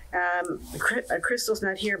 Crystal's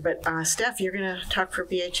not here, but Steph, you're going to talk for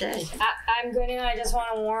BHA. I just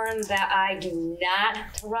want to warn that I do not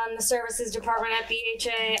run the services department at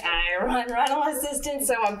BHA. I run rental assistance,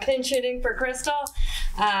 so I'm pinch hitting for Crystal.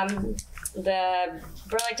 The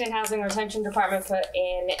Burlington Housing Retention Department put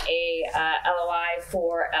in a LOI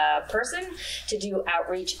for a person to do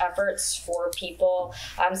outreach efforts for people,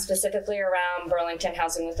 specifically around Burlington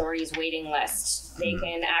Housing Authority's waiting list. They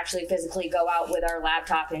can actually physically go out with our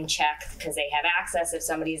laptop and check, because they have access if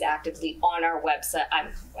somebody's actively on our website,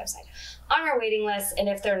 on our waiting list, and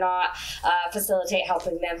if they're not, facilitate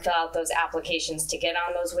helping them fill out those applications to get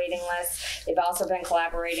on those waiting lists. They've also been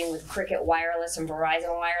collaborating with Cricket Wireless and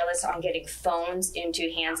Verizon Wireless on getting phones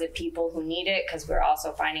into hands of people who need it, because we're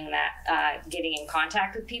also finding that getting in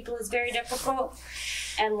contact with people is very difficult.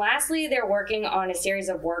 And lastly, they're working on a series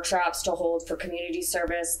of workshops to hold for community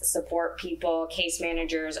service, support people, case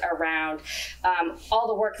managers around all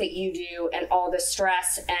the work that you do and all the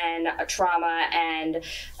stress and trauma and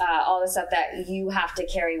all the stuff that you have to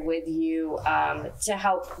carry with you to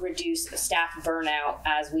help reduce staff burnout,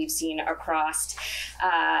 as we've seen across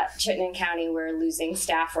Chittenden County. We're losing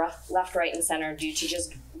staff left, right, and center due to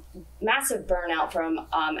just massive burnout from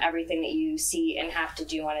everything that you see and have to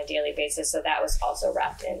do on a daily basis. So that was also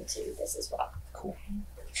wrapped into this as well. Cool.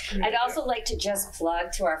 I'd also like to just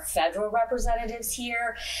plug to our federal representatives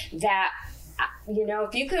here that, you know,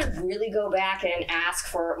 if you could really go back and ask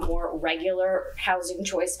for more regular housing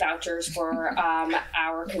choice vouchers for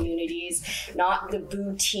our communities, not the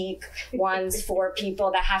boutique ones for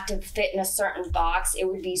people that have to fit in a certain box, it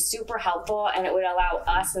would be super helpful, and it would allow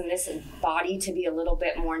us in this body to be a little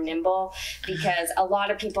bit more nimble, because a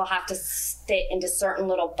lot of people have to fit into certain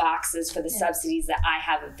little boxes for the subsidies that I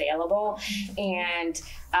have available. And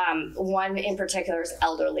one in particular is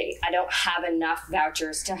elderly. I don't have enough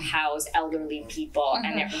vouchers to house elderly people,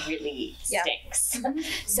 and it really stinks.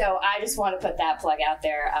 So I just want to put that plug out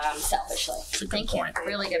there selfishly. Thank you.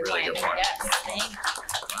 Really good point. Yes, thank you.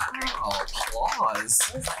 Wow, applause.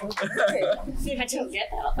 I don't get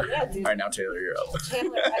that. Yeah, All right, now Taylor, you're up.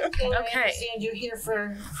 Taylor, I understand you're here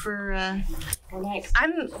for Mike.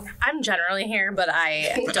 I'm generally here, but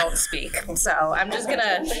I don't speak. So I'm just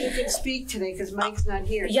gonna. But you can speak today because Mike's not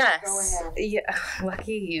here. Yes. Go ahead. Yeah.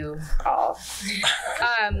 Lucky you all.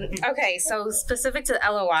 Okay. So specific to the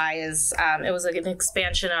LOI is it was an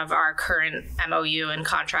expansion of our current MOU and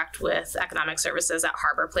contract with Economic Services at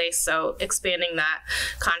Harbor Place. So expanding that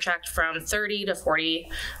contract from 30 to 40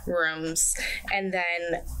 rooms, and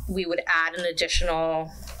then we would add an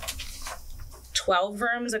additional 12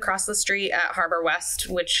 rooms across the street at Harbor West,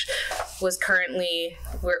 which was currently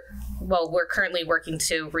we're currently working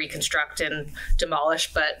to reconstruct and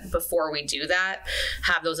demolish, but before we do that,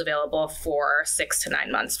 have those available for 6 to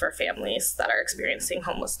 9 months for families that are experiencing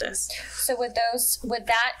homelessness. So would those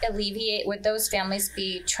families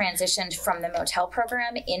be transitioned from the motel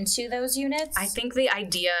program into those units? I think the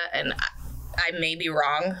idea, and I may be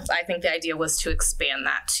wrong, I think the idea was to expand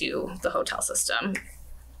that to the hotel system.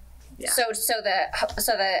 Yeah. So the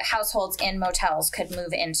households in motels could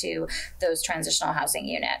move into those transitional housing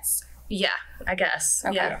units. Yeah, I guess.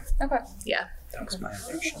 Okay. Yeah. Okay. Yeah. That was my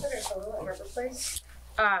intention.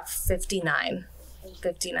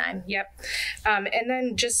 59. Yep. And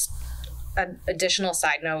then just an additional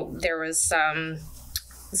side note, there was some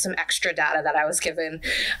some extra data that I was given.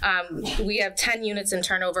 We have 10 units in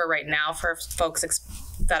turnover right now for folks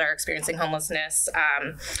that are experiencing homelessness.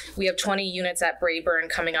 We have 20 units at Brayburn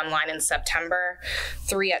coming online in September,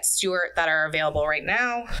 3 at Stewart that are available right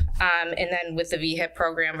now, and then with the VHIP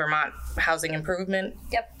program, Vermont Housing Improvement.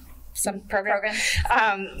 Some program.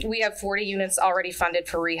 We have 40 units already funded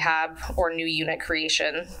for rehab or new unit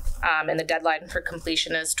creation, and the deadline for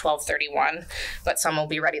completion is 12/31, but some will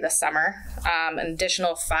be ready this summer. An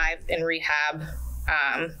additional 5 in rehab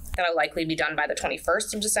that'll likely be done by the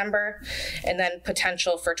 21st of December, and then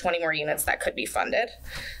potential for 20 more units that could be funded.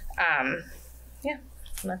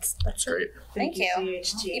 That's great. Thank you.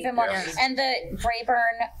 CCHA. Even more. Yeah. And the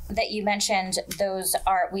Brayburn that you mentioned,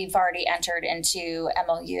 we've already entered into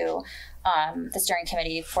MOU, the steering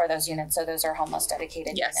committee for those units. So those are homeless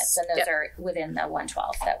dedicated units, and those are within the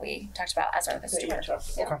 112 that we talked about as our the Stewart.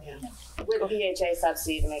 With VHA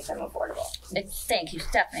subsidy to make them affordable. Thank you,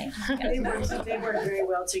 Stephanie. They work very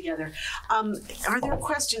well together. Are there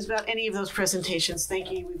questions about any of those presentations?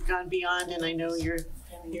 Thank you. We've gone beyond, and I know you're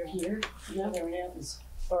here. No, there it is.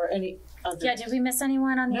 Or any other? Yeah, did we miss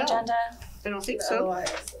anyone on the agenda? I don't think so.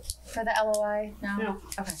 For the LOI? No? No.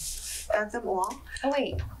 Okay. At them all. Oh,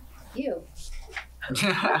 wait. You.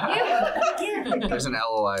 There's an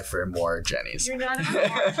LOI for more Jennies. You're not a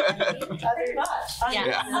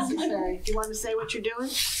Yeah. Sorry. Do you want to say what you're doing?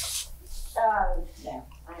 No,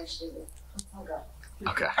 I actually do. I'll go.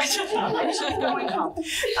 Okay.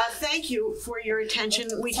 Thank you for your attention.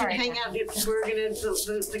 We can hang out. We're gonna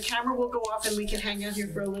the camera will go off and we can hang out here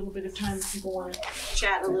for a little bit of time if people want to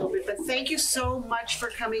chat a little bit. But thank you so much for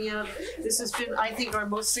coming out. This has been, I think, our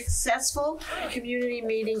most successful community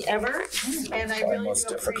meeting ever, and I really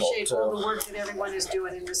do appreciate all the work that everyone is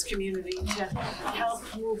doing in this community to help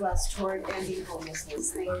move us toward ending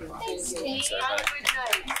homelessness. Thank you. Thanks, Have a good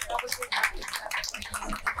night. Have a good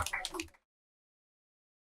night.